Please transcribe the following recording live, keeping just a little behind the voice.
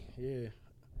Yeah.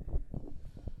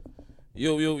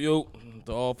 Yo.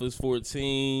 The Office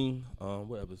 14.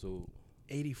 What episode?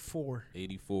 84.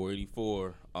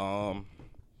 84.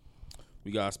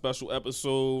 We got a special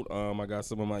episode. I got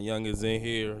some of my youngins in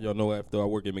here. Y'all know after I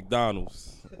work at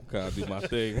McDonald's, I do my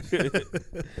thing.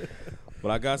 But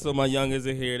I got some of my youngins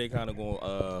in here. They kind of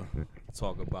gonna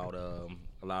talk about a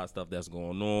lot of stuff that's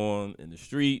going on in the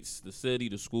streets, the city,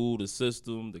 the school, the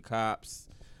system, the cops.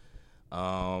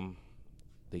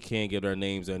 They can't give their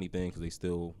names or anything because they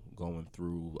still going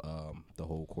through the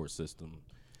whole court system.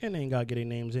 And they ain't got to get their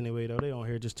names anyway, though. They on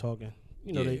here just talking.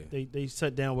 You know, Yeah. they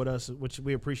sat down with us, which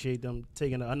we appreciate them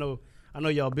taking. I know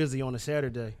y'all busy on a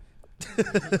Saturday.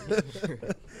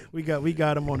 we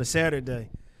got them on a Saturday.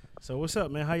 So what's up,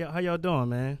 man? How y'all doing,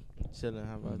 man? Chilling.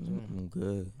 How about you? I'm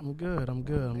good. I'm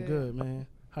good, man.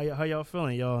 How y'all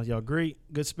feeling? Y'all great?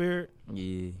 Good spirit?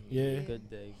 Yeah. Yeah. Good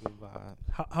day. Good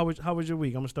vibe. How was your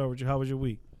week? I'm gonna start with you. How was your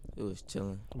week? It was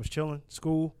chilling. I was chilling.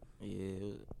 School? Yeah,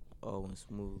 it all went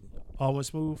smooth. All went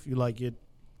smooth. You like your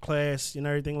class and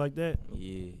everything like that?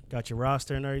 Yeah. Got your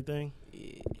roster and everything?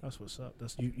 Yeah. That's what's up.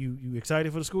 That's you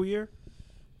excited for the school year?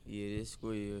 Yeah, this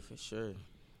school year for sure.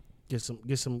 Get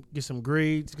some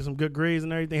grades, get some good grades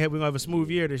and everything. We're gonna have a smooth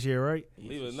year this year, right? Yeah,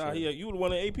 Believe it or for not, sure. you were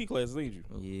one of AP classes, ain't you?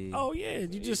 Yeah. Oh yeah,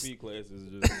 you just AP classes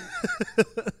just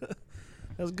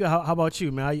that's good. How about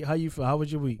you, man? How you feel? How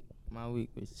was your week? My week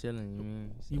was chilling,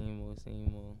 man. Same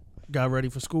old. Got ready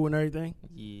for school and everything?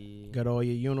 Yeah. Got all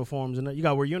your uniforms and that? You got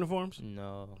to wear uniforms?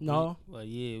 No. No?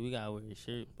 We gotta wear a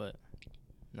shirt, but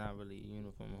not really a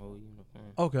uniform, a whole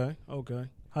uniform. Okay.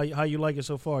 How you like it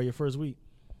so far? Your first week?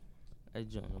 I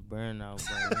joined a burnout,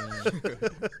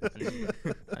 but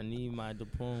man, I need my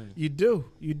diploma. You do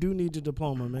need your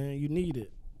diploma, man. You need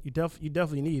it. You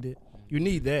definitely need it. You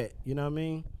need that. You know what I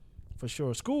mean? For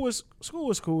sure. School was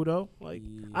cool though. Like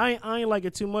Yeah. I ain't like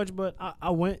it too much, but I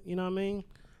went. You know what I mean?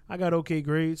 I got okay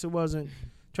grades. It wasn't.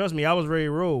 Trust me, I was ready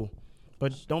to roll.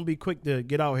 But don't be quick to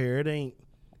get out here. It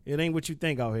ain't what you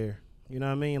think out here. You know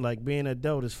what I mean? Like being an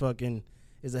adult is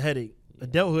a headache.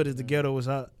 Adulthood is the ghettoest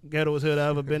hood I've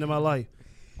ever been in my life.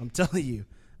 I'm telling you.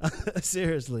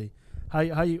 Seriously. How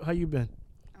you been?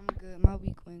 I'm good. My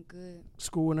week went good.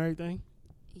 School and everything?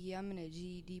 Yeah, I'm in a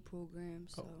GED program,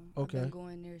 so okay. I've been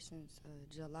going there since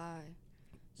July.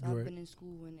 So Great. I've been in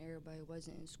school when everybody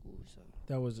wasn't in school. So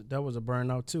That was a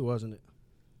burnout too, wasn't it?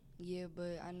 yeah,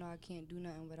 but I know I can't do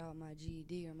nothing without my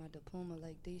GED or my diploma,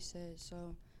 like they said.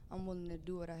 So I'm willing to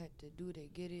do what I had to do to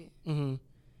get it. Mm-hmm.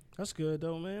 That's good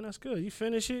though, man. That's good. You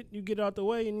finish it, you get it out the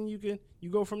way, and then you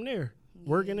go from there. Yeah.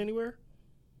 Working anywhere?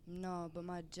 No, but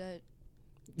my judge.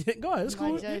 Go ahead. It's My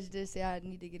cool. judge did say I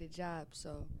need to get a job,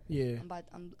 so Yeah.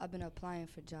 I've been applying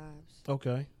for jobs.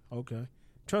 Okay.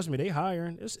 Trust me, they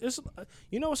hiring. It's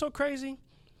you know what's so crazy?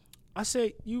 I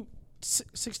said you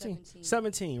 16,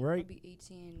 17, right? I'll be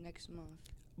 18 next month.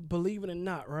 Believe it or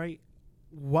not, right?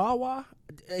 Wawa,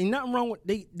 ain't nothing wrong with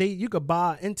they. You could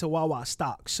buy into Wawa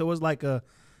stock, so it's like a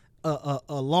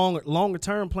longer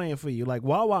term plan for you. Like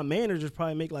Wawa managers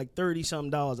probably make like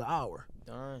 $30-something an hour.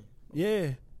 Darn.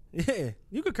 Yeah,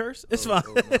 you could curse. It's fine.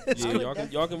 yeah,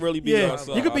 y'all can really be Yeah,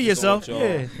 yourself. you could be I just yourself. don't want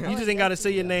Yeah, y'all- you just ain't got to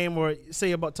say your name or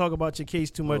talk about your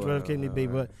case too much, whatever can it be.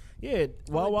 But yeah, I would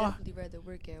Wawa. definitely rather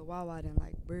work at Wawa than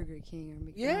like Burger King or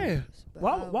McDonald's. Yeah. But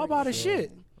Wawa- I'll Wawa work the at shit.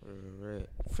 Burger King. Right.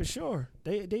 For sure,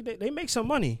 they make some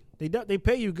money. They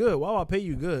pay you good. Wawa pay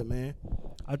you good, man.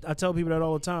 I tell people that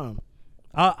all the time.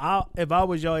 I if I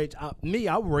was your age, I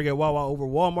would work at Wawa over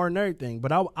Walmart and everything.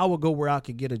 But I would go where I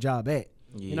could get a job at.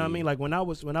 Yeah. You know what I mean? Like when I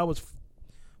was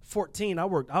 14,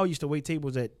 I used to wait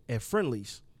tables at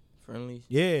Friendly's. Friendlies?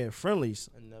 Yeah, Friendly's.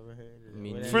 I never heard of Me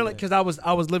it. What neither. Friendly, because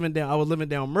I was living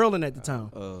down Maryland at the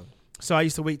time. So I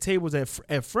used to wait tables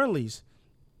at Friendly's,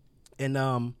 and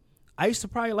I used to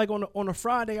probably like on a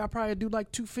Friday I probably do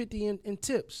like $250 in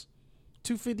tips,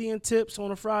 $250 in tips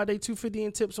on a Friday, $250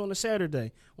 in tips on a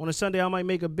Saturday. On a Sunday I might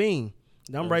make a bean.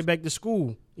 Then I'm right back to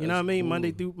school. You know what I mean?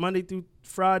 cool. Monday through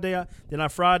Friday. Then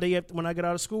Friday after when I get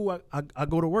out of school I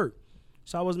go to work.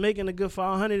 So I was making a good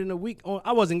 $500 in a week.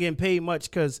 I wasn't getting paid much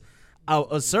because I was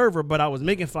a server, but I was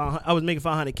making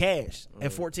 $500 cash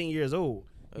at 14 years old.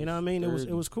 You know what I mean?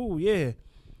 It was cool. Yeah.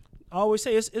 I always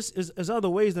say it's other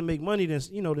ways to make money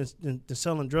than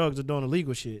selling drugs or doing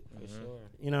illegal shit. For sure.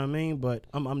 You know what I mean? But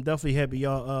I'm definitely happy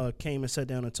y'all came and sat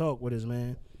down and talked with us,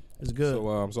 man. It's good.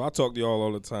 So I talk to y'all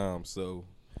all the time. So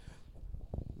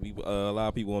we a lot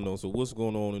of people don't know. So what's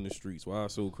going on in the streets? Why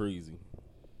it's so crazy?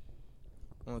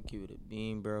 I'm gonna keep it a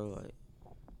beam, bro. Like,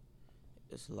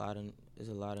 it's a lot of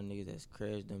niggas that's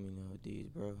crashed dummy nowadays,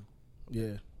 bro.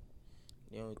 Yeah.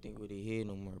 They don't think with their head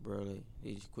no more, bro. Like,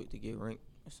 they just quick to get ranked.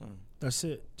 That's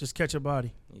it. Just catch a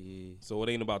body. Yeah. So it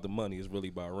ain't about the money. It's really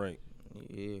about rank.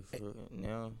 Yeah, for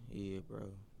now, yeah, bro.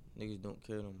 Niggas don't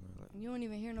care no more. Like, You don't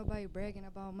even hear nobody bragging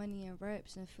about money and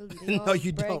raps in Philly. They No, all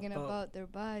you don't, bragging dog. about their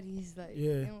bodies. Like,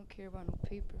 Yeah. they don't care about no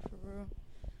paper for real.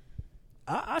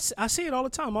 I see it all the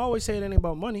time. I always say it ain't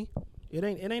about money. It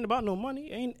ain't about no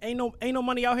money. Ain't no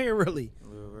money out here really.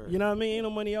 real rap. You know what I mean? Ain't no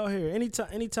money out here.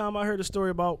 Anytime I heard a story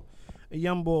about a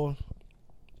young boy,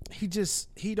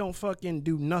 he don't fucking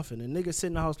do nothing. A nigga sit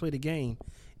in the house, play the game,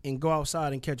 and go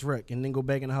outside and catch wreck, and then go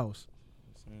back in the house.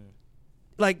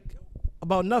 Like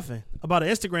about nothing. About an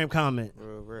Instagram comment.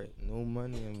 Real rap. No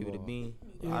money Keep it a involved. bean.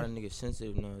 A lot of niggas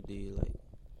sensitive nowadays. Like,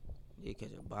 they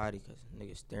catch a body because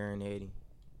niggas staring at him.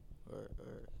 Or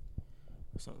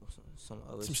some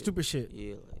other Some shit. stupid shit.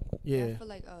 Yeah, like, Yeah. I feel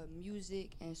like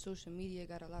music and social media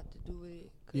got a lot to do with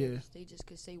it. 'Cause Yeah. they just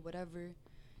could say whatever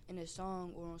in a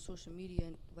song or on social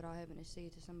media without having to say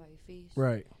it to somebody's face.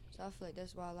 Right. So I feel like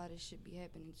that's why a lot of shit be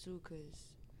happening too,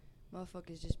 because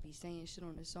motherfuckers just be saying shit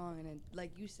on the song, and then,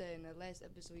 like you said in the last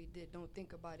episode you did, don't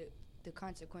think about it, the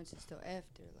consequences till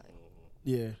after. Like,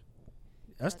 Yeah.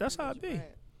 That's I think how it be.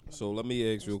 rap. So let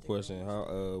me ask you a Instagram question. and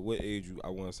How what age I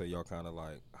want to say y'all kind of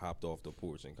like hopped off the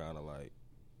porch and kind of like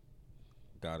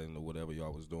got into whatever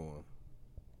y'all was doing?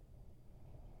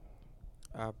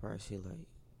 I'll probably say like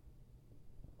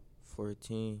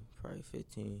 14, probably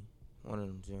 15, one of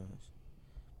them joints.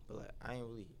 But like, I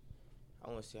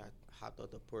wouldn't say I hopped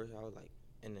off the porch. I was like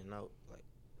in and out. Like,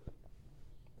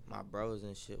 my bros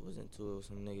and shit was into it with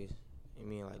some niggas. I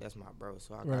mean, like, that's my bro,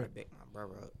 so I gotta Right. back my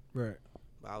brother up. Right.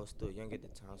 But I was still young at the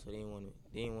time, so they didn't want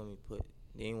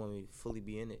me to fully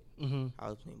be in it. Mm-hmm. I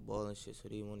was playing ball and shit, so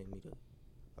they wanted me to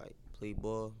like play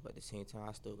ball, but at the same time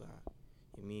I still got,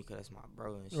 you mean, cause that's my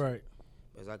bro and shit. Right.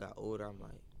 But as I got older, I'm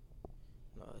like,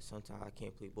 no, sometimes I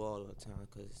can't play ball all the time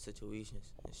cause of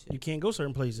situations and shit. You can't go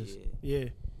certain places. Yeah. Yeah.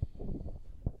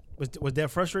 Was that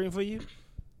frustrating for you?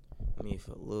 I mean,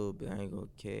 for a little bit, I ain't gonna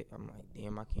care. I'm like,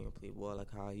 damn, I can't play ball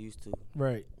like how I used to.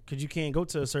 Right. Because you can't go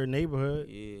to a certain neighborhood.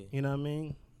 Yeah, You know what I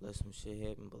mean? let some shit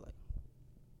happen, but like,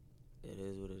 it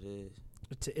is what it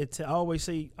is. I always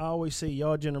say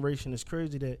y'all generation is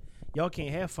crazy that y'all can't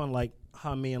have fun like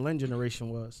how me and Lynn generation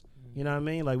was. You know what I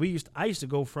mean? Like I used to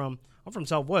go from, I'm from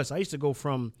Southwest. I used to go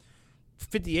from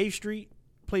 58th Street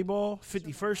play ball,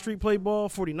 51st Street play ball,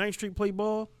 49th Street play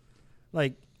ball.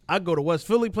 Like I go to West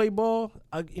Philly play ball.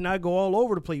 I go all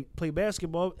over to play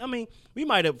basketball. I mean, we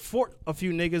might have fought a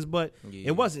few niggas, but Yeah.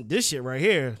 it wasn't this shit right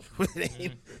here.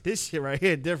 This shit right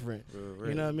here different. Real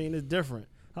You know what I rap. mean? It's different.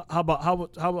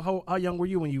 How young were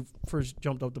you when you first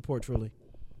jumped off the porch? Really?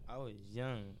 I was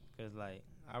young, cause like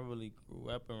I really grew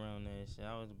up around that shit.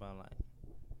 I was about like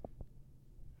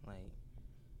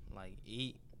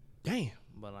 8, Damn.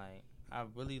 but like I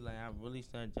really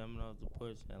started jumping off the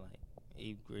porch at like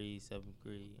 8th grade, 7th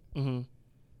grade, Mm-hmm.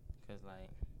 cause like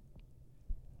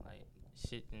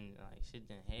shit didn't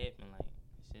happen, like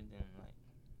shit didn't like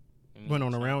I mean, Went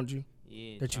on try- around you.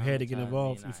 Yeah, that you had to get traumatized me,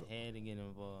 involved. and I had to get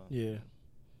involved. Yeah.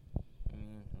 I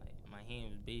mean, like my hand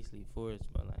was basically forced,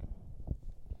 but like,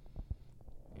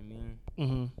 I mean,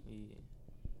 Mm-hmm. yeah.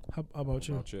 How about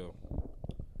you? About you?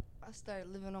 I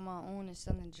started living on my own and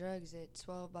selling drugs at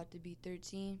 12, about to be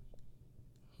 13.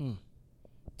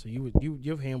 So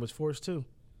your hand was forced too.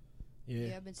 Yeah,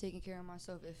 Yeah. I've been taking care of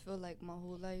myself. It feel like my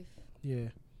whole life. Yeah.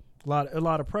 A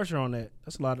lot of pressure on that.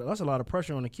 That's a lot of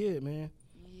pressure on the kid, man.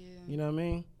 Yeah. You know what I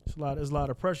mean? There's a lot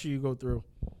of pressure you go through.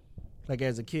 Like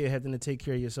as a kid having to take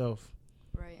care of yourself.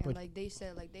 Right, and But- like they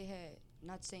said, like they had,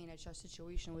 not saying that your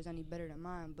situation was any better than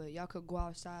mine, but y'all could go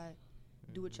outside,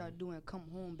 do what y'all do, and come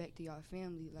home back to y'all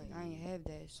family. Like I ain't have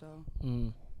that, so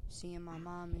Mm. seeing my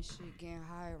mom and shit getting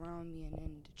high around me, and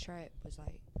then the trap was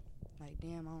like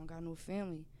damn, I don't got no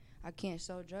family. I can't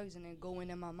sell drugs and then go in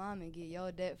at my mom and get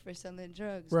yelled at for selling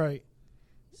drugs. Right.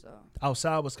 So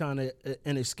Outside was kind of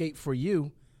an escape for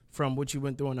you from what you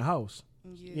went through in the house.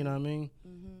 yeah. You know what I mean?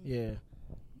 Mm-hmm. Yeah.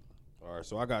 All right,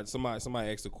 so I got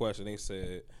somebody asked a question. They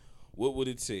said, "What would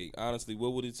it take? Honestly,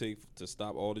 what would it take to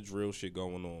stop all the drill shit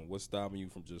going on? What's stopping you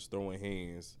from just throwing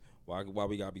hands? Why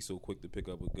we gotta be so quick to pick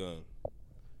up a gun? I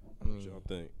What mean, y'all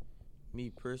think?" me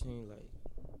personally, like,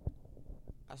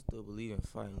 I still believe in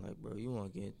fighting. Like, bro, you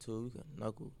want to get into it, we can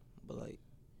knuckle. But, like,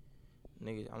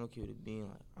 niggas, I'm going to keep it being,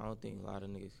 like, I don't think a lot of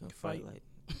niggas can fight. Like,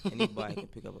 anybody can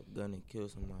pick up a gun and kill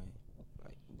somebody.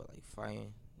 Like, but, like,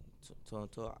 fighting, toe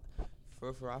and toe.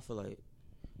 For I feel like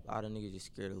a lot of niggas just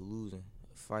scared of losing.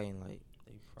 Fighting, like,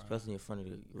 They fried. especially in front of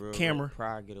the real Camera.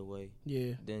 pride get away.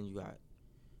 Yeah. Then you got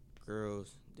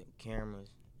girls, then cameras,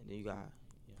 and then you got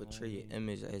portray your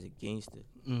image as a gangster.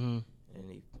 Mm-hmm. And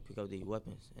they pick up their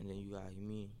weapons, and then you got,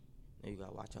 Now you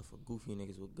gotta watch out for goofy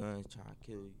niggas with guns trying to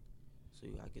kill you. So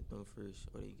you gotta get them first,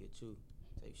 or they get you.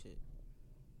 Type shit.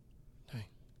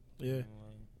 Yeah.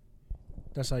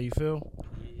 That's how you feel?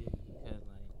 Yeah, because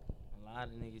like a lot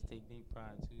of niggas take their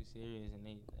pride too serious, and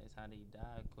that's how they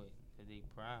die quick, cause they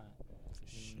pride.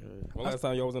 Sure. When last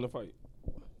time y'all was in a fight?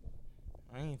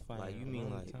 I ain't fighting. Like, you in a mean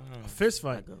long A like- time. fist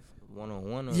fight. Like a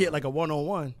one-on-one. Yeah, like a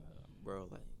one-on-one. Bro,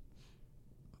 like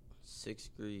 6th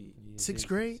grade. Yeah, Sixth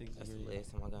grade? That's the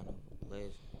last time I got a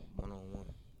last one-on-one.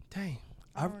 Dang.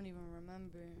 I don't even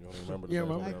remember. You don't remember the Yeah, last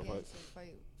remember. time I y'all get fight?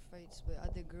 into fights with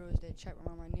other girls that trap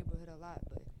around my neighborhood a lot,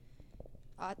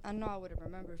 but I know I would have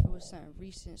remembered if it was something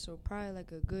recent. So probably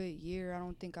like a good year. I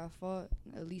don't think I fought.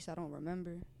 At least I don't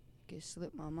remember. It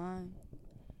slipped my mind.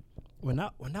 When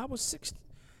I was 6,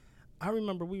 I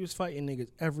remember we was fighting niggas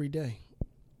every day.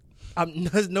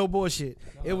 That's no bullshit.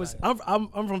 It was I'm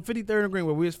from 53rd and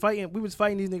Greenway. We was fighting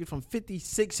these niggas from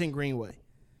 56 in Greenway,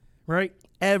 right?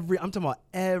 I'm talking about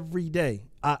every day.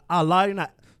 I lied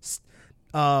not.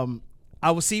 I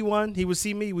would see one, he would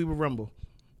see me, we would rumble.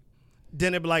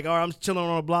 Then it'd be like, all right, I'm chilling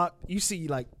on a block. You see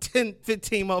like 10,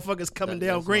 15 motherfuckers coming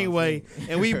down That's what I'm Greenway,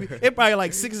 and it probably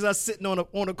like 6 of us sitting on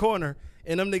a corner,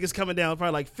 and them niggas coming down,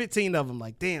 probably like 15 of them.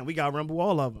 Like, damn, we got to rumble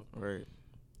all of them. Right.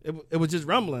 It was just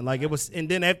rumbling, like it was. And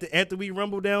then after we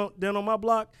rumbled down on my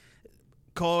block,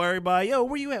 call everybody, yo,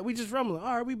 where you at? We just rumbling.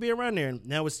 All right, we be around there. And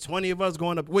now it's 20 of us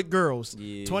going up with girls.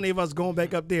 Yeah. 20 of us going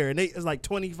back up there, and it's like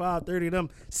 25, 30 of them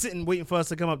sitting waiting for us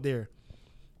to come up there.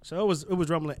 So it was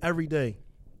rumbling every day.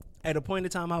 At a point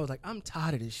in time, I was like, I'm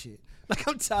tired of this shit. Like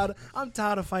I'm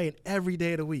tired of fighting every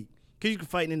day of the week. Cause you can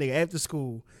fight a nigga after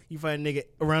school, you fight a nigga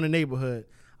around the neighborhood.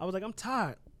 I was like, I'm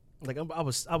tired. Like I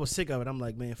was sick of it. I'm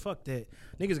like, man, fuck that.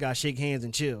 Niggas gotta shake hands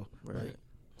and chill. Right.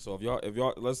 So if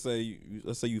y'all let's say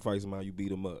you fight somebody, you beat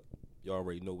them up, y'all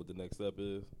already know what the next step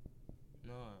is.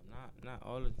 No, not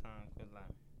all the time. Cause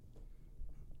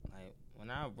like when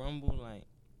I rumble, like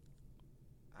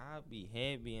I'll be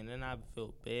happy and then I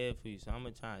feel bad for you. So I'm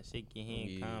gonna try to shake your hand,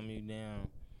 Yeah. calm you down.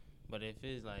 But if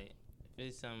it's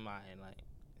somebody that's like,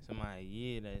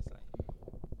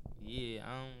 yeah,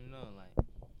 I don't know. Like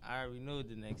I already know what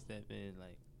the next step is.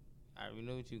 Like I already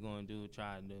know what you gonna do,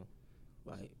 try to do.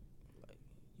 Like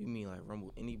you mean like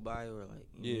rumble anybody or like?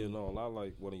 Yeah, no, not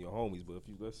like one of your homies, but if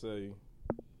you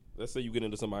let's say you get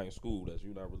into somebody in school that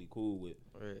you're not really cool with,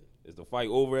 Right. is the fight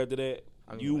over after that?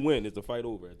 I mean, You like, win. Is the fight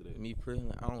over after that? Me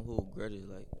personally, I don't hold grudges.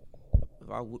 Like if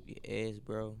I whoop your ass,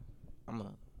 bro, I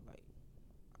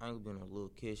ain't gonna be on a little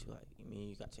kid shit. Like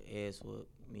you got your ass whooped.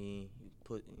 You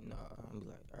put I'm be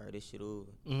like, all right, this shit over.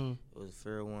 Mm-hmm. It was a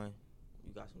fair one.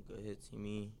 You got some good hits.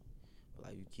 But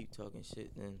like you keep talking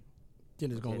shit, then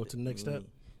Then it's gonna go to the next step.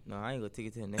 No, I ain't gonna take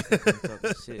it to the next step. I'm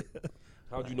talking shit.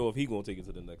 How'd you know if he gonna take it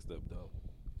to the next step though?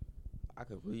 I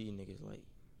could read niggas like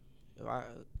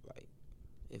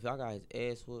if I got his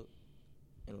ass whooped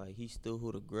and like he still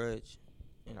hold a grudge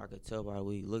and I could tell by the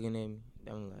way he looking at me,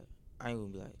 then I'm like I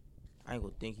ain't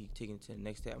gonna think he taking it to the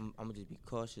next step. I'm gonna just be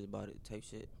cautious about it type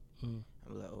shit. Mm.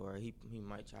 I'm like, all right, he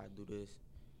might try to do this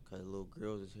cause little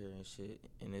girls is here and shit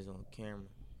and it's on camera,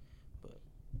 but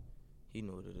he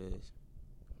know what it is.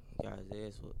 He got his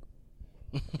ass whooped.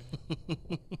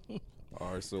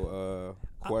 All right, so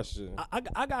question.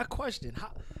 I got a question.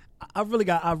 How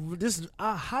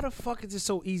the fuck is it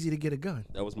so easy to get a gun?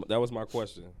 That was my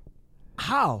question.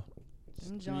 How?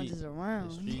 Them Jones is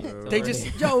around. They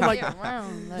just like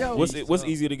around. Like, yo. What's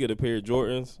easier to get, a pair of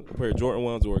Jordan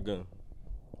 1s or a gun?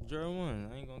 Jordan 1,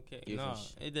 I ain't gonna care. Yeah, No, for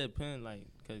sure. it depends. Like,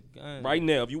 cause guns. Right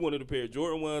now, if you wanted a pair of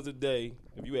Jordan 1s a day,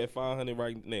 if you had 500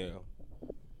 right now,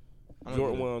 I'ma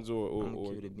Jordan get a- 1s or I'ma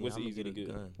keep it a bean. what's I'ma easy to get a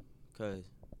get? gun, cause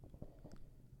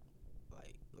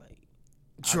like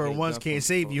Jordan I get a ones gun can't from-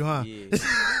 save you, huh? Yeah.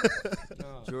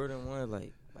 No. Jordan 1,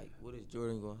 like what is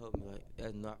Jordan gonna help me? Like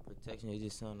that's not protection. It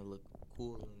just sound to look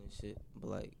cool and shit. But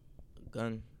like a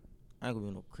gun, I ain't gonna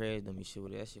be no crash dummy shit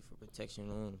with it. That shit for protection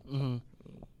only. Mm-hmm.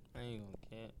 I ain't gonna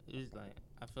care. It's like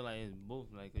I feel like it's both.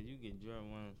 Like, cause you get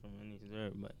Jordan 1 from any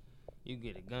reserve, but you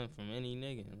get a gun from any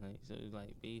nigga. Like, so it's like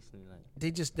basically like They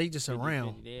just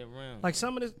around. They around. Like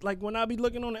some of this, like when I be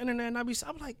looking on the internet and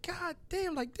I'm like, God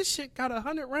damn, like this shit got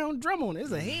 100-round drum on it.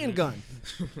 It's a handgun.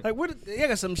 Like what? They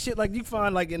got some shit like you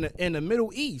find like in the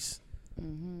Middle East.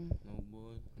 Mm-hmm. No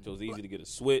boy. So it's easy to get a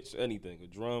switch, anything, a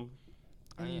drum.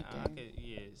 I Anything. could,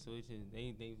 yeah, switches.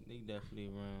 They definitely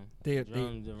around. They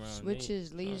Drums around.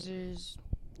 Switches, lasers.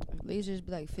 Lasers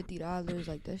be like $50.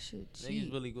 Like that shit Niggas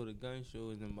cheap. really go to gun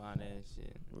shows and buy that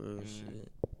shit. Real Mm. shit.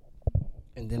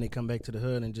 and then they come back to the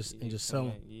hood and just sell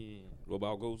them. Yeah, What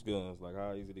about ghost guns? Like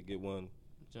how easy to get one?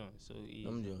 joint so easy.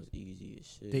 Them joints easy as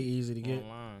shit. They easy to get.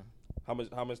 Online.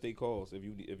 How much they cost if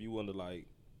you want to like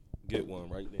get one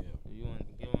right now? If you want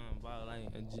to get one, buy like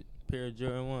a pair of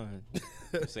Jordan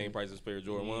 1s. Same price as pair of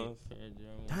Jordan ones. Pair of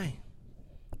Jordan 1s. Dang,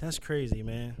 that's crazy,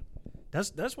 man.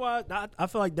 That's why I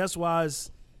feel like that's why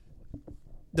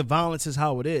the violence is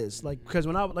how it is. Like, because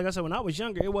when I was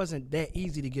younger, it wasn't that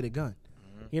easy to get a gun.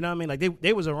 You know what I mean? Like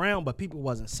they was around, but people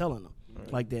wasn't selling them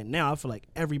like that. Now I feel like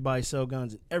everybody sell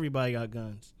guns and everybody got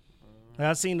guns. Like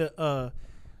I seen a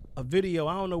video.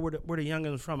 I don't know where the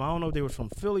youngins was from. I don't know if they was from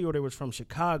Philly or they was from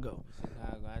Chicago.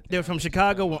 They were from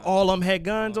Chicago when all of them had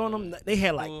guns on them. They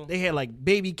had like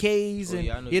baby K's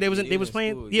and they was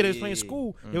playing school. they was playing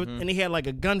school. And they had like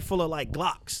a gun full of like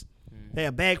Glocks. They had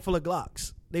a bag full of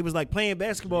Glocks. They was like playing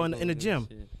basketball in the gym.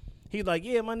 He like,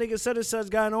 yeah, my nigga such and such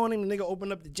got on him. The nigga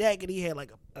opened up the jacket. He had like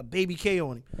a baby K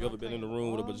on him. You ever been in the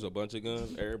room with just a bunch of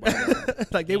guns? Everybody.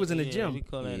 Like they was in the Yeah, gym. we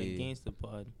call that a gangster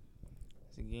party.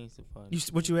 It's a gangster party.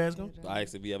 What you ask him? I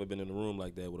asked if you ever been in a room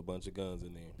like that with a bunch of guns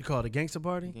in there. You call it a gangster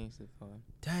party? Gangster party.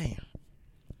 Damn.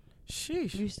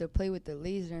 Sheesh. We used to play with the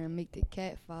laser and make the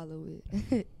cat follow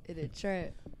it in a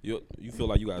trap. You feel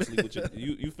like you gotta sleep with your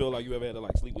you feel like you ever had to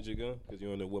like sleep with your gun because you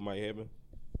don't know what might happen.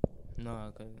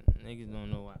 No, cause niggas don't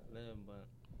know where I live, but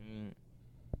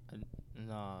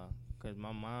nah, cause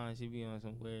my mom she be on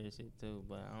some weird shit too,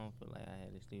 but I don't feel like I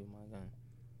had to sleep with my gun.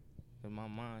 Cause my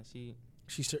mom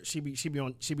She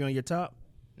be on your top?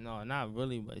 no, not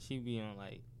really, but she be on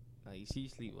like she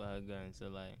sleep with her gun, so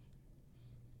like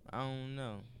I don't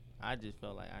know. I just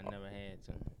felt like I never had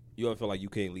to. You ever feel like you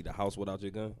can't leave the house without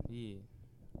your gun? Yeah.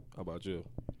 How about you?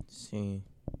 See,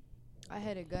 I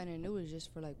had a gun and it was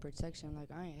just for like protection. Like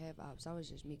I ain't have ops. I was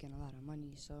just making a lot of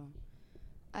money, so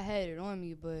I had it on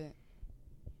me, but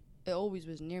it always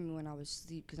was near me when I was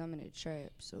asleep because I'm in a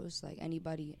trap. So it's like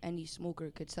any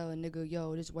smoker could tell a nigga,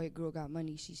 yo, this white girl got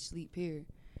money. She sleep here.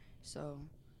 So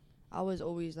I was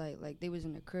always like they was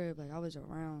in the crib. Like I was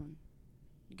around.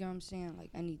 You get what I'm saying? Like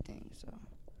anything. So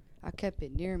I kept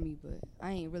it near me, but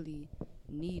I ain't really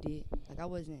need it. Like I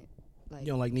wasn't like. You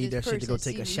don't like need this that shit to go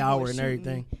person take a see me, shower gonna and shoot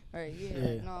everything. me. Right? Yeah.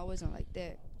 Like, no, I wasn't like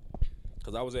that.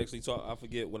 Cause I was actually I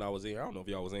forget when I was in here. I don't know if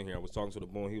y'all was in here. I was talking to the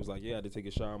boy. He was like, "Yeah, I had to take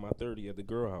a shower on my 30 at the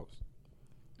girl house."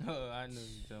 Oh, I know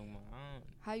you talking about.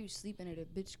 How you sleeping at a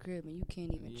bitch crib and you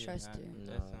can't even trust her?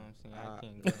 That's what I'm saying. I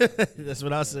can't go. That's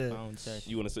what I said. Phone check.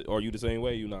 You wanna say? Are you the same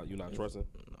way? You not trusting?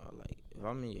 no, like if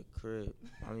I'm in your crib,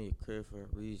 I'm in your crib for a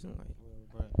reason.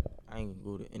 Like I ain't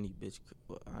gonna go to any bitch crib.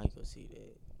 Well, I ain't gonna see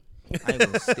that. I ain't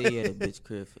gonna stay at a bitch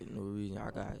crib for no reason.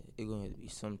 It gonna have to be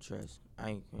some trust. I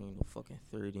ain't no fucking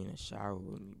 30 in a shower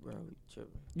with me, bro. We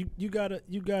tripping. You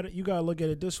gotta look at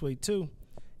it this way too.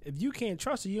 If you can't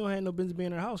trust her, you don't have no business being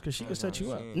in her house because she can set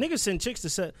you up. Niggas send chicks to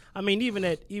set. I mean,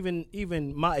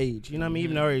 even my age, you know what I mean.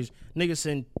 Even our age, niggas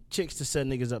send chicks to set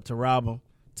niggas up to rob them,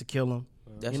 to kill them.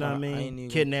 That's You know how what I ain't mean? even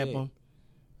Kidnap care. them.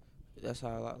 That's how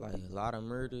a lot of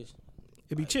murders.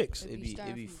 It be chicks. It be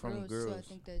starting from too. I girls.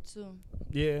 think that too.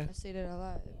 Yeah. I say that a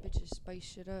lot. Bitches spice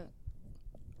shit up.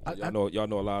 Y'all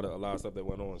know a lot of stuff that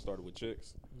went on and started with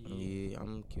chicks. Yeah,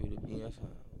 I'm gonna keep it being. That's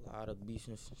how a lot of beefs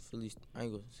in Philly. I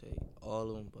ain't gonna say all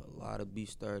of them, but a lot of beef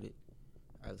started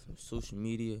either from social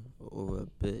media or over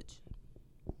a bitch.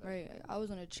 Right. I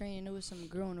was on a train and there was some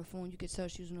girl on the phone. You could tell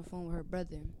she was on the phone with her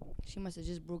brother. She must have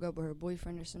just broke up with her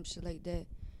boyfriend or some shit like that.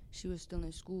 She was still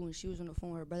in school and she was on the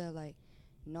phone with her brother like,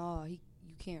 nah, you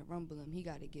can't rumble him. He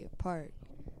got to get parked.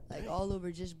 Like all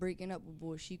over just breaking up with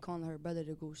boy. She calling her brother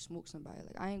to go smoke somebody.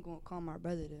 Like I ain't gonna call my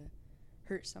brother to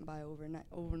hurt somebody over and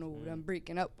over them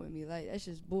breaking up with me. Like that's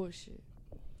just bullshit.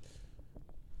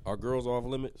 Are girls off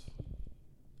limits?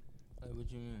 Like,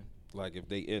 what you mean? Like if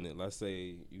they in it, let's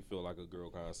say you feel like a girl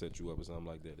kind of set you up or something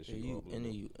like that. Is she You off in it,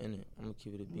 limits? you in it. I'm gonna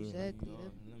keep it a being. Exactly.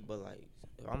 But like,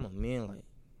 if I'm a man, like,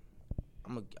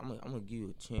 I'm gonna give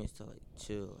you a chance to like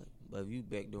chill. Like, but if you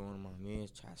backdoor one of my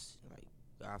mans, try like,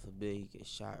 God forbid he get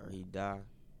shot or he die,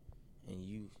 and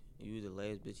you the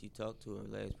last bitch he talked to or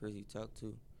last person he talked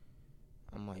to,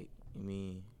 I'm like, you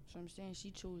mean? So I'm saying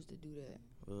she chose to do that.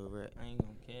 Real rap. I ain't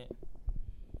gonna care.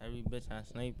 Every bitch I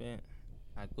snipe at,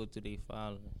 I go to they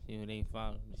follow. See what they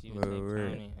follow. See what Right, type right.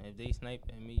 time they on. If they snipe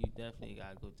at me, you definitely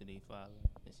gotta go to they follow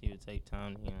and see what type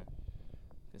time they on.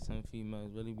 Cause some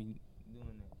females really be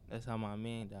doing that. That's how my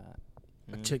man died.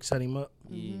 A chick set him up.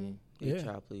 Yeah. Mhm. They Yeah.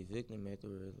 try to play victim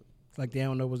afterwards. Like they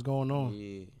don't know what's going on.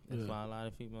 Yeah. That's Yeah. why a lot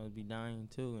of females be dying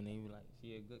too, and they be like,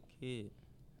 she a good kid.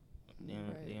 They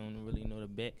Right. don't really know the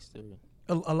backstory.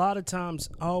 A lot of times,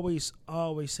 I always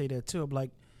say that too. I'm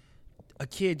like, a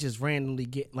kid just randomly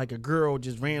like a girl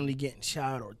just randomly getting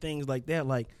shot or things like that.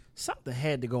 Like something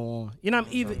had to go on. You know, what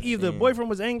I mean? Either the boyfriend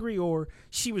was angry or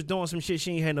she was doing some shit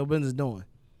she ain't had no business doing.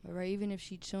 Right, even if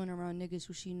she chilling around niggas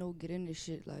who she know get into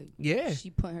shit, like Yeah. she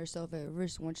putting herself at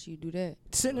risk once she do that.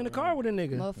 Sitting in the car with a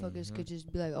nigga. Motherfuckers could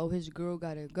just be like, oh, his girl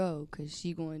gotta go because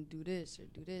she going to do this or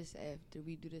do this after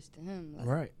we do this to him. Like,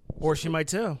 Right. Or she might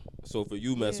tell. So for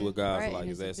you messing Yeah, with guys, right, like,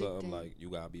 and is it's that a big something thing. like you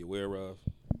gotta be aware of?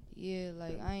 Yeah,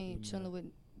 like I ain't chilling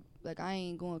with, like I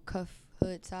ain't going cuff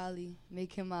Hood Tolly,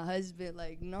 make him my husband.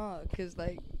 Like nah, cause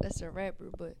like that's a rapper,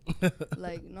 but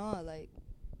like nah, like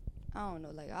I don't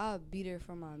know, like I'll be there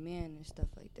for my man and stuff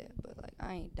like that. But like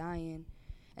I ain't dying,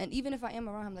 and even if I am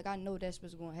around him, like I know that's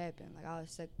what's gonna happen. Like I'll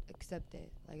accept that.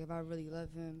 Like if I really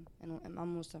love him and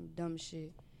I'm on some dumb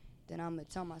shit, then I'm gonna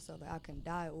tell myself like I can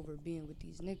die over being with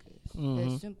these niggas. Mhm.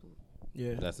 That's simple.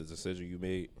 Yeah. That's the decision you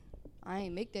made. I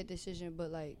ain't make that decision, but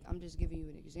like I'm just giving you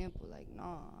an example. Like,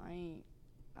 nah, I ain't.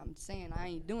 I'm saying I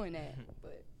ain't doing that,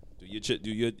 but Do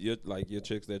your like your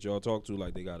chicks that y'all talk to,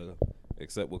 like they gotta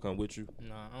accept what come with you?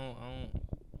 No,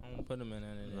 I don't put them in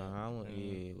none of that. Nah, I want.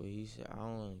 Yeah, what he said. I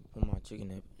don't wanna put my chick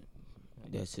in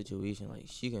that situation. Like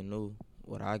she can know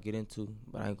what I get into,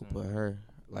 but I ain't gonna put her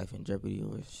life in jeopardy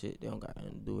or shit. They don't got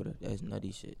nothing to do with it. That's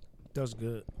nutty shit. That's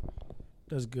good.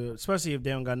 That's good. Especially if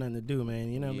they don't got nothing to do,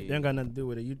 man. You know, Yeah. they don't got nothing to do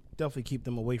with it. You definitely keep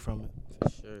them away from it. For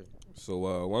sure.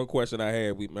 So one question I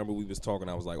had, we was talking.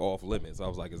 I was like off limits. I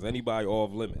was like, is anybody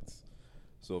off limits?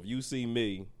 So if you see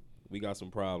me, we got some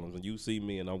problems, and you see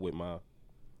me, and I'm with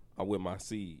my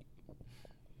seed,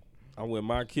 I'm with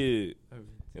my kid,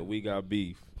 and we got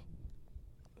beef.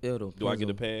 Do I get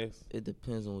a pass? It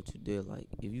depends on what you did. Like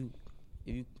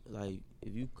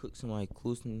if you cook somebody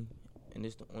close to me, and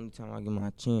it's the only time I get my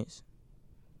chance.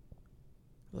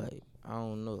 Like I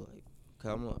don't know, like,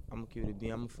 cause I'm gonna keep it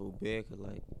being. I'm gonna feel bad, cause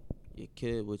like your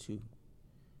kid with you.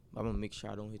 I'm gonna make sure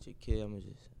I don't hit your kid. I'm gonna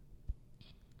just.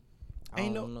 I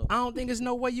don't know. I don't think there's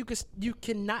no way you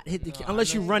cannot hit the No, kid I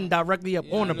unless you know- run directly up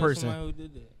Yeah, on I the know person. somebody who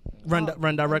did that.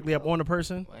 Run directly up on the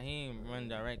person. But he ain't run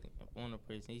directly up on the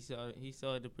person. He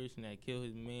saw the person that killed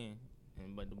his man,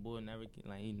 but the boy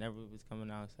he never was coming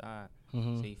outside.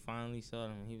 Mhm. So he finally saw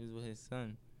him. He was with his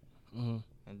son, Mhm.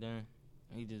 and then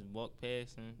he just walked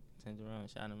past him, turned around,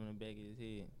 shot him in the back of his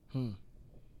head. Hmm.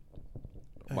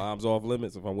 Mom's off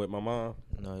limits if I'm with my mom.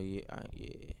 No, I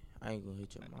ain't gonna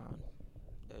hit your mom.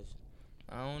 That's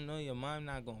I don't know. Your mom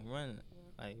not gonna run.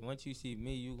 Like once you see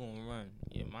me, you gonna run.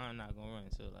 Your mom not gonna run.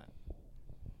 So like,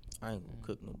 I ain't gonna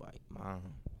cook nobody, mom.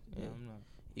 yeah, Yeah. I'm not.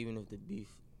 Even if the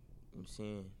beef, I'm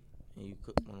saying, and you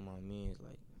cook one of my mans,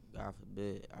 like, God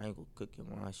forbid, I ain't gonna cook your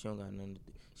mom. She don't got nothing to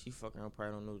do. She fucking around,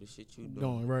 probably don't know the shit you doing.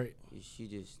 Going right. She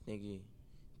just thinking,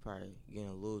 probably getting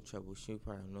a little trouble. She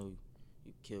probably know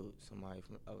you killed somebody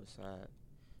from the other side.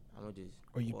 I'ma just.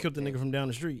 Or you walk killed the nigga past. from down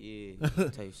the street. Yeah,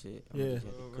 type shit. I'ma Yeah. just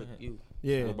have to cook you.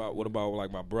 Yeah. What about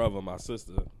like my brother, my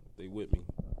sister? They with me.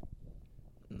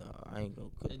 No, I ain't gonna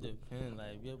cook. It depends.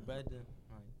 Like if your brother.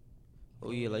 Like,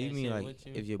 Oh yeah, like you that mean shit like with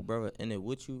you? if your brother in it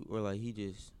with you, or like he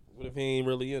just. What if he ain't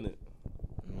really in it?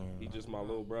 Nah. He just my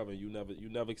little brother. You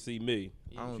never see me.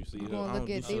 I don't- You see You him. gonna I look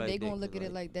don't at do they shit like gonna that, look at it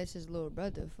like- like that's his little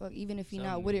brother. Fuck, even if he Some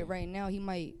not with it niggas. right now, he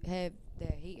might have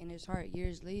that hate in his heart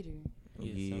years later.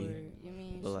 Yeah, Yeah. some- Or, you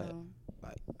mean But, like, so?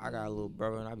 Like I got a little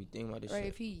brother and I be thinking about this Right, shit.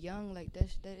 if he young, like that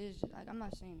is. Like, I'm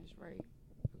not saying it's right.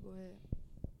 Go ahead.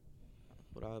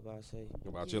 What I was about to say.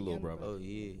 About Yeah, your little young brother. Oh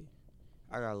yeah,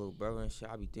 I got a little brother and shit.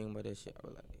 I be thinking about that shit. I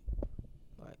be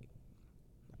like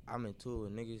I'm into it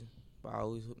with niggas, but I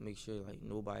always make sure like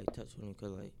nobody touch with me,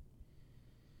 cause like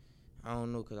I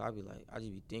don't know, cause I be like I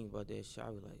just be thinking about that shit. I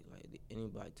be like if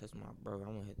anybody touch my brother,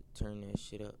 I'm gonna have to turn that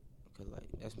shit up, cause like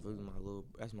that's really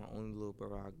that's my only little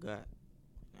brother I got.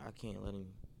 I can't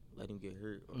let him get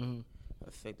hurt or Mhm.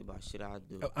 affected by shit I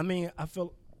do. I mean, I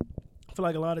feel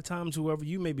like a lot of times whoever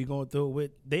you may be going through it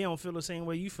with, they don't feel the same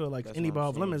way you feel. Like That's anybody what I'm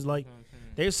off saying. limits, like That's what I'm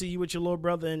saying. they'll see you with your little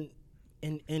brother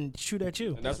and shoot at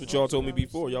you. And that's what y'all told me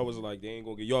before. Y'all was like, they ain't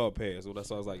gonna get y'all a pass. So that's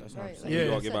why I was like, That's what I'm Right, saying. Yeah.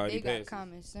 y'all you give said out they any got passes.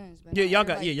 common sense. But Yeah, not y'all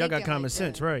got everybody y'all got thinking common like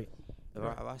sense, that. right? If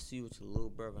I see you with your little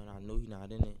brother and I know he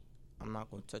not in it, I'm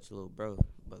not gonna touch your little brother.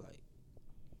 But like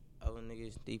other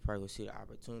niggas, they probably gonna see the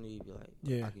opportunity, be like,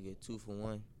 Yeah. I could get 2 for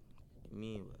 1.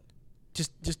 Me, but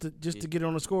Just to Yeah. get it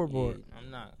on the scoreboard. I'm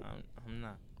not.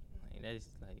 Like that's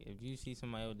like if you see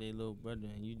somebody with their little brother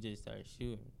and you just start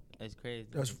shooting, that's crazy.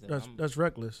 That's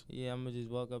reckless. Yeah, I'm gonna just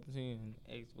walk up to you and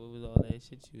ask what was all that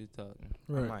shit you was talking.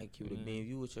 I Right. might keep it Mhm. being. If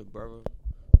you with your brother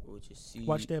or with your seed,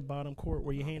 Watch that bottom court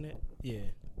where your hand at. Yeah.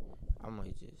 I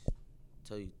might just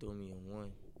tell you throw me in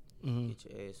one, Hmm. get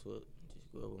your ass whooped,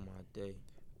 just go over my day.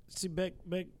 See, back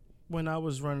when I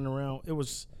was running around, it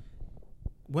was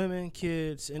women,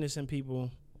 kids, innocent people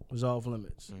was off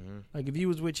limits. Mm-hmm. Like if you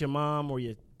was with your mom or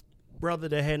brother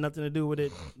that had nothing to do with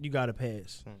it, you got to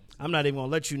pass. I'm not even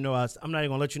gonna let you know. I'm not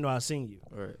even gonna let you know I seen you.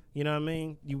 Right. You know what I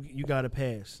mean? You got to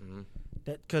pass. Mm-hmm.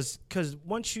 That cause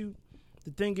once you,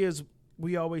 the thing is,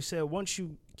 we always said once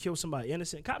you kill somebody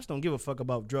innocent, cops don't give a fuck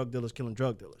about drug dealers killing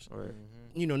drug dealers. Right.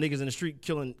 You know, niggas in the street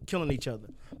killing each other.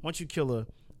 Once you kill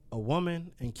a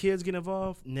woman and kids get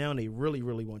involved, now they really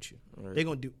want you. Right. They're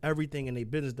gonna do everything in their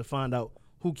business to find out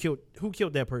who killed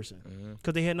that person,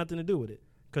 because they had nothing to do with it.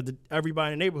 Because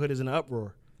everybody in the neighborhood is in an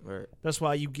uproar. Right. That's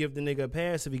why you give the nigga a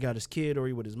pass if he got his kid or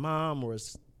he with his mom or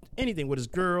anything with his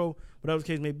girl, whatever the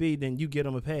case may be. Then you get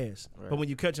him a pass. Right. But when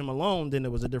you catch him alone, then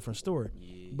it was a different story.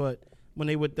 Yeah. But when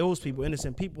they with those people,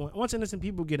 innocent people, once innocent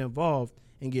people get involved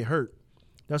and get hurt,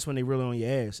 that's when they really on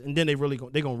your ass, and then they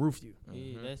gonna roof you.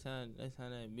 Yeah, that's how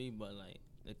that be. But like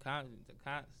the cops,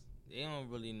 they don't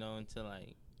really know until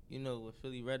like what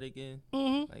Philly Reddick is.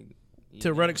 Mm-hmm. Like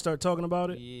Till Reddick start talking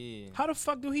about it. Yeah. How the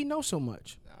fuck do he know so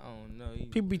much? I don't know.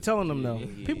 People be telling them though.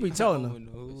 People be telling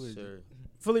them. Sure.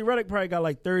 Philly Reddick probably got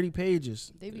like 30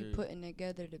 pages. They be putting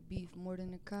together the beef more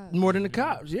than the cops. More than the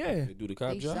cops, yeah. They do the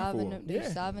cop They job for solving 'em. them. They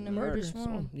solving the murders for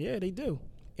them. Yeah, they do.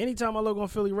 Anytime I look on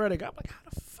Philly Reddick, I'm like, how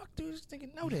the fuck do this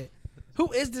nigga know that? Who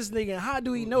is this nigga and how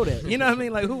do he know that? You know what I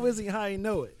mean? Like, who is he and how he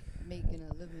know it? Making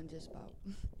a living just about.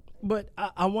 But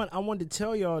I wanted to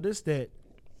tell y'all this, that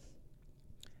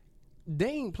they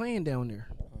ain't playing down there.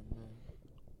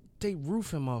 They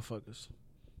roofing motherfuckers.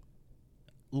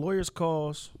 Lawyers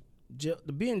cost. Jail,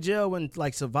 to be in jail and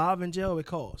like survive in jail, it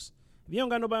costs. If you don't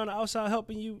got nobody on the outside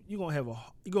helping you, you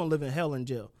gonna live in hell in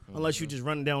jail unless you just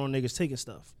running down on niggas taking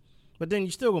stuff. But then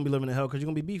you still gonna be living in hell because you're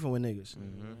gonna be beefing with niggas.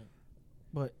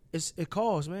 But it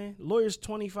costs, man. Lawyers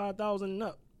 $25,000 and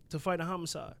up to fight a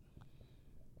homicide,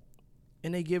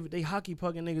 and they hockey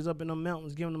pucking niggas up in the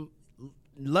mountains, giving them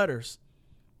letters.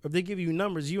 If they give you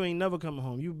numbers, you ain't never coming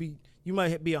home. You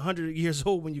might be 100 years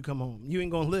old when you come home. You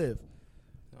ain't gonna live.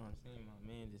 No, I'm saying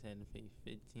my man just had to pay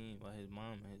 15, while his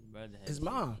mom and his brother had His to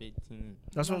pay mom. 15.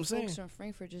 That's what My I'm saying. folks from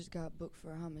Frankfurt just got booked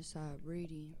for a homicide.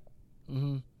 Brady.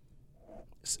 Mm-hmm.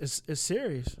 It's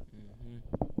serious.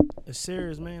 It's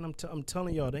serious, man. I'm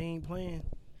telling y'all, they ain't playing.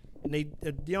 And they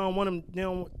don't want them. They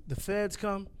don't. The feds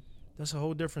come. That's a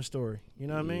whole different story. You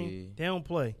know what I mean? Yeah. They don't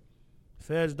play.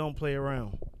 Feds don't play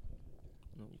around.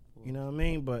 You know what I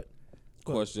mean? But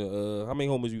Question: how many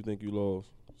homies you think you lost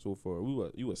so far?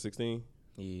 You what 16?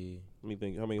 Yeah. Let me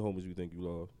think. How many homies you think you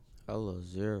lost? I lost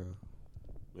 0. How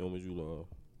many homies you lost?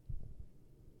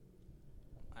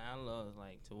 I lost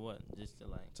like to what? Just to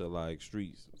like To like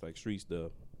streets, like street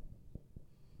stuff.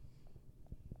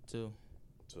 2.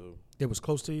 So it was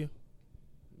close to you.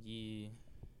 Yeah.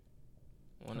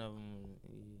 One of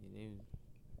them.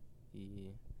 Yeah.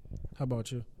 How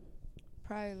about you?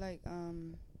 Probably like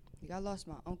I lost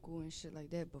my uncle and shit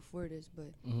like that before this,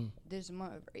 but this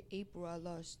month of April I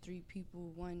lost 3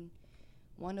 people.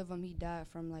 One of them he died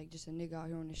from like just a nigga out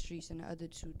here on the streets, and the other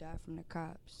 2 died from the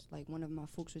cops. Like one of my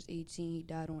folks was 18, he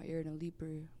died on Air and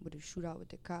Leaper with a shootout with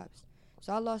the cops.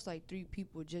 So I lost like 3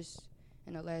 people just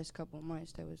in the last couple of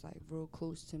months that was like real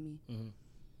close to me.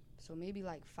 So maybe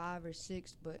like 5 or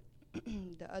 6, but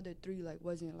the other 3 like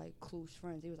wasn't like close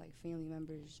friends. They was like family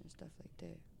members and stuff like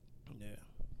that.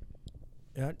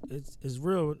 Yeah, it's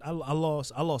real. I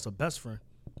lost a best friend.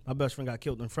 My best friend got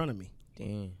killed in front of me.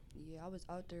 Damn. Yeah, I was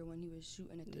out there when he was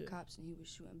shooting at the cops and he was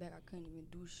shooting back. I couldn't even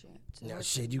do shit. to Yeah, help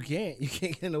shit, him. you can't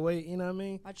get in the way. You know what I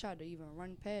mean? I tried to even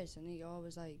run past and they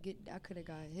always like I could have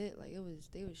got hit. Like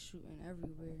they was shooting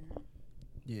everywhere.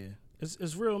 Yeah,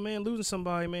 it's real, man. Losing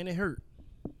somebody, man, it hurt.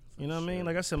 You know what I mean?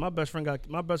 Like I said, my best friend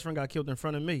got killed in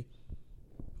front of me.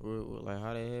 Like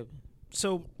how that happened?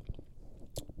 So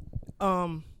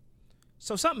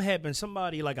something happened.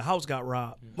 Somebody, like a house got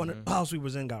robbed. One of the house we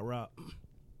was in got robbed.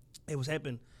 It was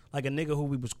happened like a nigga who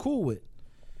we was cool with.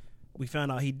 We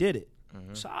found out he did it.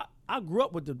 So I grew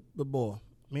up with the boy.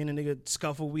 Me and the nigga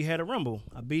scuffled. We had a rumble.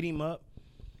 I beat him up.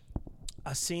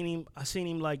 I seen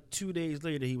him like 2 days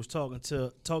later. He was talking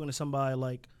to somebody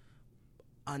like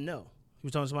I know. He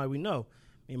was talking to somebody we know.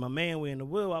 Me and my man, we in the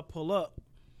wheel. I pull up.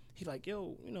 He like,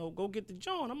 yo, go get the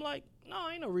joint. I'm like, no,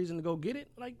 ain't no reason to go get it.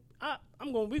 Like,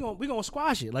 we gonna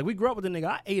squash it. Like, we grew up with the nigga.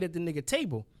 I ate at the nigga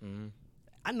table.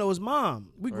 I know his mom.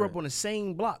 We grew up on the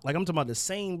same block. Like, I'm talking about the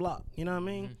same block. You know what I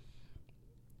mean?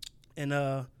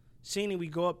 And seeing him, we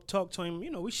go up, talk to him.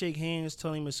 We shake hands,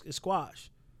 tell him it's squash.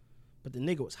 But the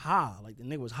nigga was high. Like, the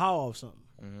nigga was high off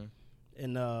something.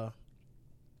 And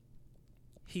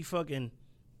he fucking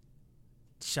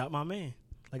shot my man.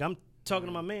 Like, I'm talking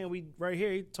to my man. We right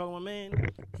here. He talking to my man.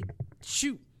 He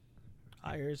shoot.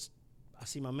 I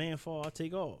see my man fall. I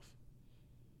take off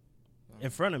in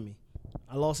front of me.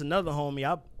 I lost another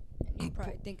homie. You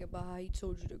probably think about how he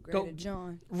told you to grab a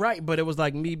John. Right, but it was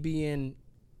like me being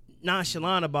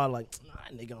nonchalant about like, nah,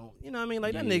 that nigga don't, you know what I mean?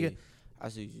 Like that nigga. I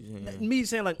see what you're saying. Me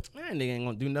saying like, that nigga ain't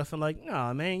gonna do nothing. Like,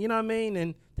 nah, man, you know what I mean?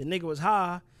 And the nigga was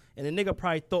high, and the nigga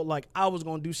probably thought like I was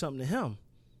gonna do something to him,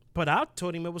 but I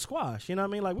told him it was squash. You know what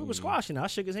I mean? Like we were squashing. I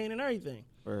shook his hand and everything.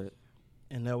 Right.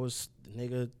 And that was the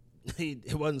nigga.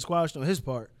 It wasn't squashed on his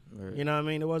part. Right. You know what I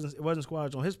mean? It wasn't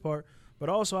squashed on his part. But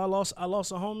also I lost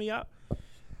a homie out.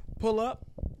 Pull up,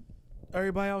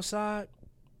 everybody outside.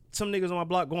 Some niggas on my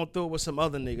block going through it with some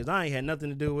other niggas. I ain't had nothing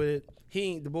to do with it.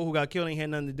 The boy who got killed ain't had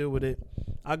nothing to do with it.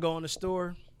 I go in the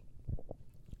store.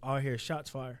 All I hear is shots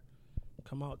fire.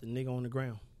 Come out, the nigga on the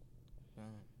ground.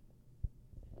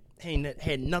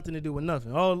 Had nothing to do with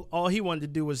nothing. All he wanted to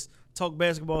do was talk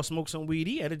basketball, smoke some weed.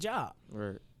 He had a job.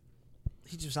 Right.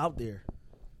 He just out there.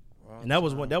 Wrong and that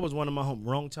was one of my home.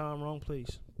 Wrong time, wrong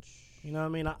place. You know what I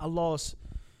mean? I lost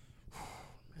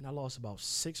about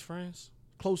 6 friends,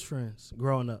 close friends,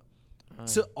 growing up.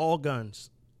 To all guns,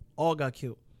 all got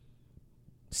killed.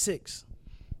 6,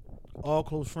 all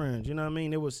close friends. You know what I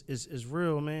mean? It's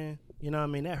real, man. You know what I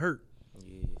mean? That hurt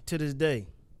to this day.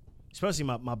 Especially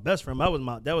my best friend. That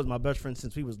was my best friend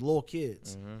since we was little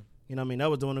kids. Mm-hmm. You know what I mean? That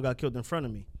was the one who got killed in front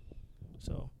of me.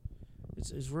 So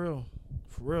it's real,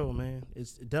 for real, man.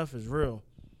 Death is real.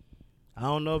 I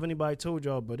don't know if anybody told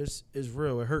y'all, but it's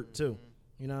real. It hurt too.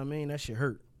 You know what I mean? That shit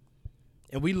hurt.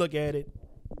 And we look at it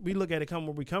come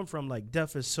where we come from. Like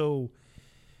death is so.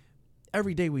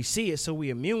 Every day we see it, so we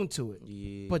immune to it.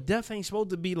 Yeah. But death ain't supposed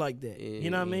to be like that. You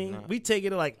know what I mean? We take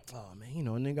it like, oh man,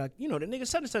 the nigga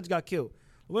such and such got killed.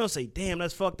 We don't say, damn,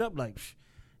 that's fucked up. Like,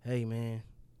 hey man,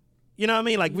 you know what I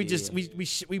mean? Like we just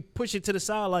we push it to the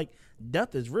side. Like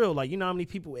death is real. Like you know how many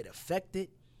people it affected.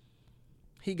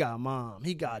 He got mom.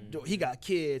 He got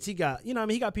kids. He got you know what I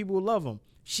mean. He got people who love him.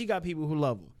 She got people who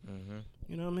love him. Mm-hmm.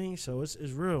 You know what I mean? So it's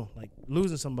real. Like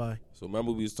losing somebody. So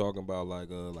remember we was talking about like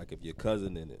if your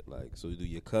cousin in it. Like so do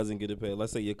your cousin get it paid?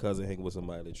 Let's say your cousin hang with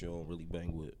somebody that you don't really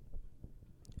bang with.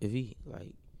 If he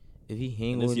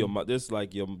hang with this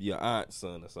like your aunt's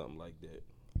son or something like that.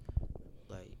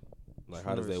 Like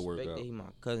how does that work out? He my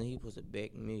cousin. He supposed to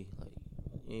back me. Like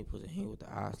you ain't supposed to hang with the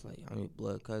ops. Like I mean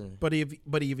blood cousin. But if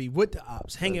he with the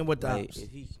ops, hanging with the ops. If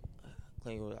he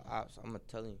playing with the ops, I'm gonna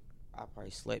tell him. I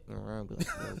probably slap him around, be like,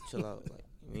 yo, chill out, like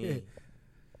me. Yeah.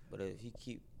 But if he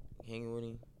keep hanging with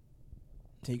him,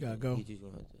 he gotta go. He just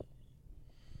gonna have to.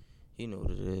 He know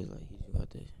what it is. Like he just got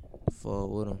to fall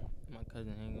with him. My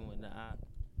cousin hanging with the op.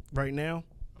 Right now?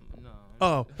 No.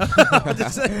 Oh.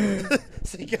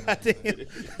 See, goddamn.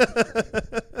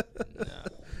 Nah.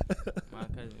 My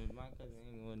cousin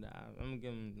hanging with the op. I'm gonna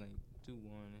give him like 2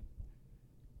 warnings.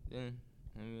 Then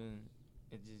I mean,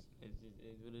 it just is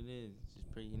what it is.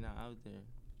 Just pray you're not out there.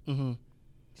 Mm-hmm.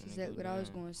 That's what I was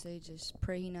gonna say. Just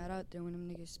pray he not out there when them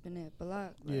niggas spin that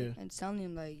block. Like, yeah. And telling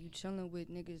him like you chilling with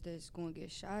niggas that's gonna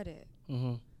get shot at.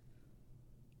 Mm-hmm.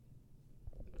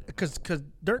 Cause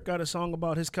Dirk got a song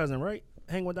about his cousin, right?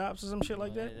 Hang with the ops or some shit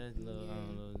like that. That's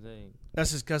Lil Zay.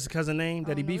 That's his cousin name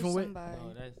that he beefing with.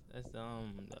 No, that's the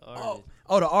artist.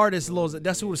 The artist Lil Zay.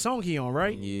 That's who the song he on,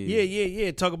 right?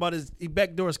 Yeah. Talk about he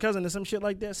backdoor his cousin or some shit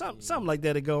like that. Something like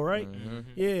that to go, right? Mm-hmm.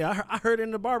 Yeah, I heard it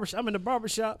in the barbershop. I'm in the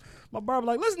barbershop. My barber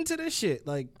like, listen to this shit.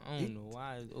 Like I don't know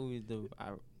why it's always the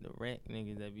rat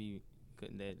niggas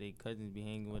that they cousins be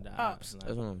hanging with the ops. Like,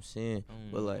 that's what I'm saying.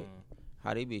 But like,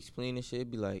 how they be explaining this shit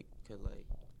be like, cause like,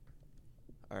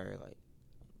 alright,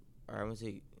 I'm gonna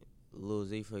take Lil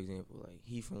Zay for example. Like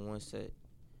he from one set,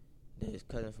 then his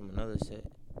cousin from another set.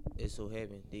 It so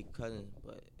happened they cousins,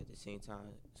 but at the same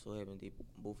time, so happened they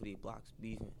both of these blocks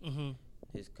beefing. Mm-hmm.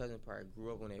 His cousin probably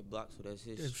grew up on that block, so that's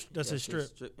his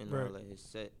strip and all like his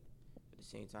set. At the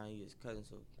same time, he his cousin,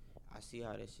 so I see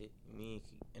how that shit me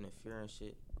interfering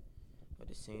shit. But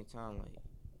at the same time,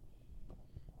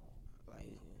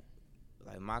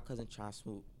 like my cousin trying to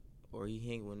smoke, or he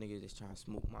hang with niggas that's trying to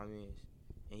smoke my mans,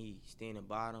 and he stay in the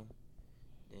bottom,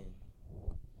 then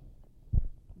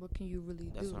what can you really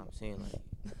do? That's what I'm saying. Like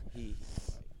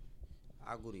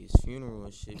I go to his funeral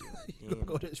and shit. You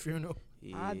go to his funeral?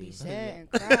 Yeah. I be sad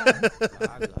and cry.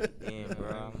 I be like, damn,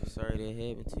 bro, I'm sorry that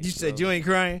happened to you. You said you ain't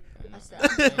crying? I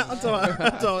said, I'm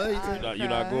talking. You're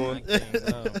not going? I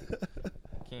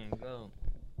can't go.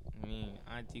 I mean,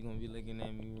 auntie gonna be looking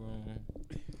at me wrong.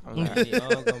 They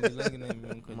all gonna be looking at me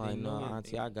wrong. I'm like, no,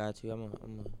 auntie, I got you. I'm a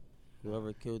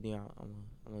whoever killed you, I'm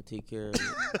gonna take care of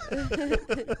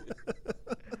it.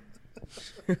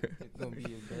 It's gonna be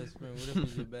your best friend. What if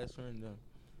it's your best friend though?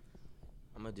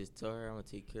 I'm gonna just tell her I'm gonna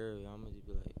take care of it. I'm gonna just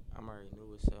be like, I'm already know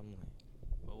what's up. I'm like,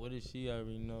 but what if she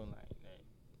already know like that?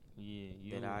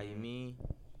 Yeah, you mean?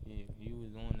 Yeah, you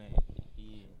was on that.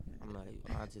 I'm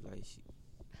like, auntie, like,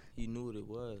 you knew what it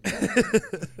was.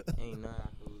 Ain't nothing I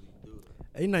could really do.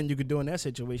 Ain't nothing you could do in that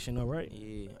situation, though, right?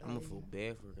 Yeah, I'm gonna feel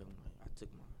bad for her. I'm like, I took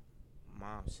my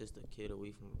mom, sister, kid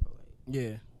away from her. Like,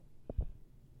 Yeah.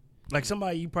 Like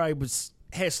somebody you probably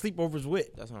had sleepovers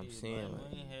with. that's what I'm saying. We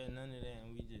Like, ain't had none of that,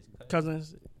 and we just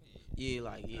Cousins. yeah,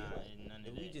 like, yeah. Nah, Like, ain't none of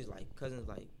if we that. just like cousins,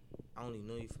 like, I only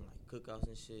know you from like cookouts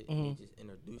and shit, Mhm. and they just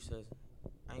introduce us.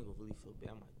 I ain't gonna really feel bad.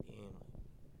 I'm like, damn, like,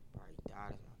 probably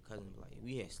died as my cousin. But like, if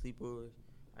we had sleepovers,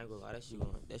 I ain't gonna lie, that shit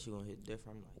gonna hit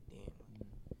different. I'm like, damn,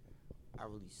 like, I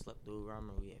really slept over. I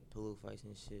remember we had pillow fights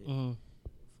and shit. Mm-hmm.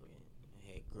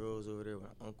 I had girls over there when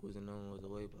uncles and them was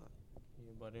away, but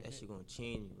Yeah, but if that it- shit gonna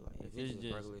change you. Like, if if it's it's just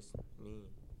just- regular, me.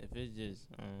 if it's just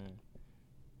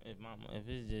if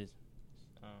it's just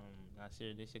I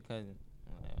share this your cousin,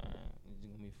 I'm like, alright, it's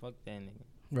just gonna be fuck that nigga.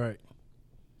 Right.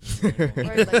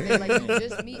 Right, like, like you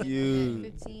just meet You.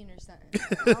 at 15 or something.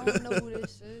 I don't know who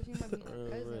this is. You might be my cousin,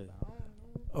 Right. but I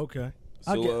don't know. Okay.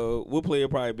 I get- So we'll play a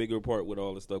probably bigger part with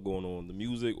all the stuff going on, the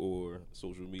music or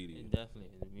social media. It definitely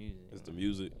is the music. It's the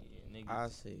music. Yeah, niggas. I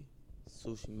say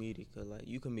social media, cause like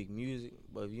you can make music,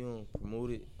 but if you don't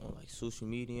promote it on like social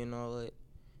media and all that,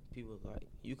 people like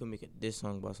you can make a diss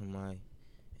song about somebody,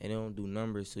 and they don't do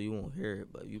numbers, so you won't hear it.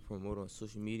 But if you promote it on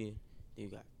social media, then you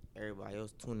got everybody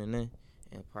else tuning in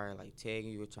and probably like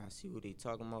tagging you or trying to see what they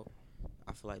talking about.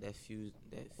 I feel like that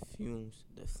fumes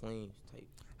the flames type.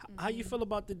 How you feel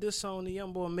about the diss song the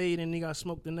young boy made and he got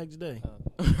smoked the next day?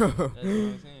 That's what I'm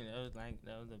saying.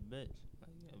 That was a bitch.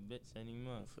 Like a bitch set him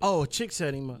up. Oh, a chick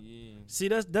set him up. Yeah. See,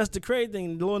 that's the crazy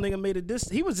thing. The little nigga made a diss.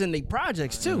 He was in they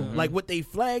projects too, like with they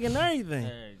flag and everything.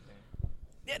 Everything.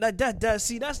 Yeah,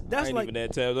 that's I ain't like even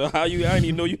that tab. How you? I didn't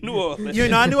even know you knew all that. you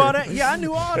know I knew all that. Yeah, I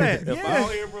knew all that. If I Yeah.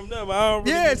 don't hear from them, I don't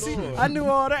really Yeah, know. see, I knew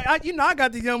all that. I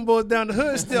got the young boys down the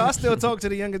hood still. I still talk to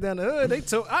the youngers down the hood. They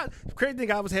told crazy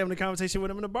thing. I was having a conversation with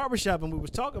him in the barbershop and we was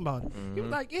talking about it. He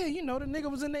was like, yeah, you know, the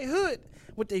nigga was in their hood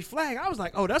with their flag. I was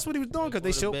like, oh, that's what he was doing because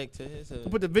they showed back to his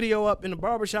hood. put the video up in the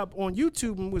barbershop on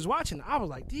YouTube and was watching. I was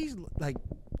like, these like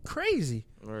crazy.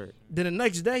 Right. Then the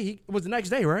next day, it was the next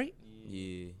day, right?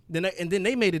 Yeah. And then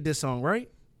they made a diss song, right?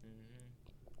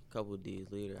 Couple days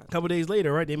later. A couple days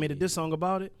later, right? They made a diss song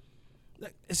about it.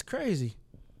 Like, it's crazy.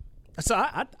 So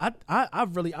I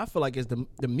really feel like it's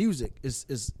the music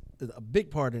is a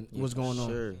big part in what's going on.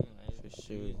 Sure. Like, For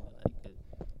sure. music, like,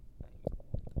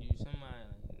 you somebody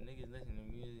like, niggas listen to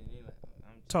music. They like,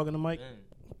 I'm Talking to Mike.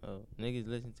 niggas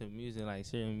listen to music like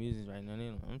certain music right now. They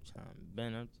like, I'm trying to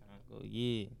bend. I'm trying to go.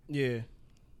 Yeah. Yeah.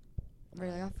 Right,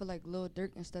 like I feel like Lil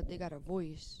Durk and stuff, they got a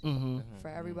voice Mm-hmm. for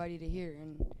everybody to hear,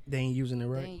 and They ain't using it they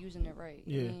right. ain't using it right.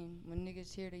 Yeah. I mean, when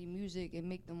niggas hear their music, it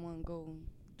make them want to go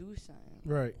do something.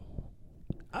 Right.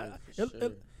 For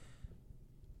sure.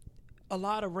 A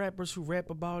lot of rappers who rap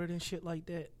about it and shit like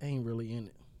that ain't really in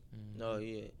it. No,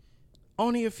 yeah.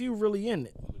 Only a few really in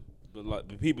it. But like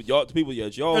the people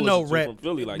y'all No, listen to rap. from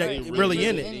Philly, like That they really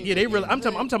in it. in it. Yeah, they really. I'm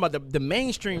Yeah. talking about the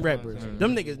mainstream rappers.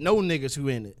 Them niggas know niggas who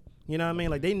in it. You know what I mean?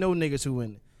 Like they know niggas who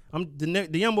in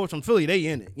it. The young boys from Philly. They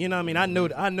in it. You know what I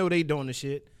mean? I know they doing the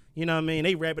shit. You know what I mean?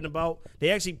 They rapping about. They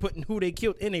actually putting who they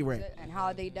killed in they rap And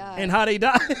how they died. and how they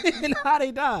died and how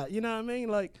they died. You know what I mean?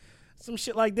 Like some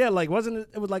shit like that. Like wasn't it?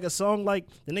 It was like a song like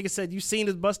the nigga said, "You seen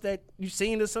this bust that? You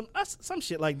seen this some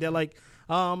shit like that? Like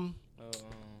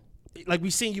like we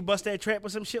seen you bust that trap or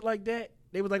some shit like that."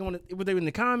 They was like was they in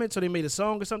the comments or they made a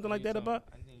song or something like that about?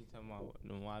 I think you talking about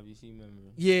the YBC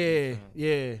members. Yeah,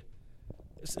 yeah.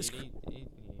 It's, They,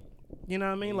 you know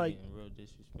what I mean? Like real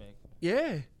disrespectful. yeah,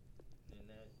 And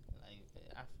that, like,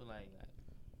 I feel like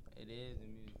it is the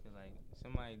music. 'Cause, like,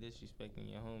 somebody disrespecting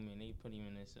your homie and they put him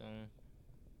in a song.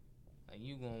 Like,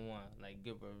 you gonna want like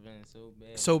get revenge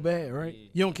so bad. right? Yeah.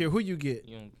 You don't care who you get.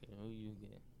 You don't care who you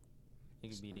get. It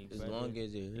could be their As brother, long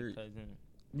as it their hurt. cousin.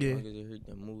 As Yeah, long as it hurt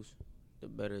the most, the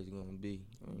better it's gonna be.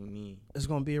 You know what I mean? it's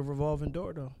gonna be a revolving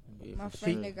door though. Yeah, My for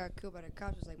friend sure. that got killed by the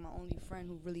cops was like my only friend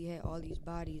who really had all these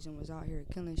bodies and was out here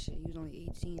killing shit. He was only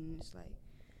 18, and it's like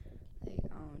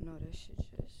I don't know, that shit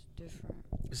just different.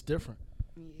 It's different.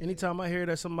 Yeah. Anytime I hear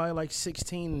that somebody like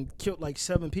 16 and killed like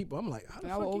 7 people, I'm like, how I the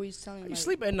would fuck you, always tell him how you like,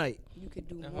 sleep at night? you could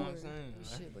do That's more what I'm and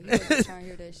saying. shit, but he wasn't trying to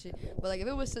hear that shit. But like if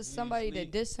it was to somebody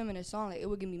that sleep. dissed him in a song, like it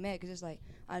would get me mad because it's like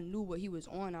I knew what he was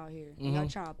on out here. Y'all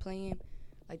trying to play him.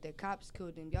 Like the cops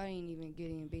killed him. Y'all ain't even get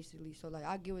him basically. So like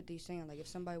I get what they saying. Like if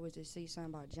somebody was to say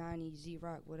something about Johnny,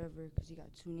 Z-Rock, whatever, because he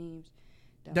got 2 names.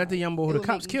 then, That the young boy who it the would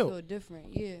cops make me killed. feel different,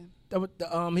 yeah. That was the,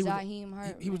 he was Zaheem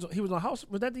Hart. he was on house.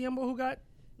 Was that the young boy who got?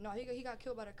 No, he got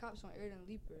killed by the cops on Erden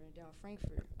Leaper and down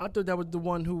Frankfurt. I thought that was the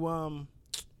one who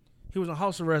he was on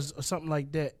house arrest or something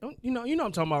like that. You know what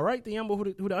I'm talking about, right? The young boy who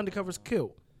the undercovers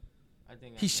killed. I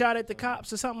think He shot at the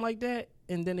cops or something like that,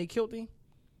 and then they killed him.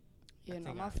 Yeah, no,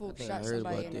 think my I folks think I shot heard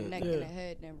somebody about in the that. neck Yeah. and the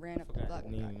head, and then ran up the Forgot block the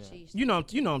and name, got though. chased. You know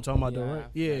what I'm talking about, though, right?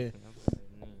 Yeah,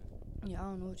 Yeah, I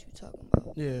don't know what you're talking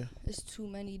about. yeah. It's too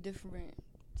many different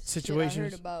Situations. shit I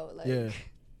heard about. Like, Yeah.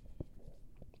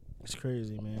 It's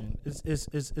crazy, man.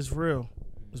 It's real.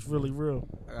 It's really real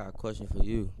I got a question for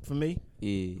you. for me.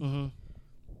 Yeah, Mm-hmm.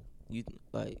 you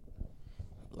like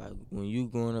when you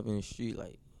growing up in the street,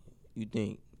 like you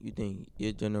think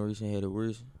your generation had it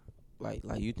worse? Like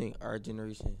you think our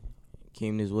generation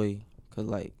came this way? Cause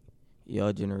like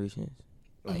your generations,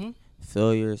 like Mhm.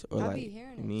 failures or I like be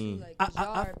hearing it mean. too. Like, 'cause y'all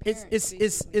are It's parents, basically.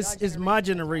 Y'all my is our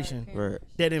generation parents.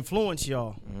 Right. that influenced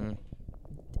y'all. Mm-hmm.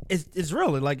 It's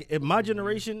really like if my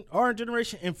generation, our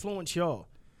generation influenced y'all.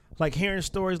 Like hearing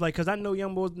stories, like, cause I know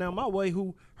young boys down my way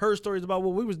who heard stories about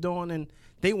what we was doing, and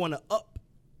they want to up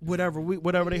whatever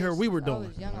they heard we were I doing.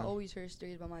 was young. I always heard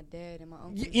stories about my dad and my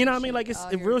uncle. You know what I mean? Like it's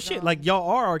real shit. Like y'all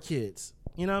are our kids.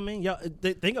 You know what I mean? Y'all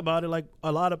think about it. Like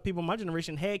a lot of people in my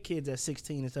generation had kids at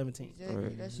 16 and 17. Exactly.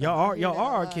 Right. That's Y'all why I are hear that a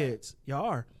our lot. kids. Y'all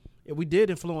are. Yeah, we did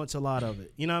influence a lot of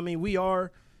it. You know what I mean? We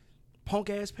are punk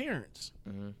ass parents.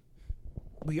 Mm-hmm.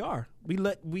 We are.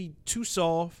 We too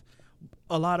soft.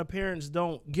 A lot of parents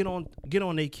don't get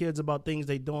on their kids about things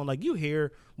they doing. Like you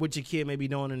hear what your kid may be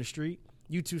doing in the street.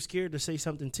 You too scared to say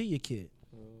something to your kid.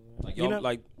 Like You y'all, know-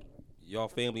 like y'all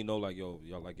family know, like y'all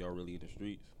really in the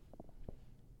streets,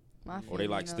 My or they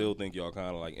like family know. still think y'all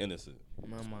kind of like innocent.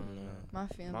 My mom know. My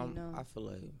family know. I feel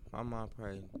like my mom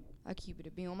probably. I keep it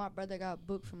a being. When my brother got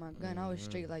booked for my gun, I was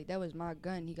straight like that was my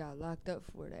gun. He got locked up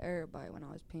for it to everybody when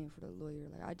I was paying for the lawyer.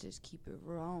 Like I just keep it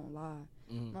real. I don't lie.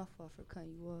 Mm. My fault for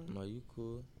cutting you off. No, you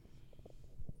cool.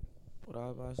 What I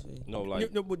was about to say? No,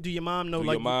 like Do your mom know? do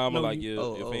like your mom or know like you-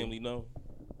 your family know?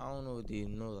 I don't know what they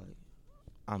know. Like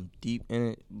I'm deep in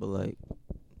it, but like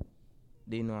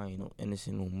they know I ain't no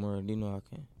innocent no more. They know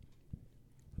I can.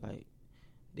 Like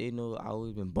they know I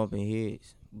always been bumping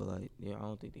heads, but like yeah, I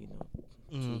don't think they know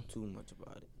Mhm. too much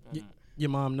about it. Your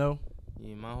mom know?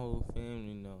 Yeah, my whole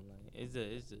family know. Like it's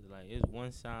like it's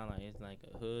one side, like it's like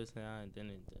a hood side, and then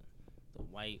it's the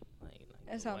white, like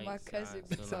That's the how white my cousin side.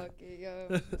 be So, like, talking,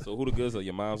 yo. So who the good side?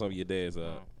 Your mom's or your dad's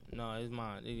side? no, it's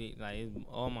it's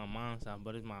all my mom's side,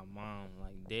 but it's my mom,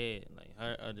 like dad, like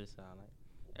her other side. Like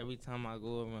every time I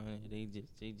go around here, they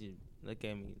just look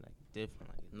at me like different,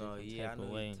 like a No, different yeah, I type know of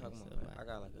what way you're and talking stuff. about. Like, I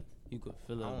got like a. you could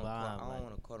feel I a don't vibe.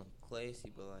 want to call them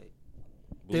classy, but like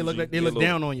They look Bougie, like they get a look little-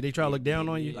 down on you. They try to look down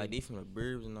on you. like they from the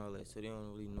burbs and all that, so they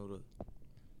don't really know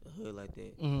the hood like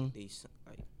that. Mhm. They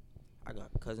like I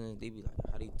got cousins. They be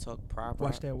like, how they talk proper.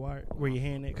 Watch that wire where your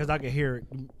hand at, cause I can hear it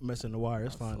messing the wire.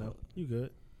 It's I fine though. fuck. You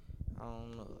good? I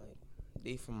don't know, like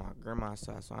they from my grandma's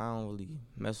side, so I don't really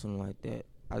mess with them like that.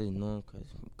 I just know them cause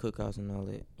cookouts and all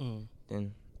that. Mm.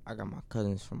 Then I got my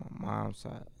cousins from my mom's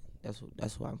side. That's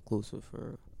who I'm close with for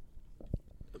real.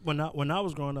 When I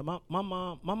was growing up, my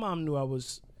mom knew I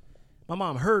was. My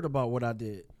mom heard about what I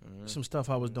did, some stuff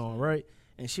I was doing, right?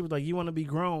 And she was like, "You want to be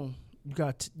grown? You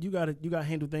got to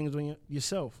handle things on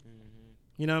yourself.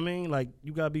 You know what I mean? Like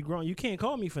you gotta be grown. You can't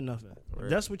call me for nothing. If Right.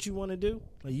 that's what you want to do.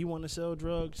 Like you want to sell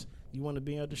drugs, you want to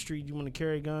be out the street, you want to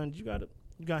carry guns. You gotta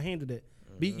handle that.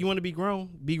 You want to be grown?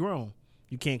 Be grown.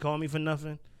 You can't call me for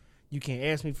nothing. You can't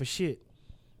ask me for shit.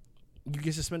 You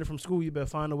get suspended from school. You better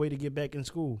find a way to get back in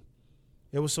school.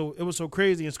 It was so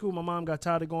crazy in school. My mom got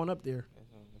tired of going up there.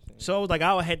 So it was like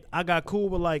I got cool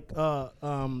with like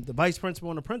the vice principal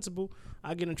and the principal.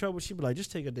 I get in trouble. She'd be like,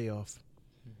 just take a day off.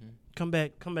 Come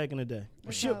back in the day.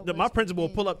 That's how it My was principal for will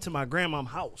me. pull up to my grandma's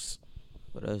house.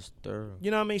 But that's thorough. You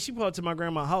know what I mean? She pull up to my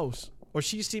grandma's house, or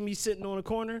she see me sitting on the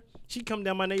corner. She come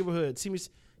down my neighborhood, see me,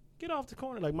 get off the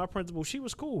corner. Like my principal, she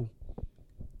was cool.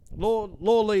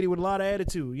 Little lady with a lot of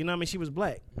attitude. You know what I mean? She was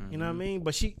black. You know what I mean?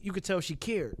 But you could tell she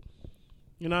cared.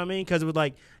 You know what I mean? Because it was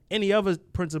like any other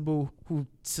principal who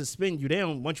suspend you, they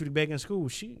don't want you to be back in school.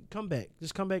 She come back,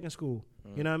 just come back in school.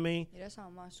 You know what I mean? Yeah, that's how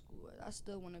my school was. I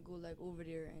still want to go like over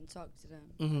there and talk to them.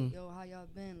 Mhm. Like, yo, how y'all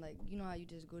been? Like, you know how you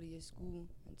just go to your school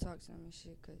and talk to them and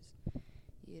shit? Cause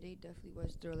yeah, they definitely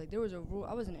was thorough. Like there was a rule.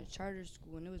 I was in a charter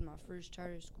school and it was my first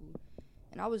charter school,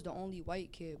 and I was the only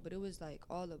white kid. But it was like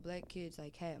all the black kids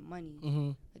like had money.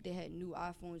 Like they had new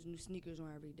iPhones, new sneakers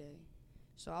on every day.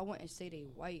 So I wouldn't say they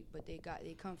white, but they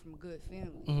come from good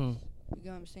families. You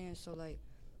get what I'm saying? So like,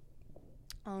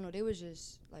 I don't know. They was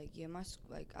just like, yeah,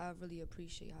 I really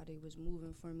appreciate how they was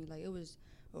moving for me. Like it was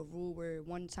a rule where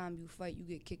one time you fight, you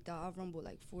get kicked out. I rumbled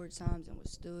like 4 times and was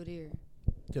still there.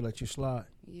 They let you slide.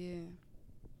 Yeah.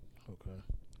 Okay.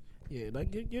 Yeah,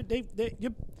 like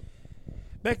you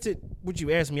back to what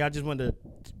you asked me. I just wanted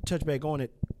to touch back on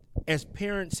it. as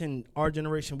parents in our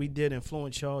generation, we did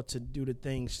influence y'all to do the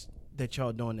things that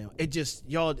y'all doing now. It just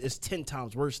y'all is 10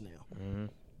 times worse now. Mm-hmm.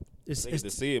 They get to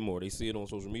see it more. They see it on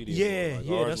social media. Yeah, more. Like,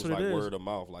 yeah, ours that's was what it like is. word of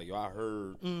mouth. Like, yo, I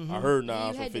heard Yeah,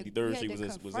 Nas from 53rd. She was in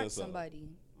something. somebody.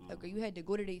 Like, or you had to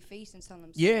go to their face and tell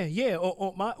them. Yeah, yeah.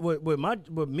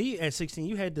 With me at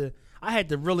 16, I had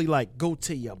to really like go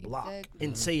to your block Exactly.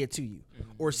 and say it to you,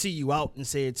 or see you out and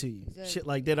say it to you. Exactly. Shit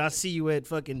like that. I see you at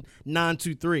fucking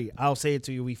 923. I'll say it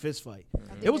to you. We fist fight. I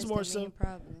think It was that's more the so. main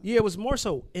problem. Yeah, it was more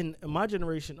so in my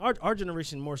generation. Our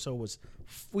generation more so was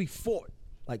we fought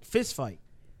like fist fight.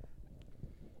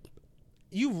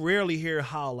 You rarely hear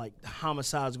how like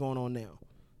homicides going on now.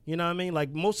 You know what I mean?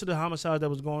 Like most of the homicides that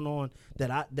was going on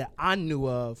that I knew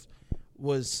of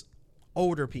was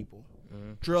older people,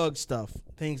 drug stuff,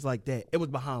 things like that. It was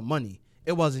behind money.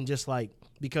 It wasn't just like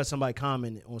because somebody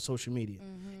commented on social media.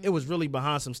 It was really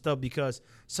behind some stuff because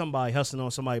somebody hustling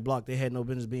on somebody's block they had no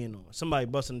business being on. Somebody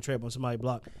busting the trap on somebody's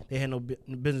block they had no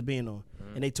business being on,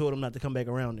 and they told them not to come back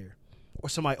around there. Or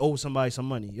somebody owed somebody some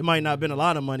money. It might not have been a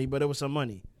lot of money, but it was some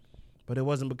money. But it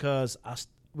wasn't because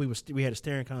we had a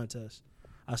staring contest.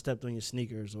 I stepped on your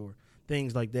sneakers or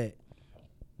things like that.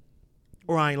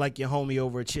 Or I ain't like your homie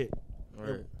over a chick.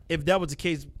 Right. If that was the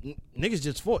case, niggas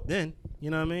just fought then. You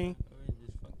know what I mean?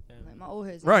 Like my old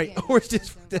heads. Right. Like, Or it's just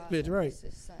something that about, bitch, like, right. It's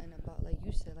just something about, like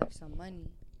you said, like some money.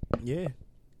 Yeah.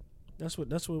 That's what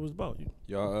it was about.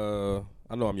 Y'all,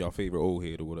 I know I'm y'all favorite old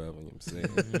head or whatever. You know what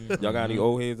I'm saying? Y'all got any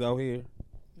old heads out here?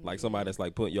 Like somebody that's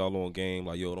like putting y'all on game,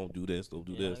 like, yo, don't do this, don't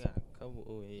do this. I got a couple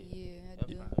old heads. Yeah, I Y'all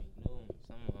do. probably know 'em.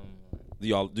 Some of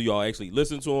them. Do y'all actually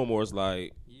listen to them, or it's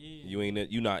like Yeah.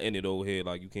 you not in it, old head,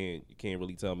 like you can't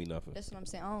really tell me nothing. That's what I'm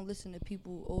saying. I don't listen to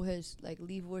people old heads like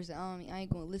leave words. I ain't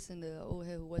gonna listen to an old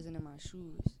head who wasn't in my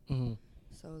shoes. Mm-hmm.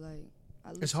 So like, I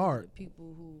listen It's hard. to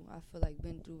people who I feel like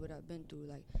been through what I've been through.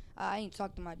 Like I ain't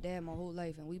talked to my dad my whole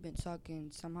life, and we've been talking.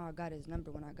 Somehow I got his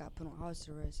number when I got put on house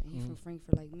arrest, and he from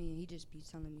Frankfurt like me, and he just be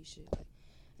telling me shit. Like,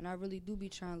 and I really do be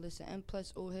trying to listen. And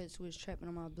plus, old heads who was trapping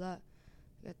on my block.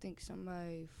 I think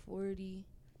somebody 40.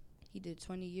 He did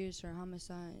 20 years for a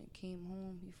homicide and came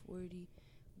home. He 40.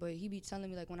 But he be telling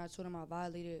me, like, when I told him I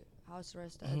violated house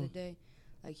arrest the other day,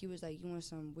 like, he was like, you want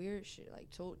some weird shit? Like,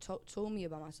 told me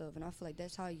about myself. And I feel like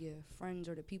that's how your friends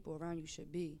or the people around you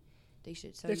should be. They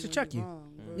should tell They you should when check you're you.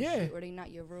 wrong. Yeah. Shit, or they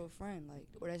not your real friend. Like,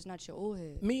 or that's not your old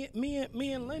head. Me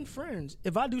and Lynn friends.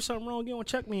 If I do something wrong, he gonna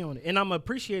check me on it, and I'm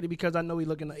appreciated because I know he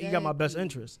got my best Exactly.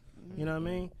 interest. You know what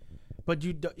I mean? But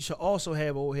you should also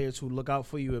have old heads who look out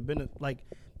for you and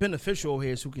beneficial old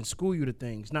heads who can school you to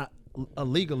things, not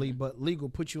illegally, but legal,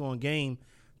 put you on game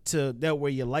to that way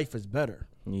your life is better.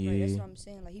 Yeah. Right, that's what I'm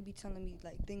saying. Like, he be telling me,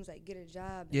 like, things like get a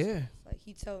job. And Yeah. stuff. Like,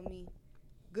 he tell me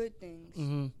good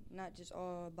things, not just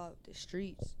all about the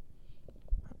streets.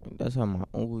 That's how my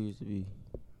uncle used to be.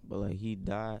 But like he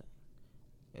died.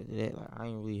 After that, like I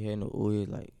ain't really had no old heads.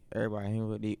 Like everybody hang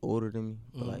with, they older than me,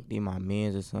 but like they my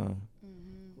mans or something.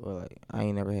 Or like I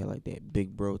ain't never had like that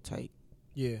big bro type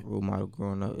Yeah. role model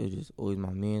growing up. It was just always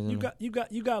my mans. You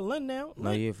got Lynn now.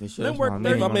 No, yeah, for sure. Lynn That's worked my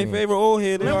thirty- man, My man. favorite old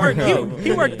head. Lynn worked,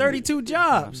 he worked 32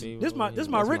 jobs. favorite This old my head. rich That's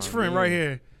my friend man. right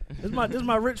here. This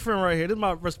my rich friend right here. This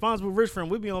my responsible rich friend.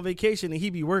 We be on vacation and he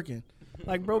be working.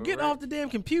 Like, bro, get off the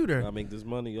damn computer. I make this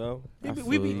money, yo.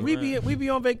 We be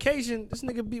on vacation. This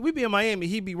nigga we be in Miami.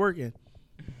 He be working.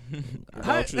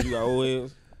 About you got old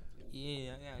heads.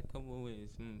 Yeah, I got a couple of ways.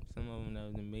 Some of them that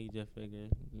was the major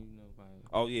figures. You know, probably.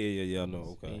 Oh yeah, I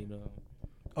know. Okay. Spade,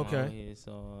 Okay. Here,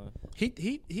 so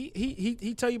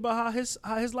He tell you about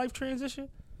how his life transition?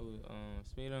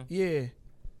 Speedo? Yeah.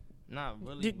 Not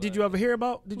really. Did you ever hear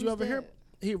about? Did you Who's ever hear?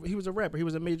 that? He was a rapper. He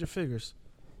was a Major Figures.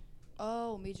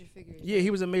 Oh, major figures. Yeah, he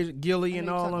was a major Gilly I and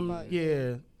know all you them. talking about,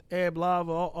 Yeah, Ab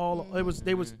Lava, all it was.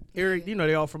 They was Eric. You know,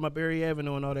 they all from up Erie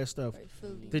Avenue and all that stuff. Right,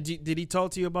 Philly. Did he talk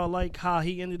to you about like how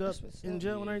he ended up That's what's in up.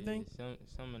 jail and everything?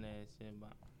 Some of that shit, but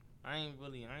I ain't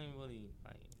really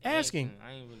like Asking.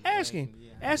 I ain't really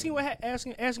Asking what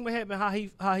what happened.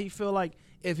 How he feel like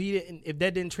if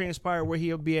that didn't transpire where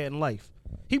he'll be at in life.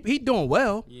 He doing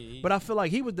well, but I feel like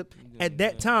he was at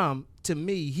that time to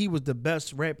me he was the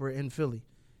best rapper in Philly.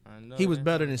 I know, He was that's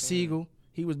better what than I'm saying. Siegel.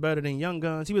 He was better than Young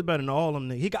Guns. He was better than all of them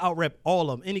niggas. He could out rap all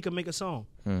of them, and he could make a song.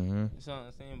 Mm-hmm. That's what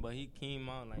I'm saying, but he came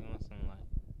out like on some like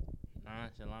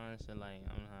nonchalant shit, like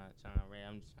I'm not trying to rap,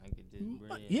 I'm just trying to get this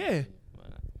bread. yeah.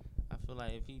 But I feel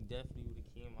like if he definitely would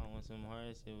have came out on some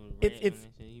hard shit with If- rap if-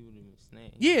 and shit, he would have been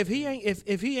snapped. Yeah,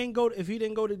 if he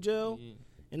didn't go to jail Yeah.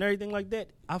 and everything like that,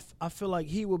 I feel like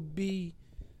he would be.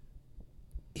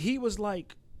 He was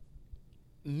like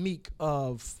Meek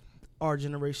of our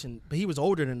generation, but he was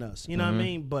older than us. You know what I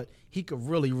mean? But he could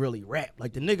really, really rap.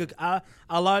 Like the nigga,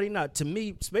 I lie to you not. To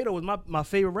me, Spado was my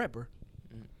favorite rapper.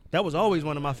 That was always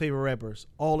one of my favorite rappers.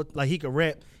 Like he could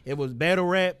rap. It was battle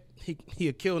rap.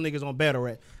 He'd kill niggas on battle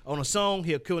rap. On a song,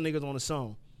 he'll kill niggas on a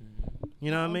song. You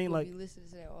know what I mean? Like we listen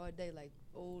to that all day, like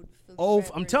old.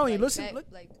 I'm telling you, listen.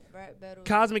 Like rap battles.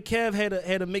 Cosmic Kev had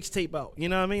a mixtape out. You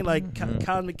know what I mean? Like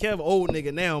Cosmic Kev, old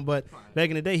nigga now, but back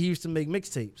in the day he used to make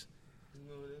mixtapes. You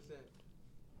know what that's at?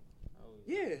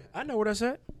 Yeah, I know where that's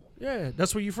at. Yeah,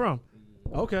 that's where you from.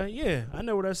 Okay, yeah, I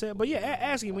know where that's at. But yeah,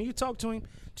 ask him when you talk to him.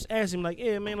 Just ask him like,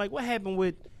 yeah, man, like what happened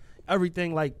with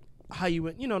everything? Like how you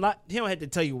went, not he don't have to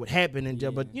tell you what happened in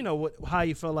jail, but how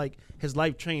you felt like his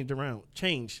life changed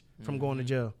from going to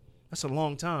jail. That's a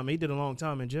long time. He did a long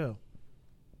time in jail.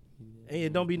 And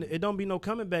it don't be no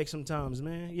coming back sometimes,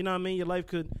 man. You know what I mean? Your life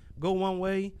could go one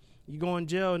way, you go in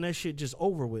jail, and that shit just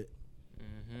over with.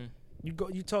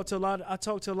 You talk to a lot. I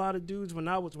talked to a lot of dudes when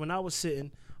I was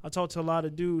sitting. I talked to a lot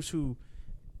of dudes who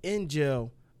in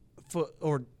jail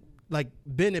or like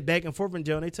been back and forth in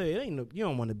jail. And they tell you you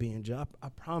don't want to be in jail. I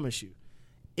promise you,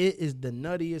 it is the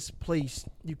nuttiest place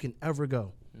you can ever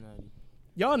go. Nutty.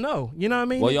 Y'all know. You know what I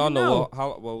mean? Well, y'all know.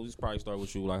 Well, let's probably start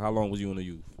with you. Like, how long was you in the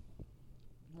youth?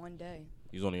 1 day.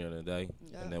 You was only in a day,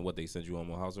 Yeah. and then what they sent you on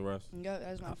house arrest? Yeah, that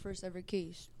was my first ever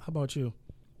case. How about you?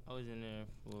 I was in there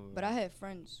for. But I had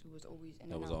friends who was always in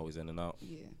and That was out. always in and out.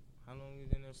 Yeah. How long was you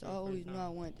in there for? So I always knew I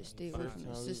wanted to stay away First from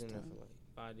time the I was in there system. for like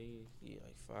 5 days. yeah,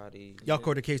 like 5 days. Y'all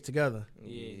caught the case together.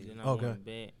 Yeah, then I Okay. went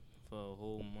back for a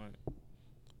whole month.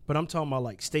 But I'm talking about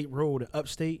like state road and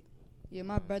upstate. Yeah,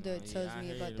 my brother Yeah, tells I me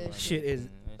heard about that about Shit shit. is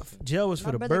That shit. jail was My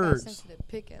for the brother birds. got sent to the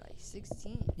pick at like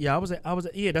 16. Yeah, I was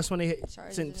yeah, that's when they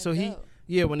Charged sent, in so a he belt.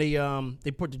 yeah, when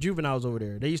they put the juveniles over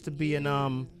there. They used to be in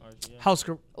RCI. house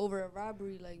over a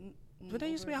robbery, like. but they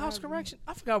used to be a over house robbery. correction.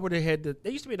 I forgot where they had they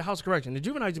used to be the house correction. The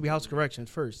juveniles used to be house corrections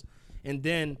first. And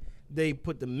then they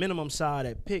put the minimum side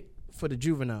at pick for the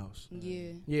juveniles.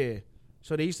 Yeah. Yeah.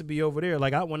 So they used to be over there.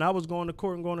 Like when I was going to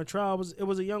court and going to trial, it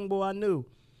was a young boy I knew.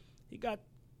 He got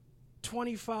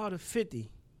 25 to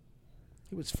 50.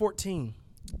 He was 14.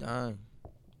 Dang.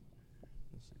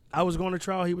 I was going to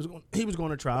trial. He was going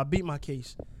to trial. I beat my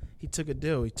case. He took a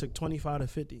deal. He took 25 to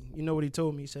 50. You know what he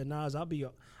told me? He said, "Nas, I'll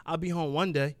be home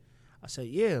one day." I said,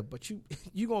 "Yeah, but you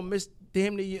gonna miss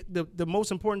damn the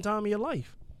most important time of your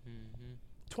life.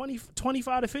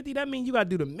 25 to 50. That means you got to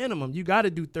do the minimum. You got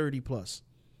to do 30 plus,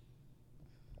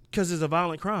 because it's a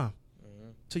violent crime.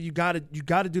 So you got to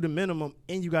do the minimum,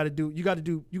 and you got to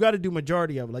do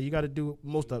majority of it. Like you got to do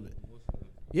most of it.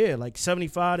 Yeah, like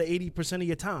 75 to 80% of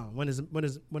your time when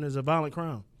it's a violent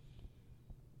crime.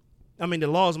 I mean, the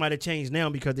laws might have changed now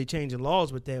because they changed the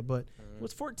laws with that, but it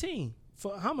was 14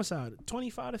 for homicide,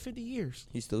 25 to 50 years.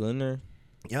 He's still in there?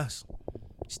 Yes,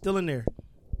 still in there.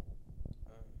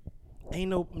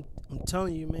 I'm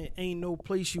telling you, man, ain't no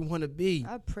place you want to be.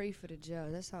 I pray for the jail.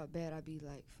 That's how bad I be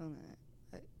like feeling it.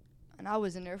 And I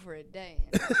was in there for a day.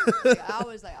 I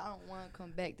was like, I don't want to come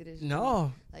back to this.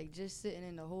 No. Joint. Like just sitting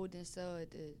in the holding cell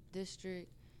at the district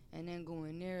and then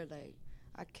going there, like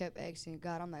I kept asking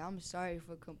God, I'm like, I'm sorry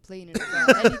for complaining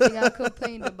about anything I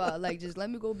complained about. Like just let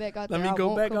me go back out there. Let me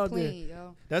go back out there.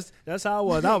 Yo. That's how I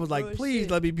was. I was like, Real please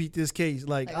shit. let me beat this case.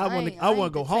 Like I want ain't to go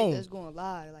the type home. That's going to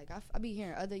lie. Like I be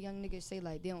hearing other young niggas say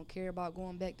like they don't care about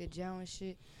going back to jail and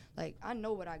shit. Like I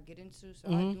know what I get into, so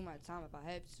I do my time if I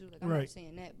have to. Like I'm Right. not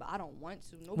saying that, but I don't want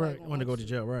to. Nobody Right, want to go to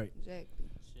jail. Right, Exactly.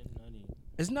 Shit nutty.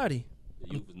 it's nutty.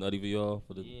 The youth was nutty for y'all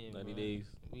for the Yeah, 90 bro. days.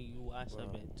 We watched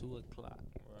up at 2 o'clock,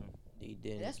 bro. They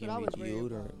didn't That's give what I me was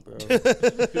worried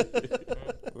deodorant,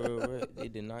 bro. Bro, they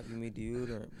did not give me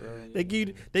deodorant, bro. They give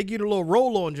you the little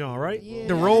roll on John, right? Yeah,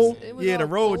 the yes, roll, it was yeah, the all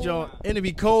roll cold. John, and it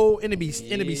be cold, and it be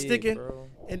Yeah, sticking, bro.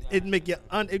 and it make you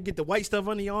it get the white stuff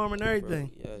under your arm and everything.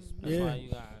 Bro, yes, That's Yeah. why you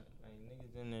got like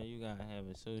niggas in there. You gotta have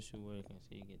a social worker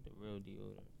so you get the real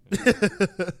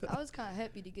deodorant. I was kind of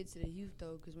happy to get to the youth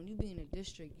though, because when you be in a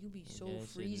district, you be so Yeah, that shit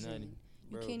freezing. nutty.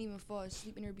 You Bro. can't even fall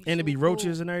asleep in there. Be And so it be cold.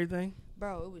 roaches and everything,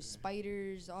 Bro, it was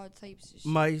spiders, all types of shit.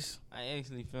 mice. I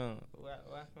actually found.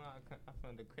 I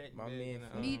found the crack. My bag man in the,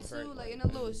 found Me Crack, too, like like, in a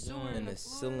little sewer in in the the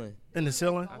floor. ceiling. In the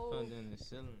ceiling? I found it in the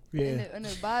ceiling. Yeah. In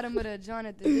the bottom of the joint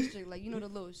at the district, like you know the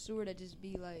little sewer that just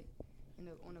be like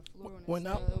on the floor on the When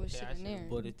I- cell, it was shit in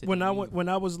there. When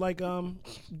I was like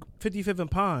 55th and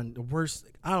Pond, the worst.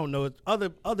 I don't know.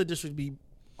 Other districts be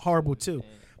horrible too,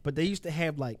 but they used to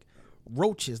have like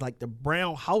roaches, like the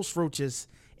brown house roaches,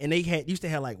 and they used to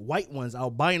have like white ones,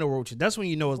 albino roaches. That's when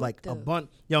you know it's What like a the- bunch.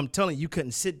 Yo, I'm telling you, you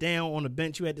couldn't sit down on the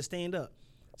bench. You had to stand up.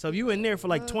 So if you in there for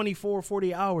like 24,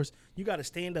 40 hours, you got to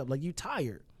stand up. Like you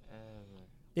tired.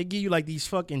 They give you like these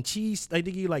fucking cheese. Like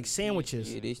they give you like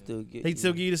sandwiches. Yeah, they still get. They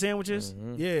still give you the sandwiches.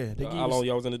 Mhm. Yeah. They give How you long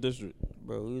y'all was in the district?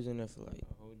 Bro, we was in there for like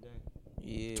Whole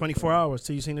day. 24 bro. hours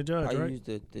till you seen the judge, I right? used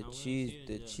the wouldn't cheese, see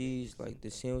the the judge. cheese, like the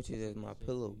sandwiches as my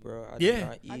pillow, bro. I Yeah. did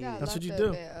not eat I it. got That's what locked you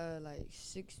up do. at like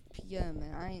 6 p.m.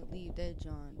 and I ain't leave that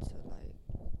John till like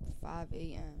 5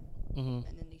 a.m. Mm-hmm.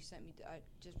 And then they sent me. I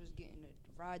just was getting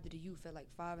a ride to the youth at like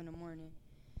 5 in the morning.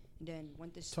 And then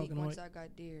went to sleep Talking once I got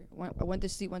there. I went to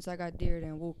sleep once I got there.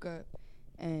 Then woke up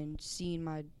and seen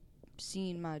my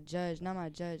judge. Not my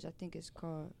judge. I think it's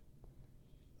called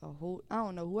I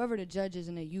don't know. Whoever the judge is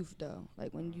in the youth though.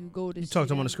 Like when you go to. You see talked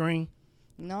to him on them- the screen.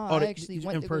 No, Oh, I the- actually you-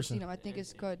 went in to go person. see them. I think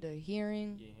it's called the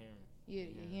hearing. Yeah,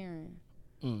 hearing. Yeah, the hearing.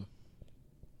 Mm.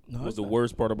 No, What's it's the not-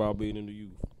 worst part about being in the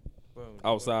youth? Bro,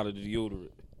 Outside of the deodorant.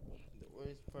 The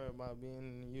worst part about being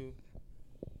in the youth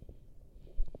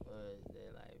was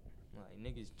that like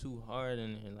niggas too hard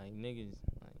in there. Like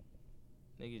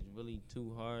niggas really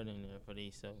too hard in there for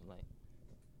themselves. Like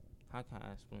how can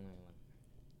I explain it? Like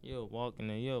you'll walk in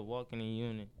the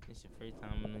unit. It's your first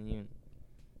time in the unit.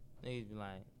 Niggas be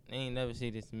like, they ain't never say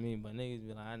this to me, but niggas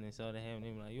be like, I didn't saw that happen. They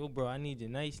be like, yo, bro, I need your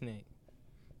night snack.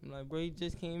 I'm like, bro, you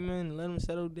just came in. Let him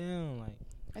settle down. Like.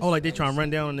 Oh, like they trying to run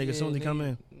down a nigga as soon as they come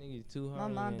in. Niggas too My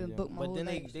hard. mom in been there, booked my But whole then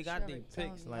life. they got their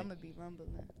picks. Like I'm gonna be rumbling.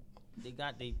 they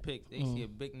got their picks. They see a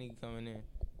big nigga coming in.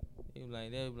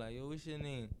 They'll be like, yo, what's your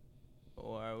name?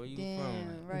 Or where you Damn,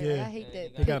 from? Like, right. Yeah. I hate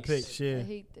that. They got pics. pics, yeah. I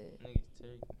hate that. niggas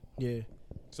turkey. Yeah.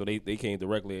 So they came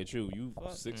directly at you. You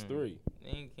Fuck 6'3". They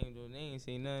ain't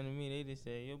say nothing to me. They just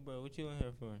said, yo, bro, what you in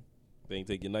here for? They ain't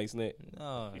take your night snack.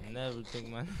 No, never took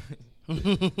my.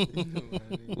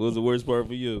 What was the worst part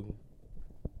for you?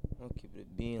 I'm keep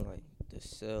it being like the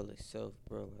cell itself,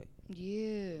 bro.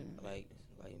 Yeah. Like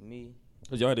me.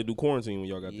 Cause y'all had to do quarantine when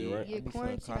y'all got there, right? Yeah, I be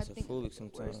feeling quarantine, I think, claustrophobic was the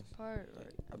sometimes. worst part.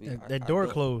 Right? That door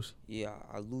don't- closed. Yeah,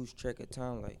 I lose track of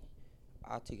time. Like,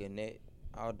 I take a nap.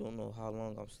 I don't know how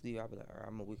long I'm sleeping. I'll be like, all right,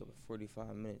 I'm going to wake up in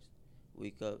 45 minutes.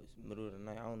 Wake up, it's middle of the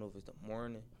night. I don't know if it's the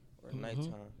morning or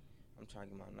nighttime. I'm trying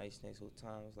to get my night snacks whole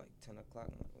time. It's like 10 o'clock.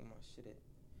 I'm like, where my shit at?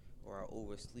 Or I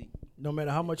oversleep. No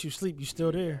matter how much you sleep, you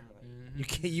still there. I'm like, You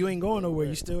can't. You ain't going nowhere.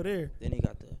 You still there. then they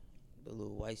got the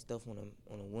little white stuff on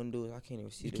the windows. I can't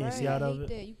even see You the can't Right, see out I of hate it.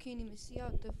 that. You can't even see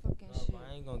out the fucking No, shit. but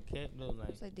I ain't gonna cap though. Like,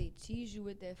 It's like they tease you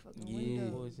with that fucking Yeah.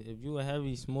 window. if you a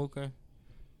heavy smoker,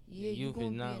 Yeah, the you youth gonna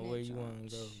is be not in where that you job want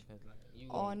to go. 'Cause, like, you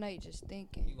all gonna, night just you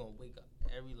thinking. gonna wake up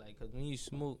cause when you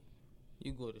smoke,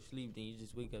 you go to sleep, then you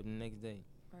just wake up the next day.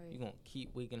 You Right. gonna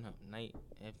keep waking up night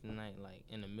after night. Like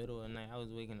in the middle of the night, I was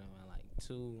waking up at like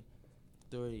 2,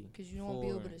 3, Because you won't be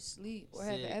able 4. to sleep or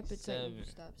have an 6, appetite when you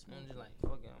 7. stop I'm smoking. just like,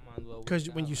 fuck it, I might as well. Because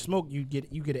wake when up. you smoke, you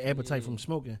get an appetite Yeah. from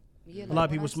smoking. Yeah, A like lot of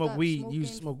when people I smoke stopped weed. smoking, You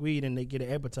smoke weed and they get an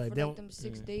appetite. For They like don't. them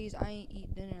 6 Yeah. days, I ain't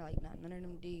eat dinner like not none of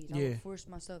them days. I Yeah. would force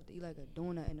myself to eat like a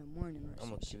donut in the morning or I'm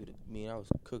going something. to keep it me. I was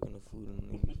cooking the food in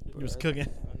the niggas. You was cooking.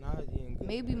 Now it's getting good.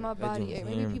 Maybe my That body, joint's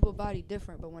maybe hamming. people body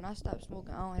different, but when I stop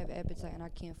smoking, I don't have appetite and I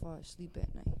can't fall asleep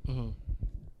at night.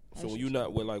 Mm-hmm. So when you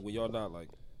not when y'all not like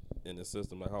in the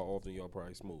system, like how often y'all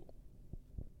probably smoke?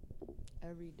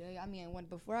 Every day. I mean,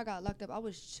 before I got locked up, I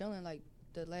was chilling like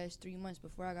the last 3 months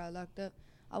before I got locked up.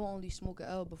 I would only smoke an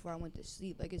L before I went to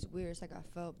sleep. Like it's weird. It's like I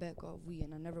fell back off weed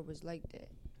and I never was like that.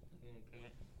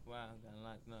 Wow, I got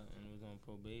locked up and was on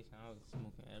probation. I was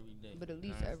smoking every day. But at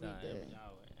least Nonstop, every day. Every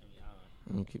hour, every hour.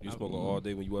 I'm gonna keep You it smoking being. all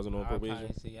day when you wasn't on I probation?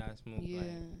 probably say I smoke Yeah. like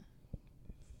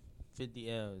 50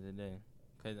 L's a day.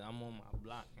 Cause I'm on my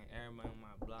block and everybody on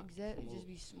my block Exactly. smoke, Just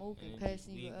be smoking, and it just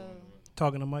passing you weed a going L. around.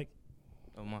 Talking to Mike.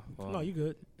 Oh my fault. No, you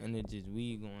good. And it just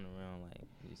weed going around, like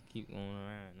just keep going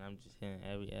around. And I'm just hitting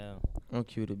every L. I'm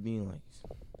cute to being like,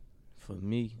 for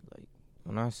me, like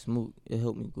when I smoke, it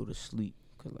helped me go to sleep.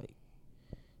 Cause like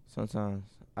sometimes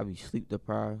I be sleep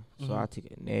deprived, so I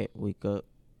take a nap, wake up.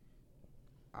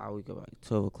 I wake up like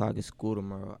 12 o'clock at school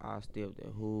tomorrow. I'll stay up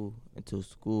that whole until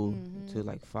school until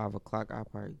like 5 o'clock. I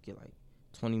probably get like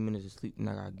 20 minutes of sleep, and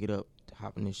I gotta get up,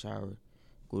 hop in the shower,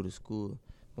 go to school.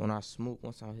 When I smoke,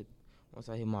 once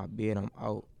I hit my bed, I'm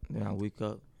out. Then I wake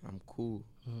up, I'm cool.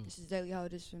 This is exactly how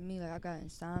it is for me. Like I got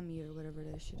insomnia or whatever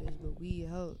that shit is, but weed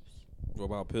helps. What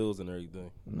about pills and everything?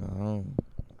 No,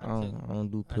 I don't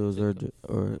do I pills took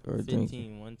or 15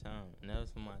 drinking. one time, and that was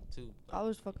for my tooth. I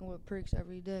was fucking with perks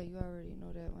every day. You already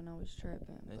know that when I was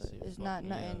trapping. That But shit it's fucked not me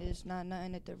nothing. up. It's not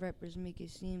nothing that the rappers make it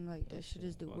seem like. That shit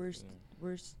is the fucked worst, me.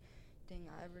 worst thing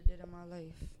I ever did in my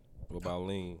life. What about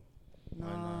lean? No,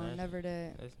 that's- never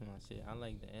that. That's my shit. I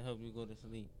like that. It helps you go to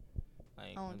sleep.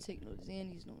 Like I don't take no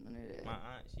Xannies, no none of that. my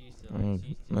aunt, she used to Mm, she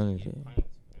used to none just of get that. pints.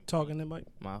 Talking to Mike.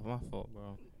 My fault,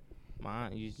 bro. My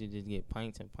aunt used to just get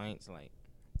pints and pints. Like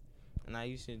And I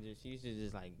used to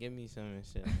just like give me some and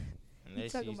shit. And You that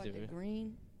shit talking used about to the be.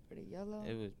 green or the yellow?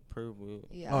 It was purple.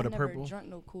 Yeah, Oh, I the never purple? drunk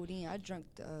no codeine. I drank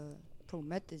the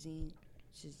promethazine,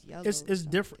 which is yellow. It's or something.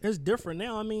 different. It's different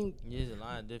now. I mean, Yeah, it's a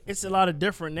lot of different. it's a lot of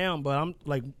different now. But I'm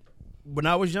like, when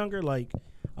I was younger, like,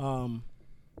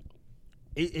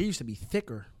 it used to be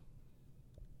thicker.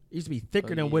 It used to be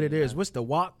thicker than what it is. yeah. What's the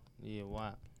WAP? Yeah,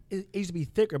 wow. It used to be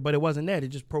thicker, but it wasn't that. It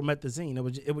just promethazine.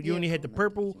 You Yeah, only had the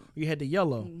purple, promethazine. you had the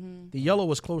yellow. Mm-hmm. The yellow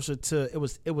was closer to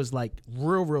it was like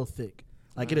real thick.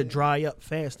 Like it'd dry up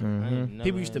faster. I ain't Mhm. never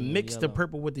People used to had no mix the yellow.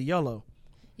 purple with the yellow.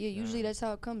 Yeah, usually that's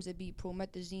how it comes. It be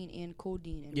promethazine and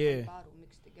codeine in Yeah. one bottle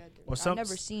mixed together. Or I've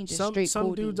never seen just some straight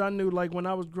codeine. dudes I knew, like when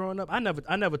I was growing up, I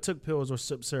never took pills or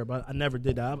sip syrup. I never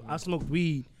did that. I smoked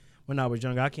weed when I was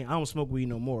younger. I don't smoke weed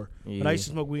no more. But I Yeah. used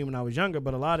to smoke weed when I was younger.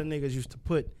 But a lot of niggas used to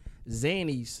put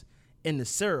Xannies in the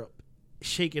syrup,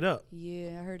 shake it up.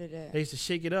 Yeah, I heard of that. They used to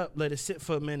shake it up, let it sit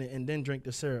for a minute, and then drink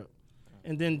the syrup.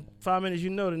 And then 5 minutes, you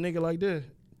know, the nigga like this,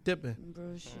 dipping.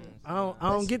 Bro, shit. I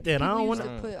don't get that. I People don't used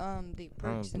want to put they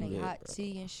perks in do their that, hot bro.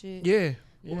 tea and shit. Yeah.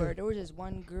 Or there was this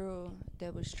one girl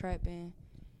that was trapping.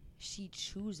 She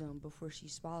chews them before she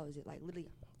swallows it, like literally,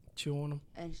 Chew on them.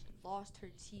 and she lost her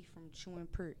teeth from chewing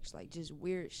perks, like just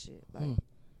weird shit, like Mm.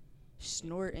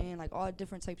 snorting, like all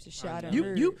different types of shit. I done You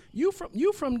heard.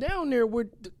 you from down there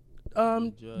with the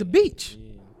Drug. beach.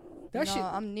 Yeah. That no, shit.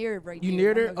 I'm near it right You there. near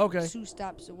I'm there? like Okay. 2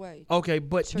 stops away. Okay,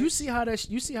 but you Church. see how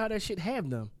that shit have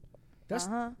them. That's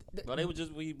Uh-huh. No, they were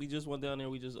just we just went down there.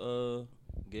 We just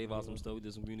gave out some stuff. We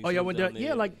did some community. oh, y'all service went down.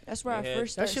 Yeah, like That's where They I had-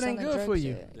 first that started shit ain't selling good for drugs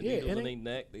you. at. the Yeah, needles it in ain't.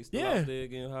 their neck. They still Yeah. out there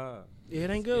getting high. It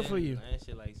ain't good for you. That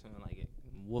shit like something like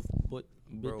a wolf bit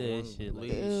Bro, that one shit. Like,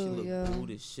 lady, she Ew, look yeah.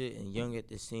 old as shit and young at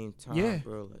the same time, Yeah.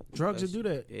 bro. Like, Drugs will do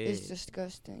that. Yeah. It's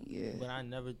disgusting. Yeah. but I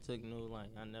never took no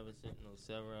I never took no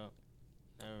several.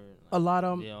 Never. Like, A lot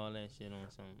of them, did all that shit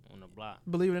on the block.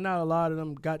 believe it or not, a lot of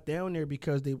them got down there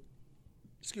because they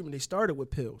started with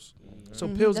pills. So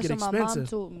Mhm, pills that's get what my mom expensive.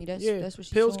 told me. That's Yeah, what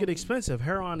she pills told get me. expensive.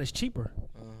 Heroin is cheaper.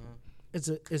 Uh-huh.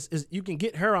 It's you can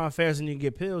get heroin fast and you can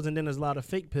get pills, and then there's a lot of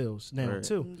fake pills now Right.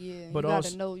 too. Yeah, But you gotta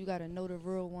also- you gotta know the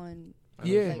real one.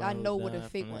 Yeah. Like I know what a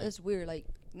fake one. It's weird. Like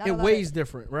not a It lot weighs of,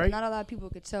 different, right? Not a lot of people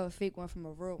could tell a fake one from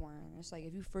a real one. It's like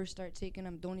if you first start taking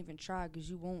them, don't even try because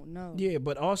you won't know. Yeah,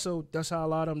 but also that's how a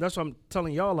lot of them. That's what I'm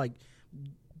telling y'all. Like,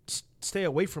 stay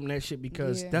away from that shit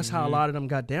because Yeah. that's how a lot of them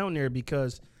got down there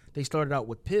because they started out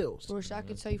with pills. Bro, I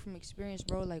can tell you from experience,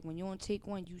 bro. Like when you don't take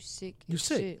one, you sick. You as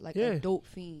sick, Shit, like yeah. a dope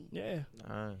fiend. Yeah,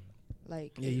 Nah.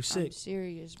 Like Yeah, you I'm sick.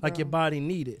 serious, bro. like your body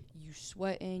need it. You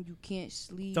sweating, you can't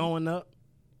sleep. Throwing up.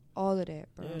 All of that,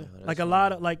 bro. Yeah. that's Like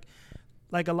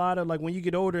a lot of like when you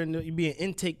get older and you be in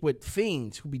intake with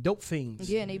fiends who be dope fiends.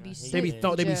 Yeah, and they be sick. They be in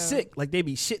they be jail. sick. Like they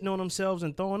be shitting on themselves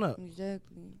and throwing up.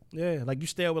 Exactly. Yeah, like you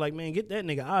stay with like, man, get that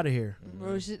nigga out of here.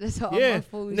 Bro, shit, that's all Yeah. my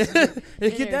folks do. In Get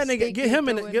there that nigga, get stinking, him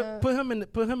in the, throwing get, up.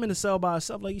 put him in the cell by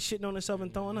himself, like he's shitting on himself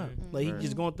and throwing up, like he Right.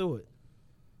 just going through it.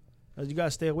 You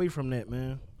gotta stay away from that,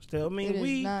 man. I mean, It is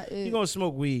weed. not it. You gonna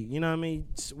smoke weed? You know what I mean?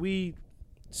 Weed,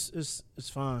 it's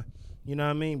fine. You know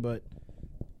what I mean? But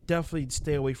definitely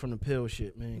stay away from the pill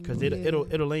shit, man, because Yeah.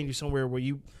 it'll land you somewhere where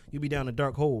you be down a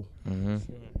dark hole. Mm-hmm.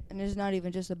 And it's not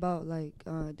even just about like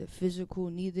the physical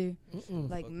neither. Mm-mm.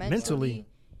 Like Mentally. mentally,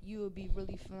 you would be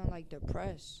really feeling like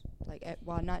depressed, like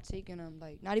while not taking them,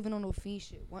 like not even on no fiend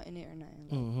shit, wanting it or nothing.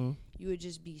 Like, Mm-hmm. you would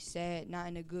just be sad, not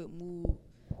in a good mood.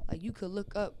 Like you could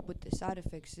look up what the side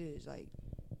effects is. Like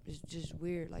it's just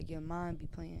weird. Like your mind be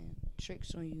playing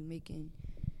tricks on you, making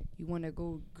you want to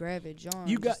go grab it, John.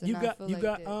 You got just to not feel like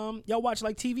that. y'all watch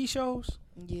like TV shows?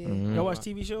 Yeah. Mhm. Y'all watch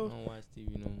TV I shows? don't watch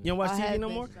TV no more. You don't watch I TV have no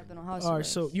been more? since I've been on house All right,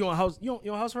 arrest. so you on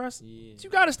house arrest? Yeah. You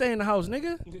gotta stay in the house,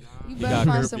 nigga. You got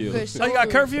better find some curfew. good shows. Oh, you got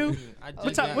curfew? I Oh,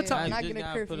 just time- got- what time- I Not just getting a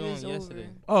got put curfew on is over. yesterday.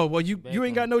 Oh well, you Back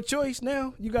ain't got on. no choice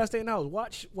now. You gotta stay in the house.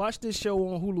 Watch this show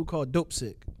on Hulu called Dope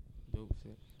Sick. Dope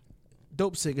shit.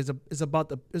 Dope Sick is about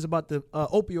the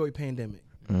opioid pandemic.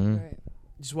 Mm-hmm. Right.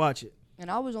 Just watch it. And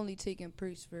I was only taking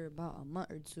perks for about a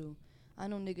month or two. I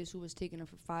know niggas who was taking them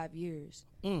for 5 years.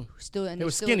 Mm. Still, and They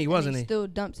was still, skinny, and wasn't they? they? Still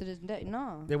dumped to this day.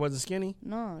 No, They wasn't skinny.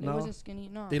 no, they No? wasn't skinny.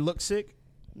 No, They look sick.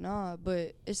 nah.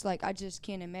 But it's like I just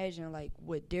can't imagine like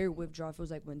what their withdrawal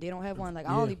feels like when they don't have one. Like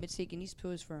Yeah. I only been taking these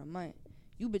pills for a month.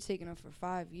 You been taking them for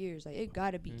 5 years. Like it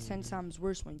gotta be 10 times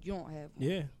worse when you don't have one.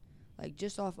 Yeah. Like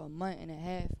just off a month and a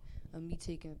half of me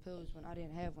taking pills when I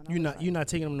didn't have one. I You was not like, you not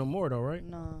taking them no more though, right?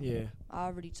 No. Yeah. I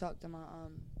already talked to my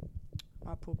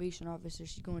probation officer.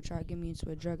 She's gonna try to get me into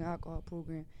a drug and alcohol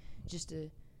program, just to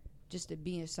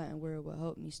be in something where it will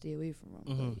help me stay away from them.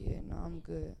 Mhm. But yeah, no, I'm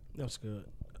good. That's good.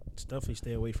 Just definitely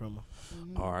stay away from them.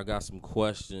 Mhm. All right, I got some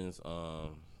questions.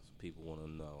 Some people want to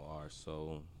know. All right,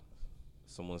 so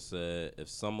Someone said, if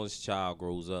someone's child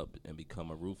grows up and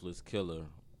become a ruthless killer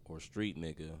or street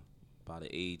nigga by the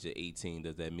age of 18,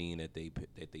 does that mean that they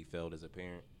failed as a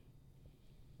parent?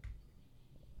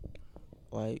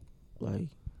 Like,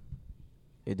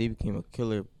 if they became a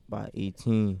killer by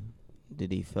 18, did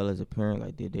they fail as a parent?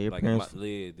 Like, did their parents?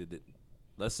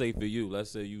 Let's say for you, let's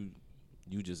say you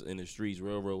just in the streets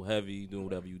real heavy, doing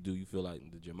whatever you do. You feel like,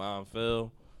 did your mom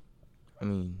fail? I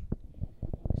mean,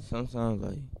 sometimes,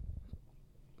 like,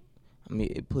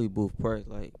 it play both parts.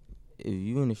 Like, if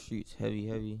you in the streets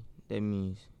heavy, that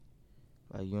means,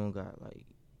 like, you don't got, like,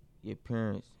 your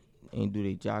parents ain't do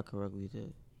their job correctly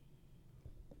to,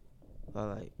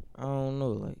 like, I don't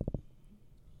know, like,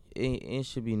 it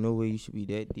should be no way you should be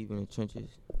that deep in the trenches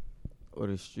or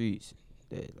the streets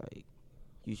that, like,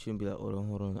 you shouldn't be like,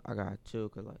 hold on, I gotta chill,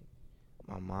 cause, like,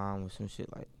 my mom or some shit,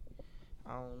 like,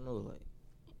 I don't know,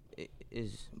 like,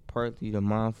 it's partly the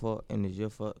mom's fault and it's your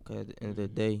fault, cause at the end of the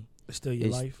day, It's still your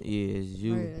life. Yeah, it's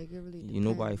you. Right, like, it really You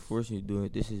nobody depends. forcing you to do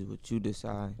it. This is what you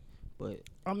decide. But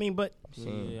I mean, but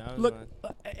saying, Yeah, I was look,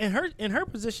 like, in her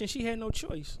position, she had no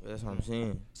choice. that's what I'm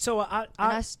saying. So And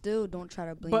I still don't try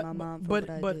to blame my mom for what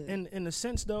I but did. in a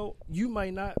sense though, you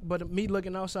might not. But me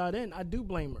looking outside in, I do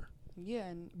blame her Yeah,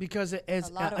 and because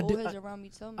as a lot of I old do, heads around me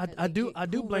tell me I- that, I like, do- I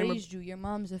do who blame her. raised you? Your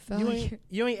mom's a you failure.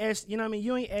 ain't asked. You know what I mean?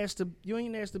 You ain't asked to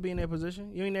be in that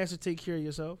position. You ain't asked to take care of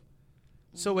yourself.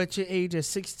 So at your age, at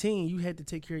 16, you had to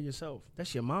take care of yourself.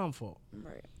 That's your mom's fault.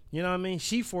 Right. You know what I mean?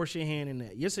 She forced your hand in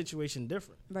that. Your situation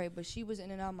different. Right, but she was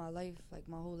in and out of my life, like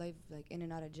my whole life, like in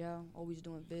and out of jail, always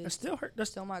doing That biz. still hurt.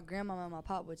 That's So my grandma and my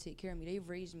pop would take care of me. They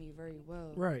raised me very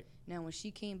well. right. Now when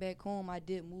she came back home, I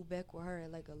did move back with her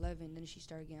at like 11. Then she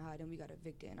started getting high. Then we got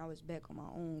evicted, and I was back on my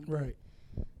own. But, Right.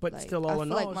 But like, still, I all in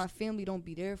feel like all, my family don't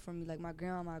be there for me. Like my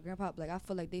grandma, my grandpa. Like I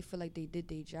feel like they did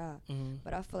their job. mhm.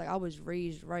 But I feel like I was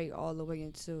raised right all the way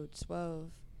until 12.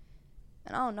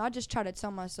 And I don't know. I just try to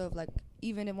tell myself, like,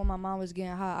 even if when my mom was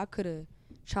getting high, I could have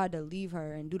tried to leave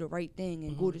her and do the right thing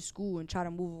and go to school and try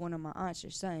to move one of my aunts or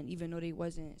something, even though they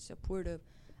wasn't supportive.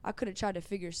 I could have tried to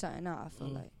figure something out, I feel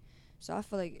like. So I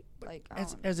feel like I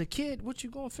don't know. As a kid, what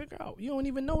you gonna figure out? You don't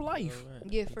even know life.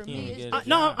 Yeah, for me, it's get I, it.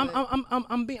 no, different,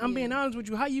 I'm being Yeah. honest with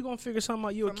you. How you gonna figure something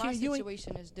out? You a for my kid. You ain't.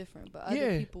 situation is different, but other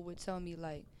Yeah. people would tell me,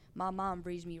 like, my mom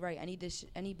raised me right.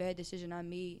 Any bad decision I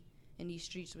made in these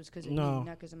streets was because of No. me,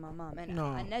 not because of my mom. And,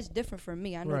 No. and that's different for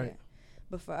me. I know Right. that.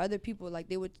 But for other people, like,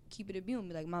 they would keep it a beat on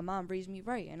me. Like, my mom raised me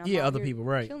right. And I'm Yeah, out other here people,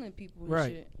 right. killing people and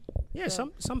Right. shit. Yeah,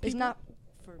 So, some people. It's not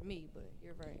for me, but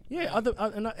you're right. Yeah,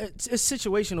 it's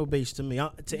situational based to me.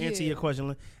 To answer your Yeah.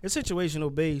 question, it's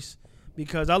situational based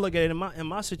because I look at it in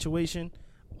my situation.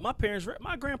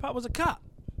 My grandpa was a cop.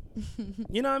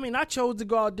 You know what I mean? I chose to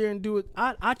go out there and do it.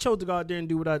 I chose to go out there and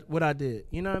do what I did.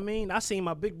 You know what I mean? I seen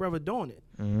my big brother doing it.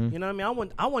 Mm-hmm. You know what I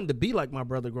mean? I wanted to be like my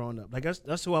brother growing up. Like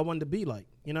that's who I wanted to be like.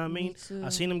 You know what I Me mean? too. I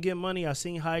seen him get money. I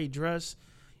seen how he dressed.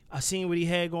 I seen what he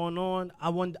had going on. I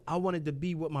wanted to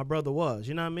be what my brother was.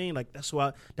 You know what I mean? Like that's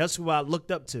who I looked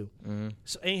up to. Mm-hmm.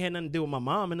 So it ain't had nothing to do with my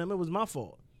mom and them. It was my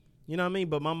fault. You know what I mean?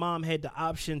 But my mom had the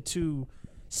option to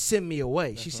send me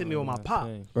away. She sent me with my pop.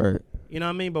 Right. You know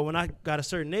what I mean? But when I got a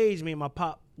certain age, me and my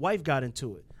wife got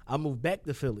into it. I moved back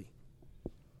to Philly.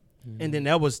 And then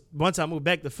once I moved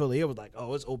back to Philly, it was like,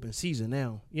 oh, it's open season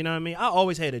now. You know what I mean? I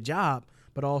always had a job,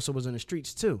 but I also was in the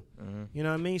streets too. Mm-hmm. You know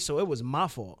what I mean? So it was my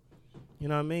fault. You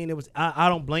know what I mean? It was I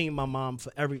don't blame my mom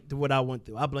for what I went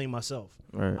through. I blame myself.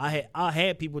 Right. I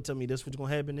had people tell me this what's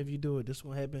gonna happen if you do it. This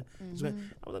gonna happen. I was like,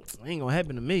 it ain't gonna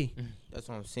happen to me. That's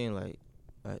what I'm saying. Like,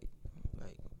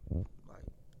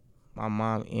 my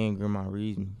mom and grandma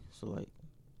raised me. So like,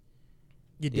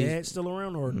 Your These- dad still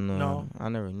around or no, no? I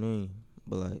never knew him.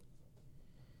 But like,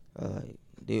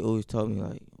 they always told me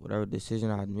like, whatever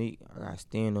decision I make, I gotta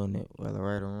stand on it, whether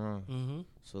right or wrong. Mm-hmm.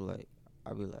 So like,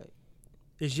 I be like,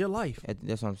 It's your life.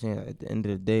 that's what I'm saying. At the end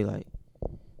of the day, like,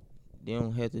 they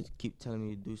don't have to keep telling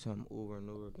me to do something over and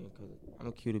over again. Cause I'm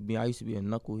a cute to be. I used to be a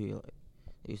knucklehead. Like,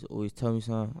 they used to always tell me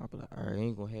something. I be like, all right, it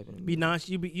ain't gonna happen to me.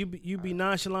 You be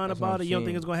nonchalant That's what about I'm it. You don't think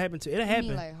saying. it's gonna happen to you. It'll You mean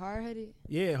happen. like hard-headed?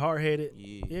 Yeah, hard headed.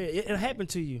 Yeah. Yeah, it'll happen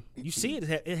to you. You see it.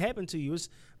 It happened to you.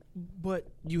 But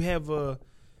you have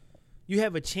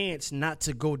a chance not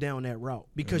to go down that route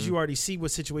because you already see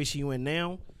what situation you in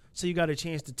now. So you got a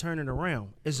chance to turn it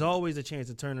around. It's always a chance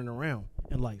to turn it around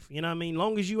in life. You know what I mean?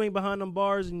 Long as you ain't behind them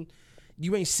bars and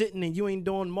you ain't sitting and you ain't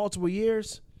doing multiple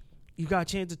years, you got a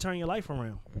chance to turn your life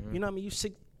around. You know what I mean? You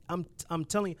sick. I'm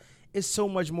telling you, it's so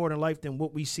much more than life than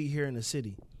what we see here in the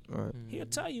city. Right. He'll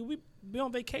tell you, we be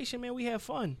on vacation, man. We have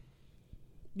fun.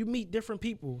 You meet different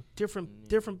people, different.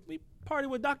 We party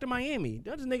with Dr. Miami.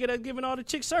 That's the nigga that's giving all the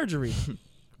chicks surgery.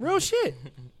 Real shit.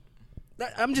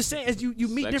 I'm just saying, as you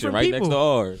meet Section different right people. next to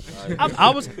ours. Like, I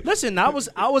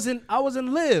was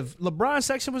in Live. LeBron's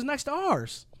section was next to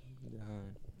ours.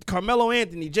 Carmelo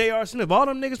Anthony, J.R. Smith, all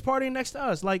them niggas partying next to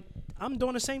us. Like, I'm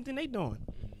doing the same thing they doing,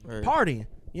 partying.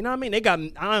 You know what I mean? They got.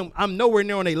 I'm nowhere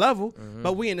near on their level,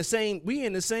 but we in the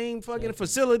same fucking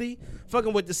facility,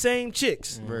 fucking with the same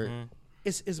chicks. Right.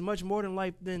 It's much more than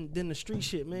life than the street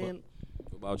shit, man.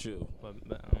 what about you? But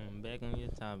back on your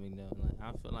topic though, like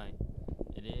I feel like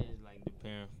it is like the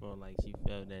parent fault. Like she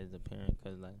felt that as a parent,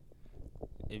 cause like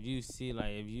if you see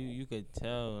like if you could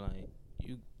tell like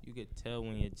you could tell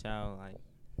when your child like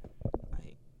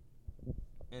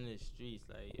in the streets,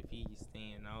 like if he's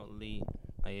staying out late,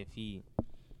 like if he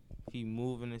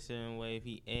moving a certain way, if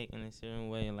he acting a certain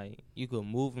way, like you could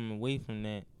move him away from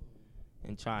that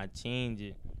and try to change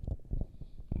it.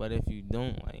 But if you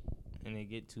don't, like, and it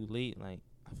get too late, like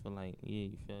I feel like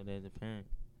you failed as a parent.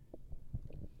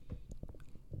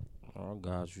 Oh,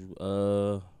 got you.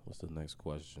 What's the next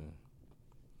question?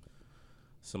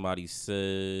 Somebody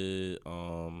said,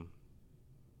 do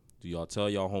y'all tell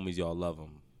y'all homies y'all love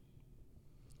them?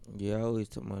 Yeah, I always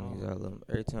tell my niggas I love them.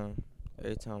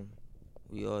 Every time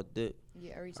we all did.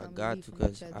 Yeah, every I time got to,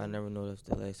 because I never know that's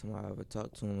the last time I ever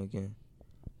talk to him again.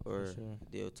 Or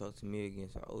they'll talk to me again,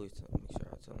 so I always make sure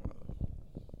I tell them I love them.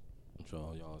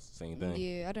 So y'all same thing?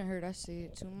 Yeah, I done heard I say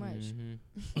it too much.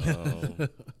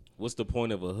 What's the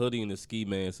point of a hoodie and a ski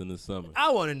mask in the summer? I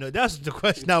want to know. That's the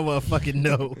question I want to fucking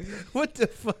know. What the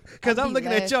fuck? Because I I'm be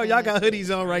looking at y'all. Y'all got laughing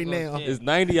hoodies on right now. It's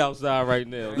 90 outside right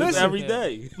now. It's Listen. every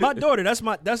day. My daughter, that's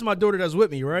my daughter that's with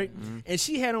me, right? And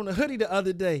she had on a hoodie the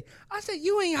other day. I said,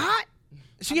 "You ain't hot."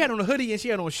 She had on a hoodie and she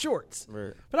had on shorts.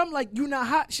 Right. But I'm like, "You not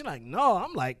hot?" She like, "No."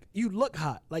 I'm like, "You look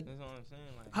hot." Like, That's what I'm saying.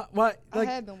 Like, what? I Like,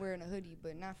 have been wearing a hoodie,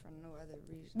 but not for no other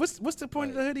reason. what's the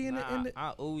point of the hoodie in nah, the? I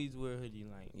always wear a hoodie.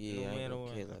 Like, Yeah, no I ain't matter gonna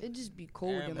what. care, like, It just be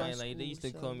cold in my Everybody, school. like they used to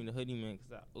so. call me the hoodie man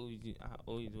because I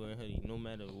always wear a hoodie no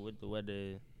matter what the weather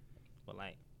is. But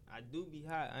like I do be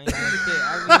hot. I ain't gonna say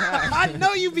I be hot. I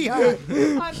know you be hot.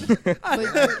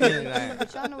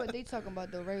 But y'all know what they talking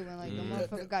about though, right? When like the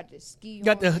motherfucker got the ski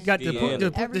Got on. the put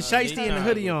the Everything. shiesty and the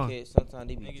hoodie on. Sometimes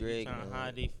they be Niggas be dragging. trying to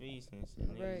hide their face and shit.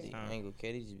 Niggas Right. They tryna- ain't gonna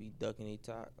care. They just be ducking their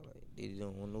top. Like they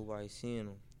don't want nobody seeing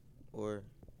them. Or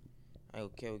I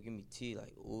ain't gonna care. Give me tea.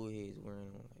 Like old heads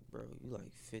wearing them. Like bro, you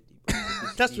like 50. Bro.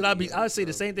 That's what I say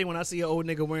the same thing when I see an old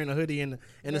nigga wearing a hoodie and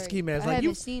a Right. ski mask. I Like haven't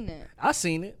you, seen that. I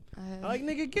seen it. I have. Like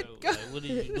nigga, get Like, what are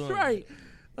you doing? right.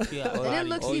 Yeah, And it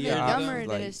looks even yeah, dumber options,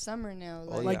 that like- it's summer now.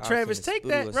 Oh, Like, Like yeah, Travis, options, take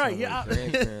spittle that or right. something, Yeah, like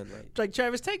grandparents, like, like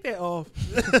Travis, take that off.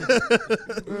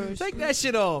 Bro, Take that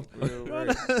shit off. real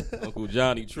right. Uncle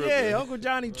Johnny tripping. Yeah, Uncle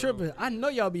Johnny tripping. I know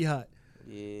y'all be hot.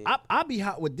 Yeah. I be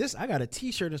hot with this. I got a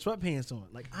t-shirt and sweatpants on.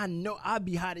 Like I know I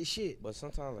be hot as shit. But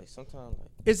sometimes like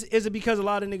Is it because a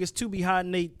lot of niggas too be hot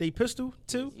and they pistol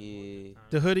too? yeah.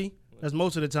 The hoodie. That's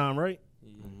most of the time, right?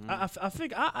 Mhm. I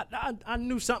think I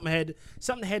knew something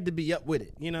had to be up with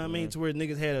it. You know what I mean? To where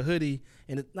niggas had a hoodie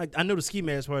and it, like I know the ski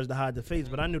mask part is to hide the face,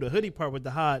 but I knew the hoodie part with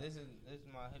the hide. This is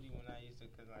my hoodie when I used to,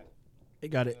 cause like It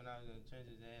got it. when I was in the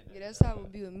trenches, they had yeah, that's how it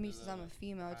would be with me since I'm a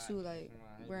female too. Like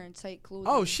wearing tight clothes.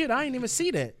 Oh shit! I ain't even see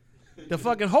that. The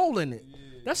fucking hole in it.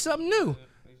 That's something new.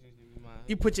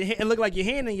 You put your hand. It look like your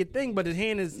hand in your thing, but your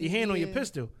hand on your Yeah.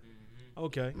 pistol.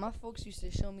 Okay. My folks used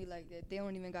to show me like that. They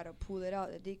don't even gotta pull it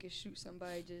out. That they could shoot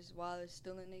somebody just while it's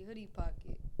still in their hoodie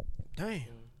pocket. Damn.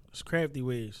 It's crafty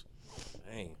ways.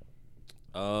 Dang.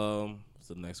 What's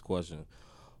the next question?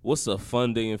 What's a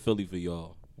fun day in Philly for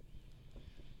y'all?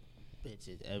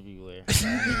 bitches everywhere.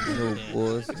 No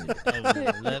boys.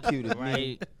 Everywhere. Left, Cute as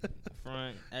right,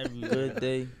 front, everywhere. Good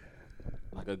day.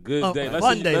 Like a good Oh, day. a Let's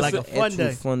fun see- day, let's like see- a fun Actual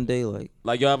day. fun day, like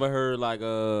Like y'all ever heard like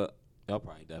y'all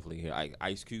probably definitely hear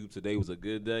Ice Cube Today Was a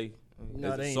Good Day. No,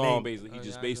 It's they a ain't- song they- basically. He Oh,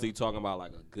 just yeah, I basically know. talking about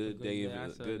like a good good day day, and I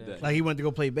a saw good that. day. Like he went to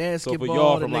go play basketball.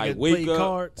 y'all the from, nigga like, wake play up-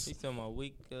 cards. He's talking about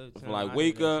wake up. From like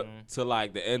wake up to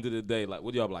like the end of the day. Like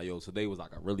what y'all be like, yo, today was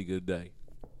like a really good day.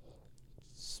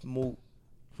 smooth.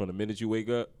 From the minute you wake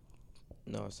up.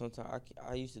 No, sometimes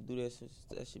I used to do that. So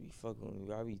that should be fucking with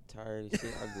me. I be tired and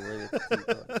shit. I go right at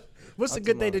the sleep. What's a I'm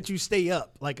good day talking that you stay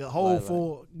up? Like a whole Like-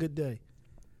 full good day.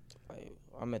 Like,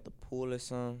 I'm at the pool or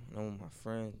something. And I'm with my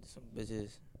friends, some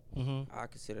bitches. Mm-hmm. I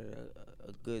consider that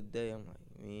a good day. I'm like,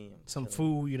 man. I'm Some chilling.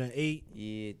 food you done ate.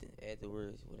 Yeah. Then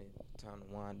afterwards, when it's time to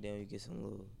wind down, you get some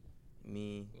little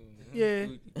me. Yeah.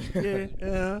 Yeah.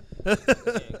 Yeah.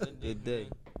 Good day.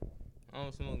 I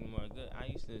don't smoke anymore. Good. I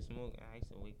used to smoke. I used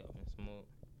to wake up and smoke.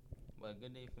 But a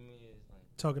good day for me is like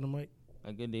Talking to Mike.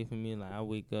 a good day for me. Like I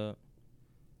wake up,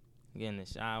 get in the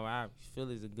shower. I feel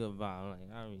it's a good vibe. Like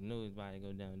I already know it's about to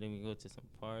go down. Then we go to some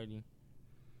party,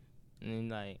 and then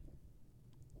like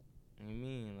You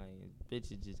mean like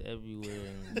bitches just everywhere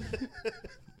and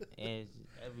ass just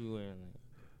everywhere, like,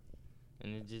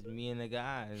 and it's just me and the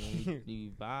guys, and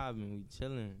we vibing, we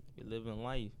chilling, we living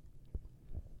life,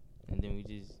 and then we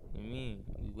just, you mean,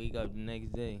 we wake up the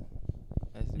next day.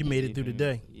 That's a You good made it through for the me.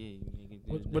 day. Yeah, you make it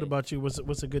through What, the what day. about you?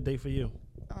 What's a good day for you?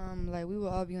 Like we would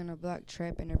all be on the block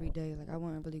trapping every day. Like I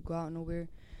wouldn't really go out nowhere.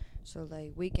 So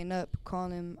like waking up,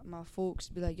 calling my folks,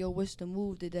 be like, yo, what's the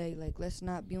move today? Like let's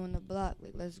not be on the block.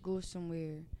 Like let's go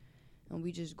somewhere, and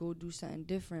we just go do something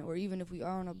different. Or even if we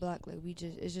are on the block, like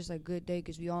it's just a good day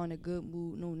because we all in a good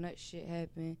mood. No nut shit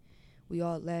happen. We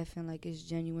all laughing like it's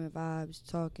genuine vibes,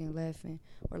 talking, laughing.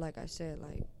 Or like I said,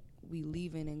 like we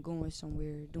leaving and going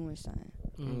somewhere, doing something.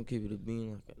 I'm gonna keep it a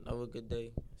bean. Like another good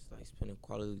day. It's like spending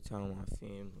quality time with my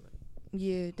family. Like,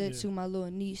 Yeah, that Yeah. too. My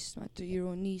little niece, my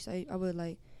 3-year-old niece, I would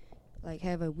like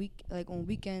have a week, like on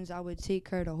weekends I would take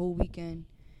her the whole weekend,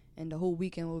 and the whole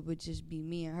weekend would just be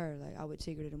me and her. Like I would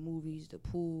take her to the movies, the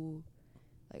pool,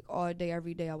 like all day,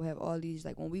 every day. I would have all these,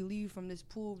 like when we leave from this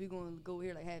pool, we gonna go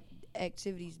here, like have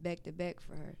activities back to back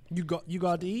for her. You got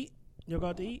to eat? You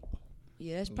got to eat?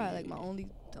 Yeah, that's probably like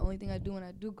the only thing I do when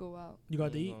I do go out. You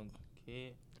got to You eat? gonna care?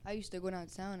 I used to go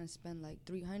downtown and spend like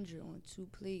 $300 on 2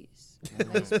 plates,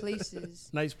 Mhm. nice places.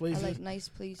 Nice places. I like nice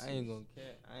places. I ain't gonna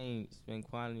care. I ain't spent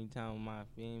quality time with my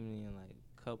family in like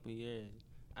a couple years.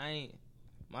 I ain't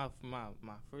my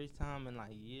first time in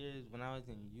like years when I was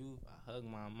in youth. I hugged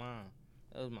my mom.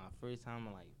 That was my first time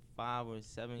in like 5 or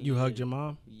 7 years. You hugged your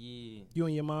mom? Yeah. You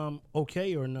and your mom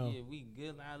okay or no? Yeah, we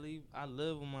good. I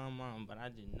live with my mom, but I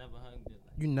just never hugged her.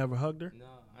 Like, You never hugged her? no,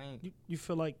 I ain't. You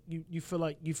feel like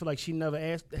she never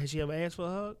asked? Has she ever asked for a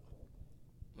hug?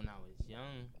 When I was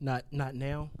young, Not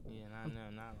now. yeah, not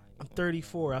like. I'm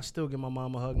 34. I still give my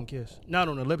mom a hug and kiss. Not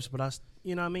on the lips, but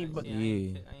you know what I mean. But Yeah,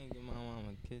 I ain't give my mom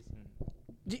a kiss.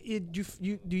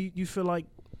 do you feel like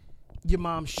your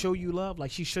mom show you love?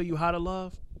 Like she show you how to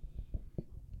love?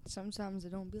 Sometimes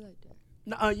it don't be like that.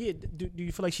 No, yeah. Do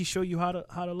you feel like she show you how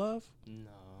to love? No,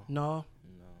 No. no.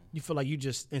 You feel like you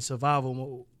just in survival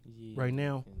mode Yeah, right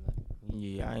now?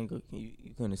 yeah, I ain't go.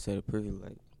 You couldn't have said it perfect.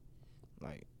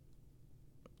 Like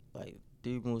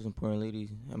 3 most important ladies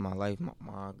in my life: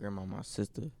 my grandma, my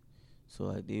sister. So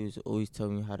like they was always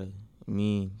telling me how to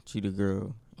treat a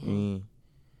girl.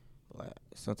 But like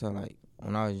sometimes like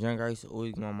when I was younger, I used to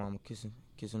always give my mama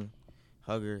kissing,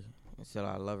 hug her, and say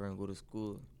I love her and go to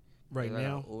school. Right As I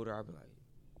now? got older, I be like,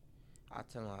 I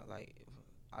tell her like,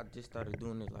 I just started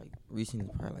doing it like recently,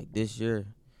 probably like this year.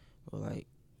 But like,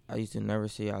 I used to never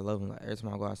say I love him. Like every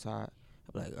time I go outside,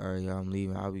 I be like, all right, y'all, I'm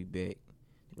leaving. I'll be back.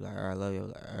 They be like, all right, I love you. I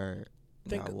be like, all right.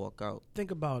 Then I walk out.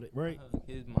 Think about it, right? I hug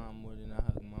his mom more than I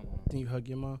hug my mom. Then you hug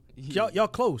your mom. Yeah. Y'all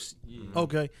close. Yeah.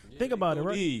 Okay. Yeah, Think about it,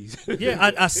 right? these.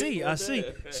 Yeah, I see.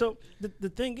 So the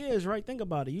thing is, right? Think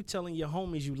about it. You telling your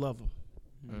homies you love them,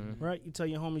 Mhm. right? You tell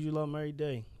your homies you love them every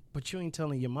day, but you ain't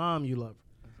telling your mom you love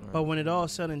her. Right. But when it all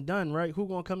said and done, right? Who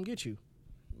gonna come get you?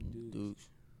 Dudes.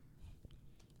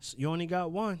 So you only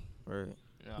got one. Right.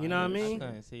 You know what I mean? I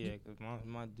couldn't say that because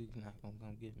my dude's not gonna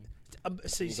come get me.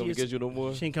 See, Ain't coming to get you no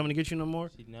more. she ain't coming to get you no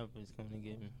more. She never is coming to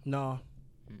get me. No,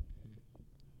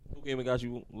 Who came and got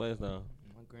you last time?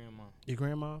 My grandma. your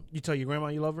grandma. You tell your grandma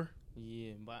you love her.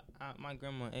 Yeah, but my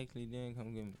grandma actually didn't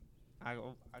come get me. I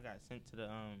got sent to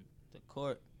the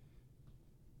court,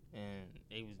 and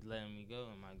they was letting me go,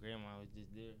 and my grandma was just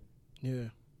there. Yeah.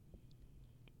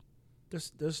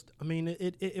 This. I mean,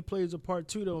 it plays a part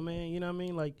too, though, man. You know what I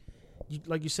mean?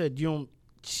 Like you said,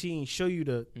 she ain't show you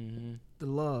the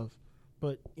love,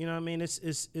 but you know what I mean. It's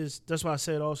that's why I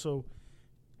said also,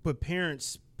 but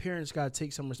parents gotta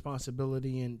take some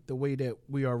responsibility in the way that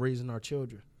we are raising our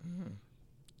children,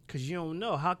 cause you don't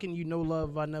know. How can you know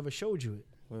love if I never showed you it?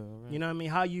 Well, right. You know what I mean?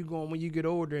 How you going when you get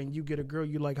older and you get a girl?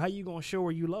 You like how you gonna show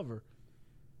her you love her?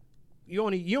 You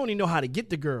only know how to get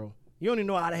the girl. You only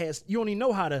know how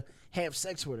to have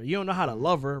sex with her. You don't know how to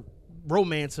love her,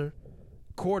 romance her,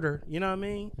 court her. You know what I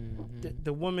mean?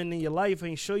 The woman in your life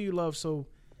ain't show you love, so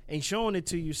ain't showing it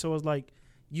to you. So it's like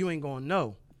you ain't gonna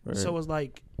know. Right. So it's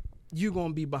like you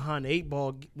gonna be behind the 8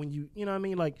 ball when you know what I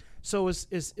mean. Like so it's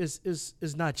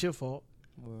not your fault.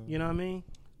 Well, You know what I mean?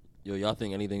 Yo, y'all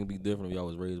think anything would be different if y'all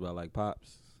was raised by like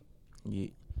pops? Yeah.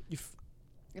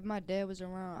 If my dad was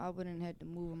around, I wouldn't have to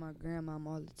move with my grandmom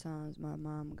all the times my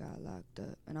mom got locked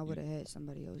up, and I would have had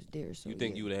somebody else there. So You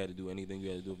think yeah. you would have had to do anything you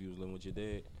had to do if you was living with your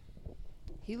dad?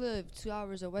 He lived 2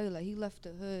 hours away. Like he left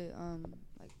the hood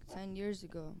like 10 years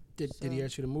ago. Did he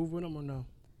ask you to move with him or no?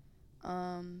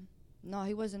 No,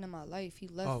 he wasn't in my life. He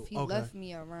left. Oh, he okay. left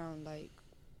me around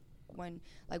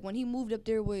when he moved up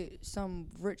there with some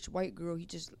rich white girl. He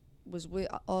just was with,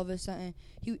 all of a sudden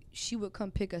she would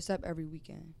come pick us up every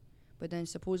weekend, but then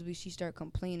supposedly she started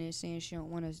complaining, saying she don't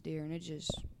want us there, and it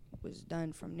just was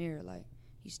done from there. Like,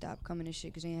 he stopped coming and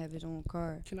shit because he didn't have his own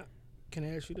car. Can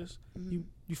I ask you this? Mm-hmm.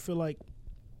 You feel like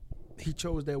he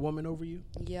chose that woman over you?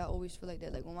 Yeah, I always feel like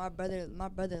that. Like, when my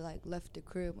brother like left the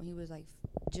crib when he was like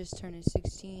just turning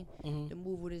 16 to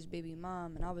move with his baby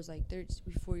mom, and I was like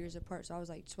 4 years apart, so I was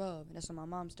like 12, and that's when my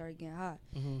mom started getting hot.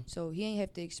 So he ain't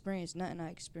have to experience nothing I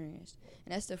experienced,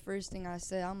 and that's the first thing I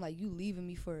said. I'm like, you leaving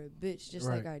me for a bitch, just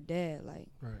like our dad. Like,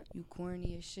 you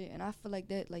corny as shit. And I feel like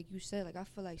that, like you said, like I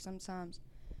feel like sometimes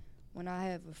when I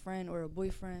have a friend or a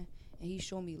boyfriend and he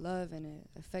show me love and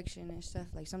affection and stuff,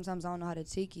 like sometimes I don't know how to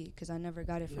take it because I never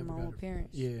got it from my own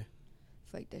parents. Yeah. I feel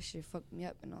like that shit fucked me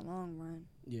up in the long run.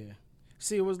 Yeah.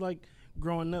 See, it was like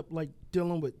growing up, like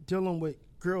dealing with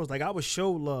girls. Like, I was show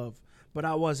love, but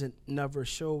I wasn't never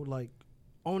showed, like,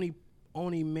 only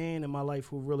man in my life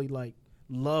who really like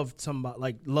loved somebody,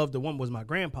 like loved the woman, was my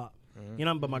grandpa. You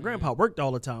know, but my grandpa worked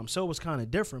all the time, so it was kind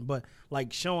of different. But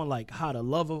like showing like how to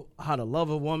love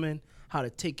a woman, how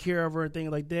to take care of her and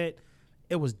things like that,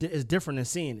 it's different than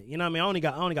seeing it. You know what I mean?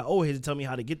 I only got old heads to tell me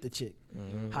how to get the chick,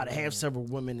 how to have several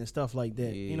women and stuff like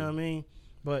that. You know what I mean?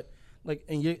 But like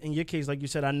in your case, like you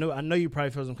said, I know you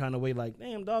probably feel some kind of way, like,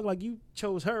 damn dog, like you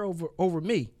chose her over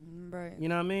me. Right. You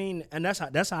know what I mean? And that's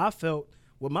how I felt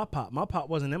with my pop. My pop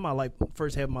wasn't in my life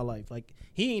first half of my life. Like,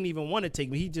 he ain't even want to take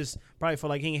me. He just probably felt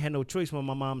like he ain't had no choice when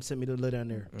my mom sent me to live down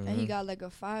there. And he got like a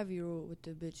 5-year-old with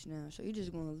the bitch now. So you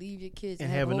just gonna leave your kids And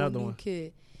have a whole another new one.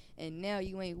 kid. And now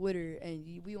you ain't with her,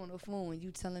 and we on the phone, and you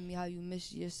telling me how you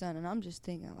miss your son. And I'm just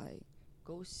thinking, like,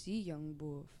 go see young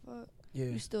boy. Fuck. Yeah.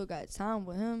 You still got time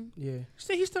with him. Yeah.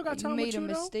 See, he still got time with you, made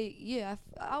a mistake. Yeah,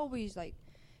 I always, like,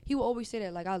 he would always say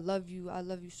that, like, I love you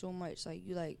so much. Like,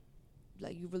 you, like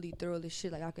you really thorough this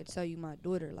shit. Like, I could tell you my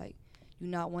daughter, like, you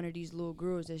not one of these little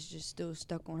girls that's just still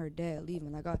stuck on her dad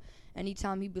leaving. Like,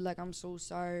 anytime he be like, I'm so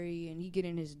sorry, and he get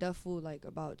in his duffel, like,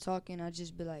 about talking, I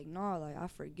just be like, nah, like, I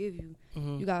forgive you.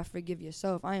 You gotta forgive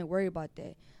yourself. I ain't worried about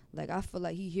that. Like, I feel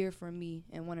like he here for me,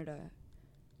 and one of the,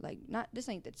 like, not, this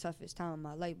ain't the toughest time of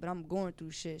my life, but I'm going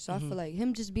through shit. So I feel like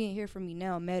him just being here for me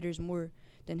now matters more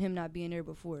than him not being there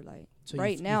before. Like, So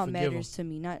right now you forgive matters to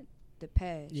me, not the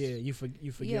past. Yeah, you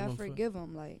forgive him. Yeah, I forgive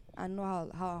him. Like, I know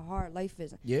how hard life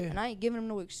is. Yeah. And I ain't giving him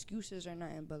no excuses or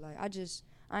nothing, but, like,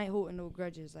 I ain't holding no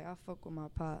grudges. Like, I fuck with my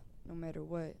pop no matter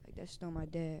what. Like, that's still my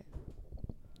dad.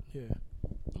 Yeah.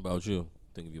 About you?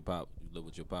 Think of your pop. You live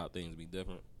with your pop, things be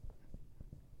different.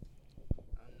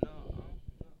 I don't know.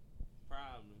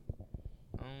 Probably.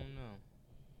 I don't know.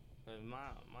 Cause my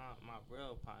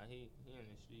real pop, he in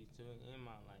the streets too. And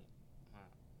my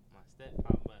step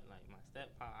pop, but like my step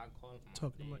pop, I call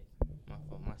him my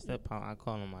dad. My step pop, I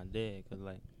call him my dad, cause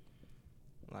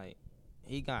like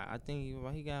he got, I think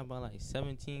he got about like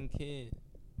 17 kids.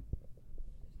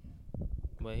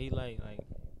 But he like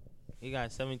he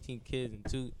got 17 kids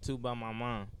and two by my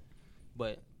mom.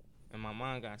 And my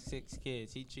mom got 6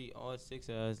 kids. He treat all 6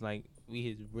 of us like we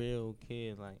his real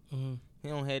kids. Like, he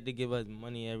don't have to give us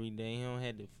money every day. He don't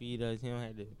have to feed us. He don't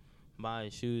have to buy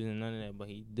his shoes and none of that. But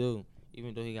he do,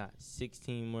 even though he got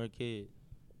 16 more kids.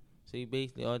 So he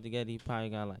basically altogether, he probably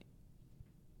got like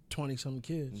 20-something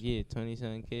kids. Yeah,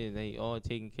 20-something kids. They all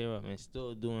taken care of and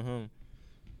still doing him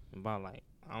about like,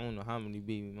 I don't know how many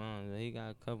baby moms, but he got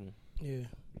a couple. Yeah.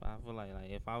 But I feel like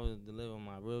if I was to live with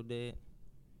my real dad,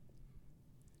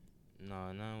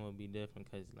 no, nothing would be different.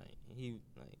 Cause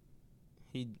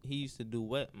he used to do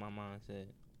what my mom said.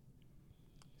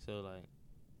 So like,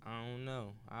 I don't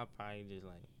know. I probably be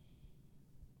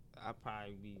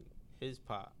his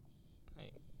pop.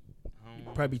 Like, I don't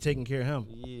know. Probably be taking care of him.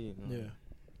 Yeah. Yeah.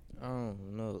 I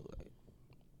don't know,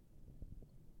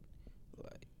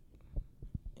 like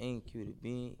ain't cute to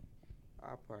be.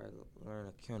 I probably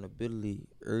learned accountability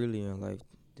early in life.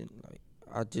 Then like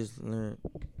I just learned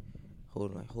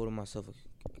holding myself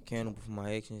accountable for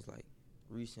my actions like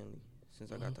recently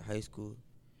since I got to high school.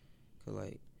 Cause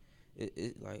like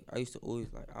it like I used to always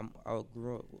like I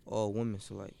grew up with all women,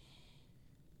 so like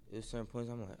at certain points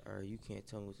I'm like, alright, you can't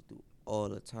tell me what to do all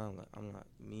the time. Like I'm not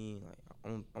mean. Like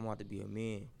I'm about to be a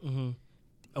man.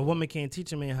 A woman can't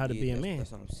teach a man how to be a man.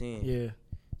 That's what I'm saying. Yeah.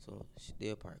 So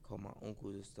they'll probably call my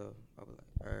uncles and stuff. I was like,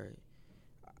 all right,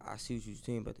 I see what you're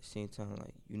saying, but at the same time,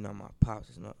 like, you not my pops.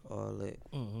 It's not all that.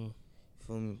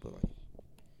 Feel me? But like,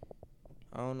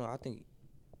 I don't know. I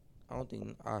don't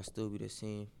think I'll still be the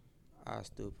same. I'll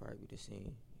still probably be the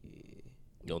same. Yeah.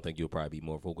 You don't think you'll probably be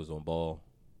more focused on ball?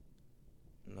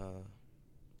 Nah.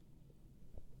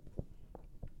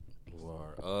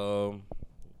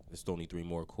 It's only 3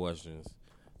 more questions.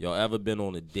 y'all ever been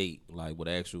on a date like with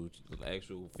actual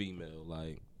female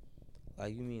like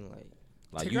Like you mean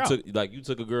like you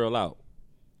took a girl out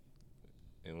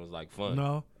and it was like fun?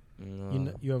 No.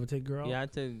 no. You ever take a girl? Yeah, I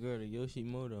took a girl to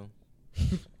Yoshimoto.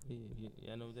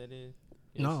 Y'all know what that is?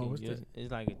 No, what's that?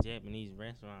 It's like a Japanese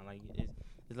restaurant. Like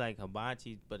it's like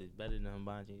hibachi, but it's better than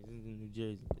hibachi. It's in New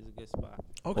Jersey. It's a good spot.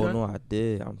 Okay. Oh no, I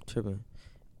did. I'm tripping.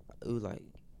 It was like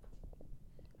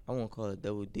I won't call it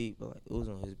double deep, but like it was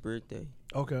on his birthday.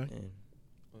 Okay. And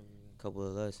a couple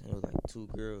of us, and it was like 2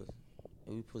 girls,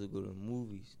 and we supposed to go to the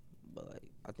movies, but like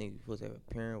I think we supposed to have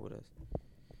a parent with us.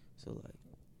 So like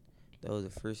that was the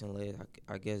first and last,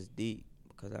 I guess, deep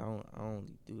because I don't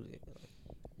really do that. Like,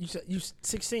 You said you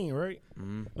 16, right?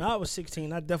 mm-hmm. When I was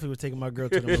 16, I definitely was taking my girl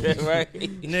to the movies. Right.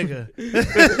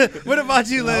 Nigga. What about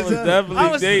you, I Liz? was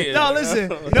definitely dating. No,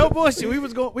 listen. No bullshit. We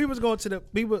was going to the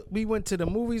we went to the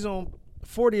movies on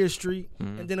 40th Street,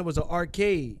 and then it was an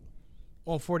arcade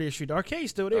on 40th Street. The arcade's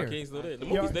still there. Arcade's still there. The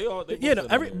Yeah, movies, they Yeah, both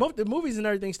still there. both the movies and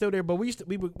everything still there. But we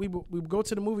would go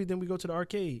to the movie, then we go to the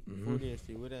arcade. 40th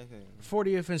Street, what that thing?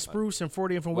 40th and Spruce and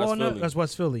 40th and West Walnut. Philly. That's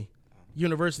West Philly,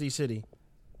 University City.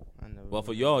 I never Well,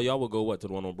 for been. y'all would go what to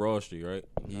the one on Broad Street, right?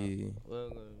 Yeah. We'll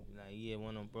go, like,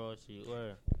 one on Broad Street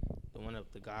or the one up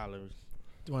the Galleries.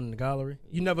 The one in the gallery.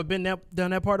 You never been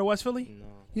down that part of West Philly? No.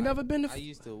 You never been to? I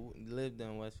used to live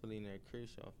down West Philly near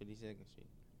Kershaw, 52nd Street.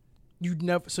 You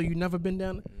never been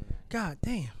down? No. God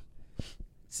damn.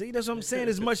 See, that's what I'm saying.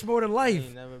 It's much more to I life.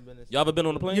 ain't never been to Y'all ever been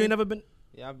on the plane? You ain't never been.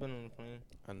 Yeah, I've been on the plane.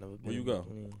 I never. Where you been go?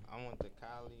 between. I went to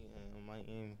Cali and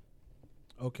Miami.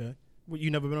 Okay. Well, you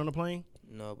never been on a plane?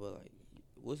 No, but like,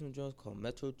 what's some joints called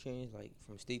metro trains, like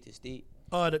from state to state?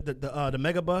 The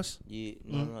mega bus. Yeah,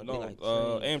 no, they No, like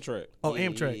trains. Amtrak. Oh, Yeah,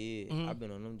 Amtrak. Yeah, Mhm. I've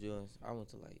been on them joints. I went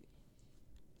to like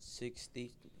 6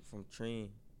 states from train,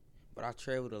 but I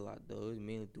traveled a lot though. It was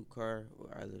mainly through car or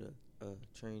either the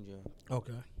train joint.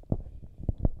 Okay.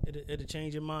 It'll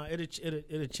change your mind.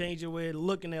 It'll change your way of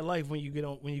looking at life when you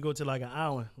go to like an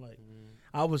island. Like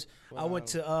I went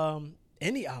to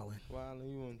any island. What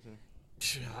island you went to?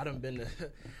 I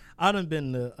done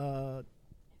been to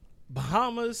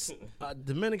Bahamas,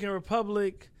 Dominican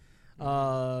Republic,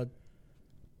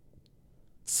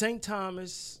 St.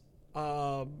 Thomas,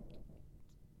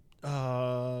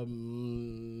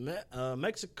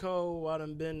 Mexico. I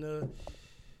done been to.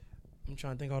 I'm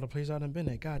trying to think all the places I done been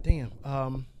at. God damn.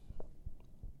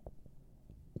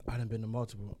 I done been to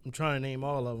multiple. I'm trying to name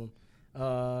all of them.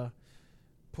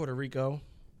 Puerto Rico.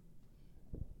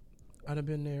 I done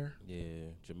been there. Yeah,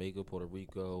 Jamaica, Puerto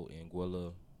Rico,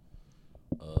 Anguilla,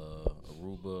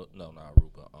 Aruba. No, not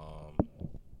Aruba. I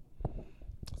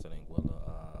said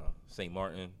Anguilla. St.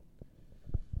 Martin,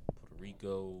 Puerto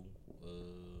Rico.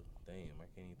 Damn, I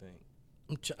can't even think.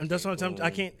 That's what I'm. I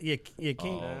can't. Yeah,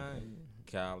 can't.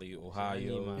 Cali, I Ohio,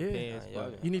 need my Yeah.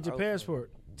 passport. You need your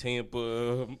passport.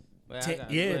 Tampa, But I got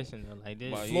a Yeah. question though. Like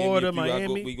this, Miami. Florida, If you gotta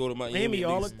Miami. we go to Miami Miami, at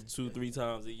all least 2-3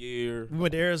 times a year. We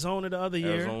went to Arizona the other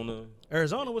year.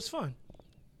 Arizona, Was fun.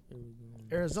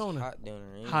 Arizona, Hot down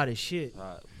there. ain't hot as shit.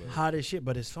 hot. But Hot as shit,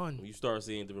 but it's fun. when you start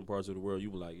seeing different parts of the world, you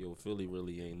be like, yo, Philly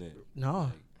really ain't it.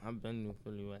 No, I've been to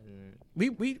Philly. Right now.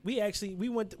 we actually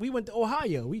went to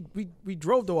Ohio. We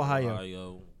drove to Ohio.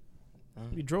 Ohio,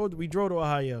 We drove to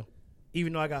Ohio,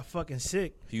 even though I got fucking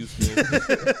sick. Houston.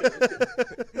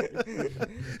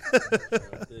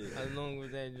 How long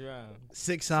was that drive?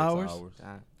 6 hours.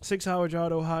 6 hour drive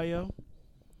to Ohio.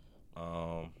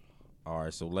 All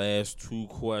right, so last 2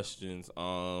 questions.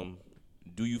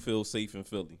 Do you feel safe in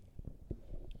Philly?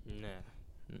 Nah,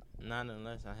 not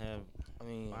unless I have I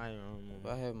mean, fire on if me.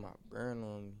 I have my burn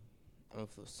on me, I'm gonna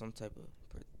feel some type of.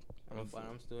 But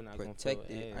I'm still not protected. gonna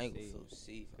feel I ain't gonna safe. feel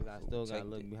safe. Cause I still gotta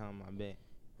look protected. behind my back.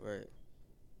 Right.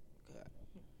 God.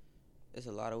 There's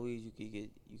a lot of ways you could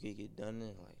get done in.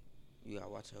 Like you gotta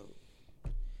watch out.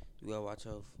 You gotta watch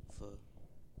out for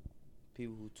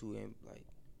people who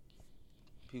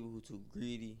too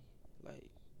greedy. Like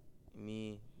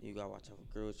me, you gotta watch out for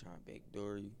girls trying to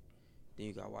backdoor you. Then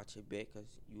you gotta watch your back because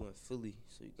you in Philly,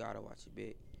 so you gotta watch your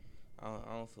back. I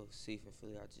don't feel safe in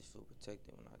Philly. I just feel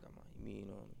protected when I got my immune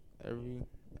on me.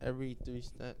 Every 3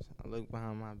 steps, I look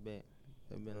behind my back.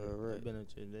 It's Right. been a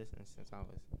tradition since I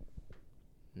was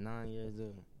 9 years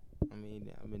old. I mean,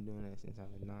 I've been doing that since I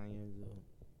was 9 years old.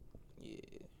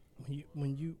 Yeah.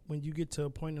 When you get to a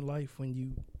point in life when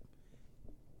you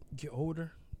get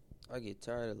older, I get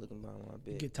tired of looking behind my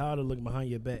you back. get tired of looking behind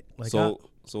your back. Like so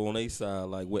on their side,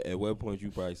 like at what point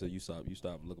you probably say you stop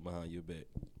looking behind your back?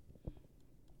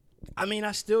 I mean,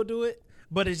 I still do it,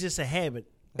 but it's just a habit.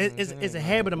 It's a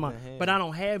habit of mine. But I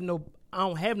don't have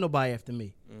nobody after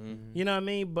me. Mm-hmm. You know what I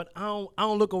mean? But I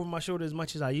don't look over my shoulder as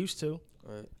much as I used to.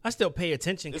 Right. I still pay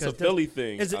attention. It's a Philly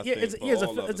thing. It's a- I yeah, think, it's a- for yeah, it's a-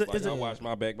 all of it's us. a- it's Like, a- I watch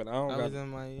my back, but I don't I got. was in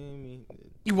Miami.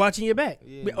 You watching your back.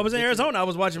 Yeah, I was in bitches- Arizona. I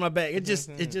was watching my back. It just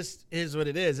Mhm. is what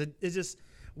it is. It's just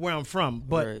where I'm from.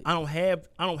 But Right. I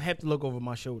don't have to look over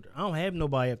my shoulder. I don't have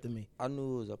nobody after me. I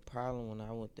knew it was a problem when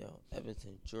I went down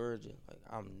Evanston, Georgia. Like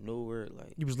I'm nowhere.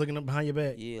 Like You was looking up behind your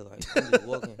back. yeah, like I'm just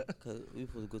walking because we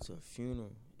supposed to go to a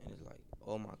funeral and it's like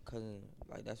all my cousins.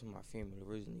 Like that's where my family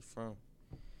originally from.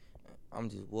 I'm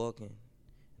just walking.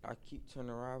 I keep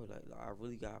turning around, but like I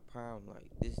really got a problem. Like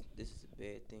this is a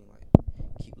bad thing. Like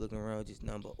keep looking around, just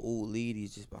nothing but old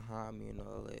ladies just behind me and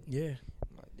all that. Yeah.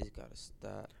 I'm like this gotta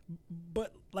stop.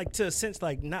 But like to a sense,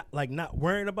 like not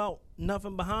worrying about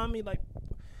nothing behind me, like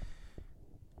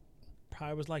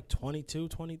probably was like 22,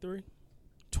 23,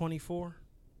 24.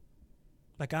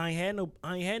 Like I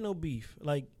ain't had no beef.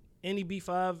 Like any beef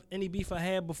I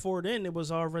had before then, it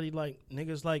was already like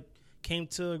niggas like came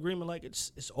to agreement like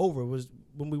it's over. It was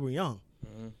when we were young.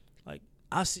 Mm-hmm. Like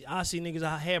I see niggas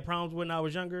I had problems when I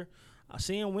was younger. I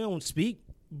see them, we don't speak,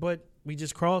 but we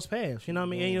just cross paths. You know what I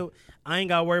mean? And, you know, I ain't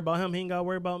gotta worry about him, he ain't gotta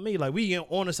worry about me. Like we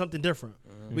on to something different.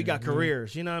 We got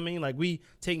careers, you know what I mean? Like we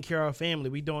taking care of our family,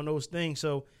 we doing those things.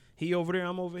 So he over there,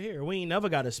 I'm over here. We ain't never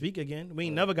gotta speak again. We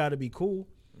ain't never gotta be cool.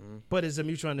 But it's a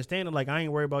mutual understanding. Like I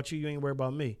ain't worried about you, you ain't worried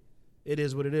about me. It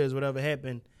is what it is. Whatever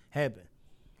happened.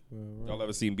 Y'all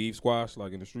ever seen beef squash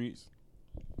like in the streets?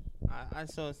 I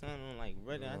saw something on like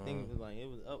Reddit. I think it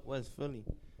was up West Philly.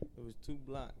 It was 2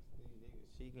 blocks. They was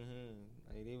shaking hands.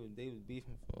 Like they was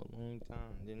beefing for a long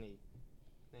time. Then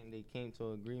they came to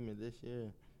an agreement this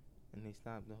year, and they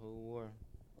stopped the whole war.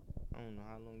 I don't know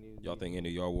how long they was. Y'all think any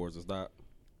of y'all wars will stop?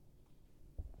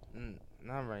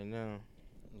 Not right now.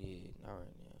 Yeah, not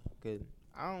right now. Cause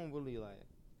I don't really like.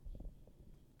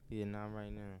 Yeah, not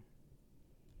right now.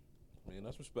 Man,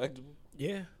 that's respectable.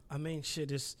 Yeah. I mean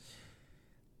shit is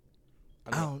I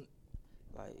I mean, don't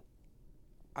like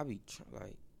I be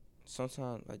like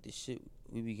sometimes like the shit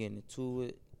we be getting into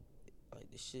it,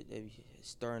 like the shit that be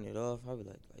starting it off. I be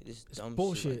like this It's dumb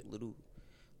bullshit. shit, like little,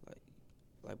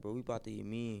 like bro, we about to get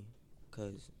mean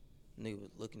because niggas was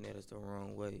looking at us the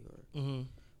wrong way,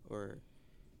 or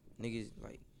niggas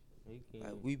like We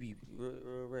can't, we be real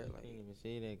red, we like can't even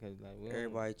say that because like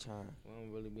everybody trying. we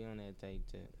don't really be on that type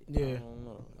tip. I yeah. don't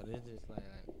know. But it's just like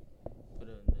for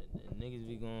the niggas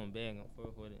be going back and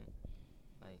forth with it.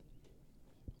 Like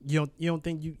You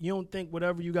don't think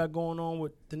whatever you got going on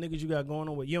with the niggas you got going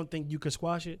on with, you don't think you could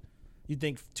squash it? You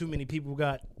think too many people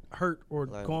got hurt or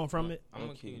Like, gone from it? I'm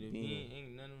gonna keep keep it being. being.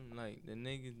 Ain't none of them, like the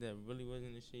niggas that really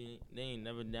wasn't the shit. They ain't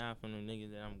never died from the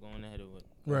niggas that I'm going at it with.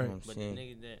 Right. That's what I'm But the saying.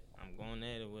 niggas that I'm going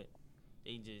at it with,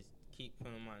 they just keep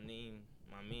putting my name,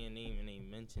 my man name, and they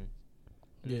mention.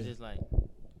 And Yeah. it's just like,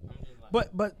 I'm just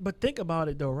like. But think about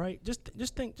it though, right? Just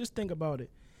think about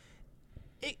it.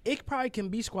 It probably can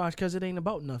be squashed because it ain't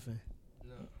about nothing.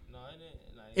 No, it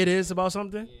ain't. Like, It is about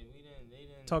something. Yeah, they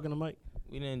didn't. Talking to Mike.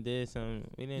 We didn't did something.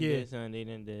 We didn't Yeah. did something. They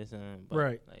didn't did something. But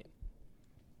Right. Like,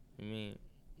 I mean,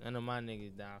 none of my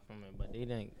niggas died from it, but they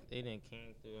didn't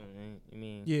came through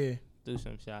and Yeah. threw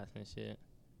some shots and shit.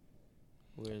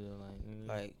 Weird though,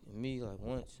 Like me, like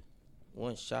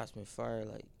once shots been fired,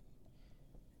 like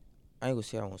I ain't gonna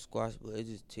say I want to squash, but it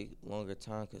just take longer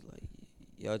time because like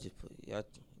y'all just put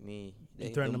me. You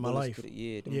threatening my life. Them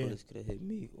Yeah. bullets could have hit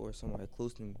me or somebody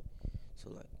close to me. So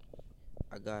like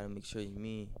I gotta make sure you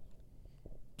mean.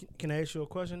 Can I ask you a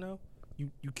question though?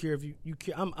 You care if you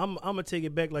care? I'm gonna take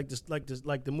it back like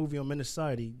the movie on Menace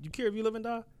Society. You care if you live and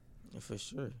die? For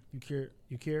sure. You care?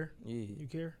 You care? Yeah. You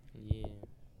care? yeah,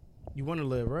 You want to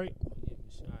live, right? yeah,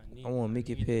 for sure. I want to make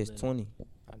it need to past live. 20.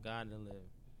 I gotta live.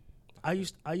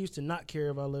 I used to not care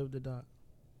if I lived or died.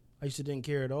 I used to didn't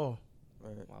care at all.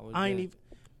 Right. Why was I ain't that? even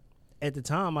at the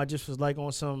time. I just was like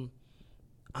on some.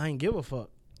 I ain't give a fuck.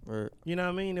 Right. You know what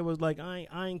I mean? It was like I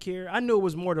ain't care. I knew it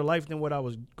was more to life than what I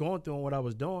was going through and what I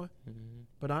was doing,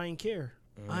 but I ain't care.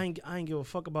 I ain't give a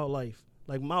fuck about life.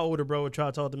 Like my older bro would try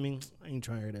to talk to me. I ain't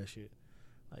trying to hear that shit.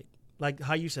 Like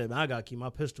how you said, man, I gotta keep my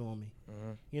pistol on me.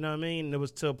 You know what I mean? And it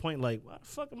was to a point like, what the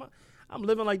fuck am I? I'm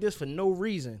living like this for no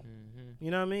reason. You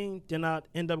know what I mean? Then I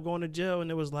end up going to jail, and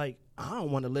it was like, I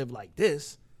don't want to live like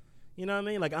this. You know what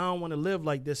I mean? Like I don't want to live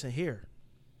like this in here.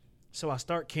 So I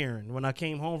start caring. When I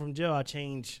came home from jail, I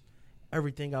changed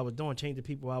everything I was doing, changed the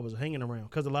people I was hanging around.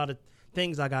 Because a lot of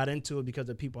things I got into it because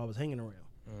of people I was hanging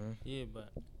around. Yeah,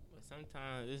 but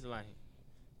sometimes it's like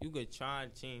you could try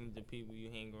to change the people you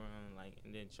hang around, like,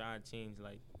 and then try to change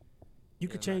like. You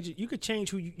Yeah, could change like- it. You could change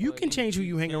who you Well, can change who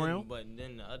you hang can, around. But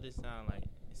then the other side, like,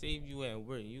 say if you at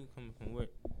work, you coming from work,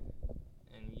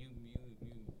 and you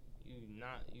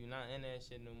you not in that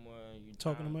shit no more. You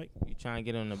Talking to Mike. You trying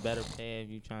to get on a better path.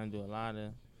 You trying to do a lot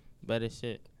of better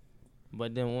shit.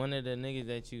 But then one of the niggas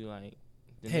that you like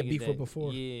Had beef with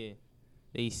before. Yeah,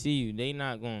 they see you. They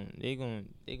not going. They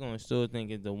going still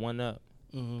think it's the one up.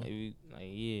 Mm-hmm.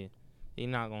 Yeah, they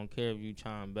not gonna care if you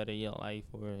trying to better your life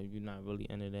or if you're not really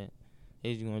into that.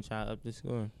 They just gonna try to up the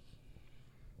score.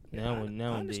 Yeah, I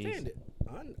understand it.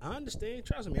 I understand.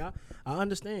 Trust me, I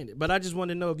understand it. But I just want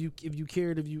to know if you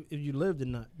cared if you lived or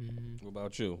not. What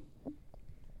about you?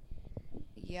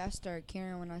 Yeah, I started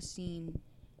caring when I seen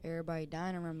everybody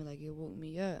dying around me. Like, it woke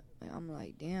me up. Like, I'm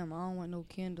like, damn, I don't want no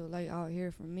candlelight out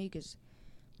here for me, because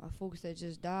my folks that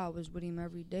just died was with him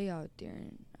every day out there,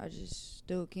 and I just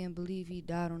still can't believe he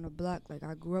died on the block like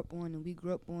I grew up on and we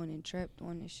grew up on and trapped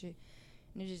on and shit.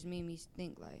 And it just made me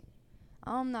think, like,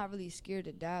 I'm not really scared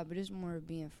to die, but it's more of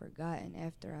being forgotten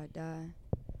after I die.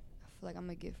 I feel like I'm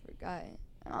going to get forgotten.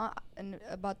 And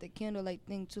about the candlelight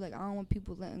thing, too, like, I don't want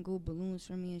people letting go balloons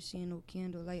for me and seeing no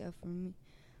candlelight up for me.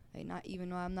 Like, not even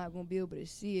though I'm not going to be able to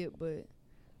see it, but...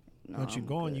 No, Once you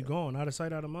gone, you gone. Out of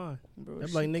sight, out of mind. Bro,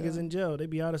 That's like niggas in jail. They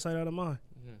be out of sight, out of mind.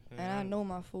 And I know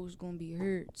my folks going to be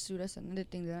hurt, too. That's another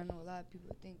thing that I know a lot of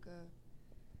people think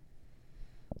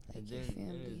of. Like, your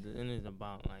family. Then it's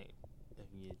about, like, if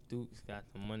your dukes got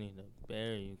the money to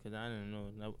bury you. Because I didn't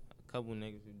know a couple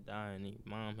niggas who died and their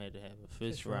mom had to have a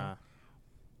fish fry.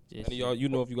 Any of y'all, you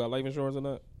know if you got life insurance or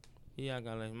not? Yeah, I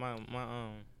got like my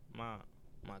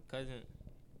cousin,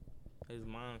 his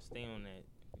mom stay on that.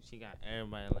 She got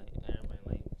everybody life insurance,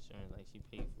 like she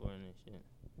paid for it and shit.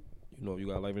 You know if you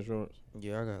got life insurance?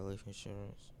 Yeah, I got life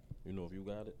insurance. You know if you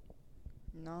got it?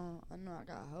 No, I know I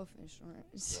got health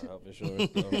insurance. Got health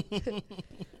insurance.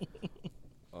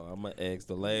 I'm gonna ask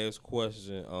the last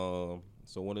question.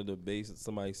 So one of the basics,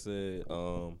 somebody said,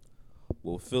 will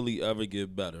Philly ever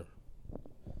get better?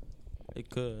 It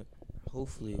could.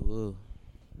 Hopefully it will.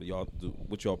 But y'all,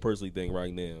 what y'all personally think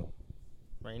right now?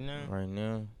 Right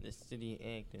now, the city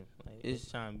active. Like, it's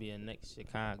trying to be a next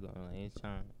Chicago. Like, it's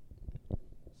trying,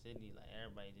 city, like,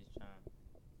 everybody just trying to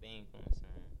bank on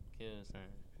something, kill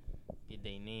something, get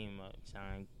their name up,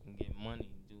 trying to get money,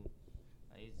 do.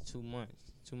 Like, it's 2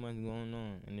 months. 2 months going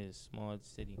on in this small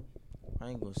city. I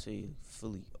ain't gonna say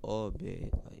Philly all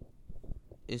bad. Like,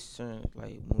 it's certain,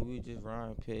 like, when we just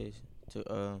riding past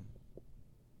to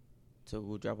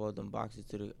go drop all them boxes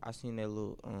I seen that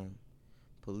little,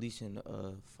 police in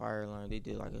the fire line. They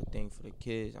did like a thing for the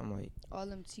kids. I'm like, all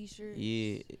them t-shirts.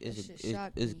 Yeah,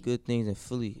 it's good things in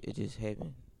Philly. It just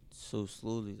happened so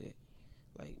slowly that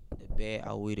like the bad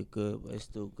outweigh the good, but it's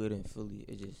still good in Philly.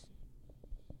 It just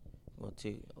gonna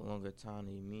take a longer time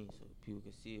than you mean, so people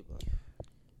can see it.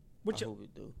 But I hope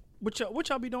it do. What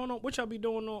y'all be doing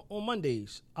on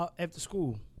Mondays after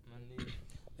school?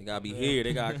 They gotta be here.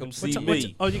 They gotta come see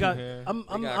me. You got. I'm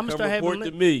gonna start having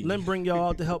Lynn bring y'all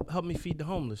out to help me feed the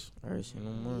homeless.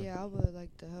 Yeah, I would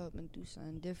like to help and do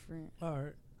something different. All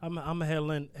right, I'm gonna have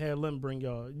Lynn bring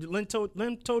y'all. Lynn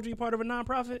told you part of a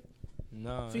nonprofit.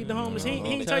 No, feed the homeless. He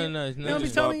ain't telling us. He don't be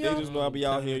telling y'all. They just know I be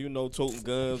out here, toting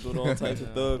guns, doing all types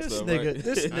of thug stuff.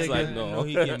 This nigga, like, no,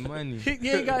 he get money.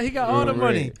 he got all the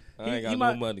money. I ain't got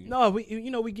no money. No,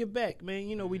 we give back,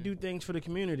 man. We do things for the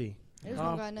community. This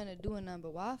don't got nothing to do with nothing,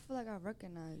 but why I feel like I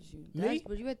recognize you. Me?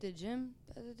 Was you at the gym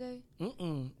the other day?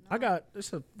 No. I got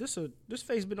this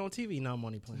face been on TV now.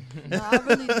 Money playing. No, I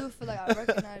really do feel like I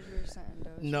recognize you or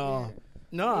something though.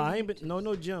 No, I ain't been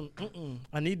no gym.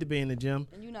 I need to be in the gym.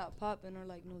 And you not popping or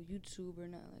like no YouTube or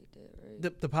nothing like that, right?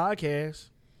 The podcast.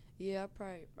 Yeah,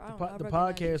 I don't know. The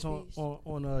podcast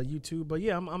on YouTube. But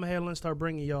yeah, I'm gonna have Lynn start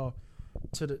bringing y'all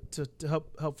to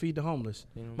help feed the homeless.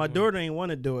 My daughter ain't want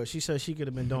to do it. She said she could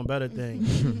have been doing better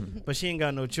things, but she ain't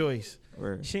got no choice.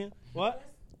 Right. What?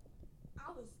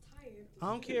 I was tired. I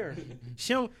don't care.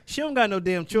 She don't got no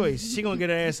damn choice. She gonna get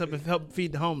her ass up and help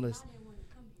feed the homeless.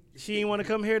 She ain't want to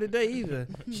come here today either.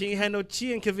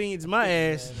 She inconvenienced my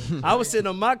ass. I was sitting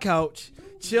on my couch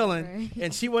chilling,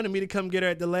 and she wanted me to come get her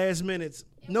at the last minute's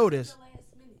notice.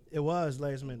 It was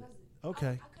last minute.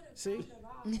 Okay. See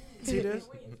this?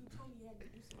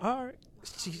 All right.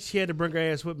 She had to bring her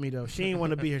ass with me though. She ain't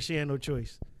want to be here. She had no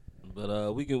choice.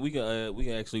 But we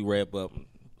can actually wrap up.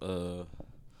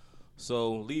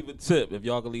 So leave a tip if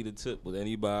y'all can leave a tip with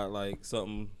anybody, like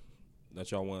something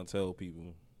that y'all want to tell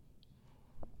people.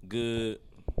 Good,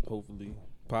 hopefully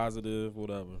positive,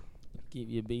 whatever. Keep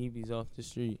your babies off the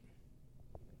street.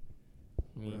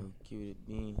 Keep it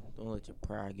being. Don't let your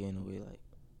pride get in the way. Like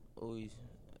always,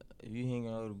 if you hang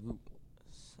out with a group,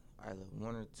 either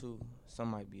one or two, some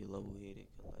might be level-headed.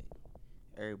 Cause like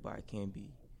everybody can't be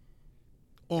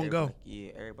on go.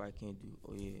 Yeah, everybody can't do.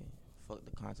 Oh yeah, fuck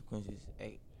the consequences,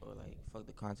 or like fuck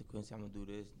the consequences. I'm gonna do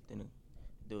this, then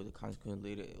deal with the consequence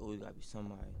later. It always gotta be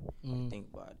somebody to think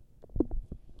about it.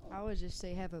 I would just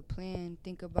say have a plan.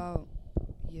 Think about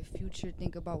your future.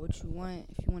 Think about what you want.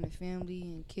 If you want a family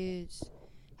and kids,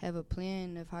 have a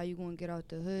plan of how you gonna get out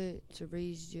the hood to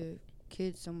raise your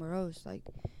kids somewhere else. Like,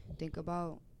 think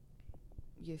about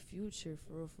your future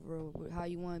for real. How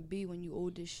you want to be when you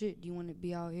old as shit. Do you want to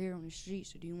be out here on the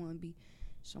streets, or do you want to be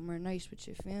somewhere nice with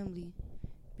your family,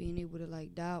 being able to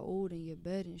like die old in your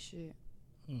bed and shit?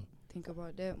 Think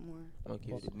about that more. I'm gonna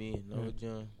keep it to me. No,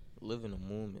 John. Live in the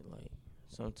moment. Like,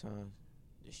 sometimes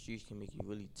the streets can make you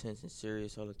really tense and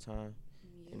serious all the time.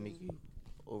 Yeah. And make you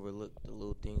overlook the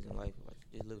little things in life. Like,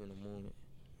 just live in the moment.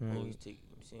 Always take,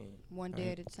 you know what I'm saying, One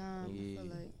day at a time. Yeah. I feel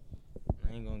like.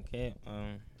 I ain't gonna cap.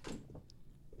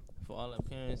 For all the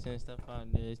parents and stuff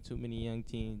out there, there's too many young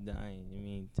teens dying. I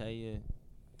mean, tell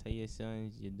your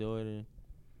sons, your daughter,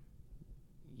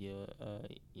 your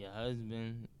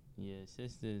husband, your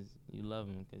sisters, you love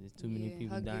them, because there's too many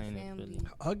people hug dying your in family. Philly.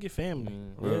 Hug your family.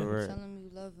 Real Tell them you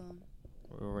love them.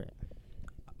 Real rap.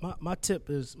 My tip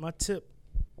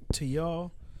to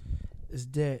y'all is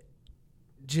that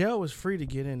jail is free to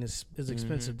get in. It's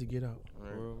expensive to get out.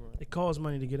 Real rap. It costs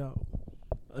money to get out.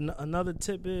 Another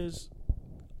tip is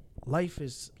life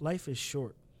is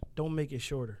short. Don't make it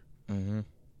shorter.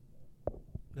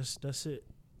 That's it.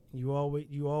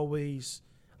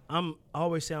 I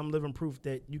always say I'm living proof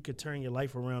that you could turn your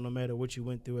life around no matter what you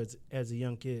went through as a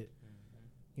young kid.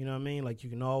 You know what I mean? Like, you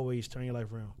can always turn your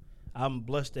life around. I'm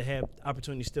blessed to have the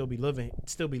opportunity to still be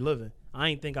living. I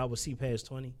ain't think I would see past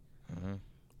 20.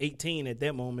 18 at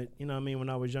that moment, you know what I mean, when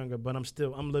I was younger, but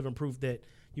I'm living proof that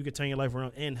you could turn your life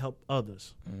around and help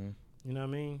others. You know what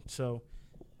I mean? So,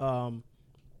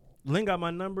 Lynn got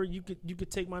my number. You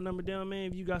could take my number down,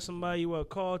 man. If you got somebody you want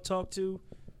to call, talk to,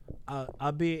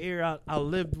 I'll be here. I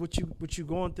lived what you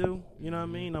going through. You know what I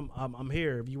mean? I'm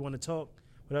here. If you want to talk,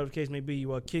 whatever the case may be, you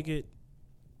want to kick it,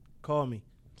 call me.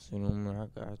 So, I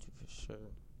got you for sure.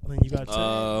 Lynn, you got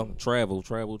travel.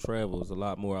 There's a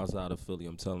lot more outside of Philly.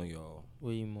 I'm telling y'all.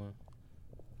 Way more.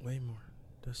 way more.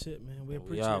 That's it, man.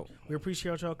 We out.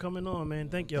 appreciate y'all coming on, man.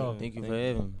 Thank y'all. Thank you for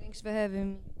having me. Thanks for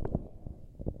having me.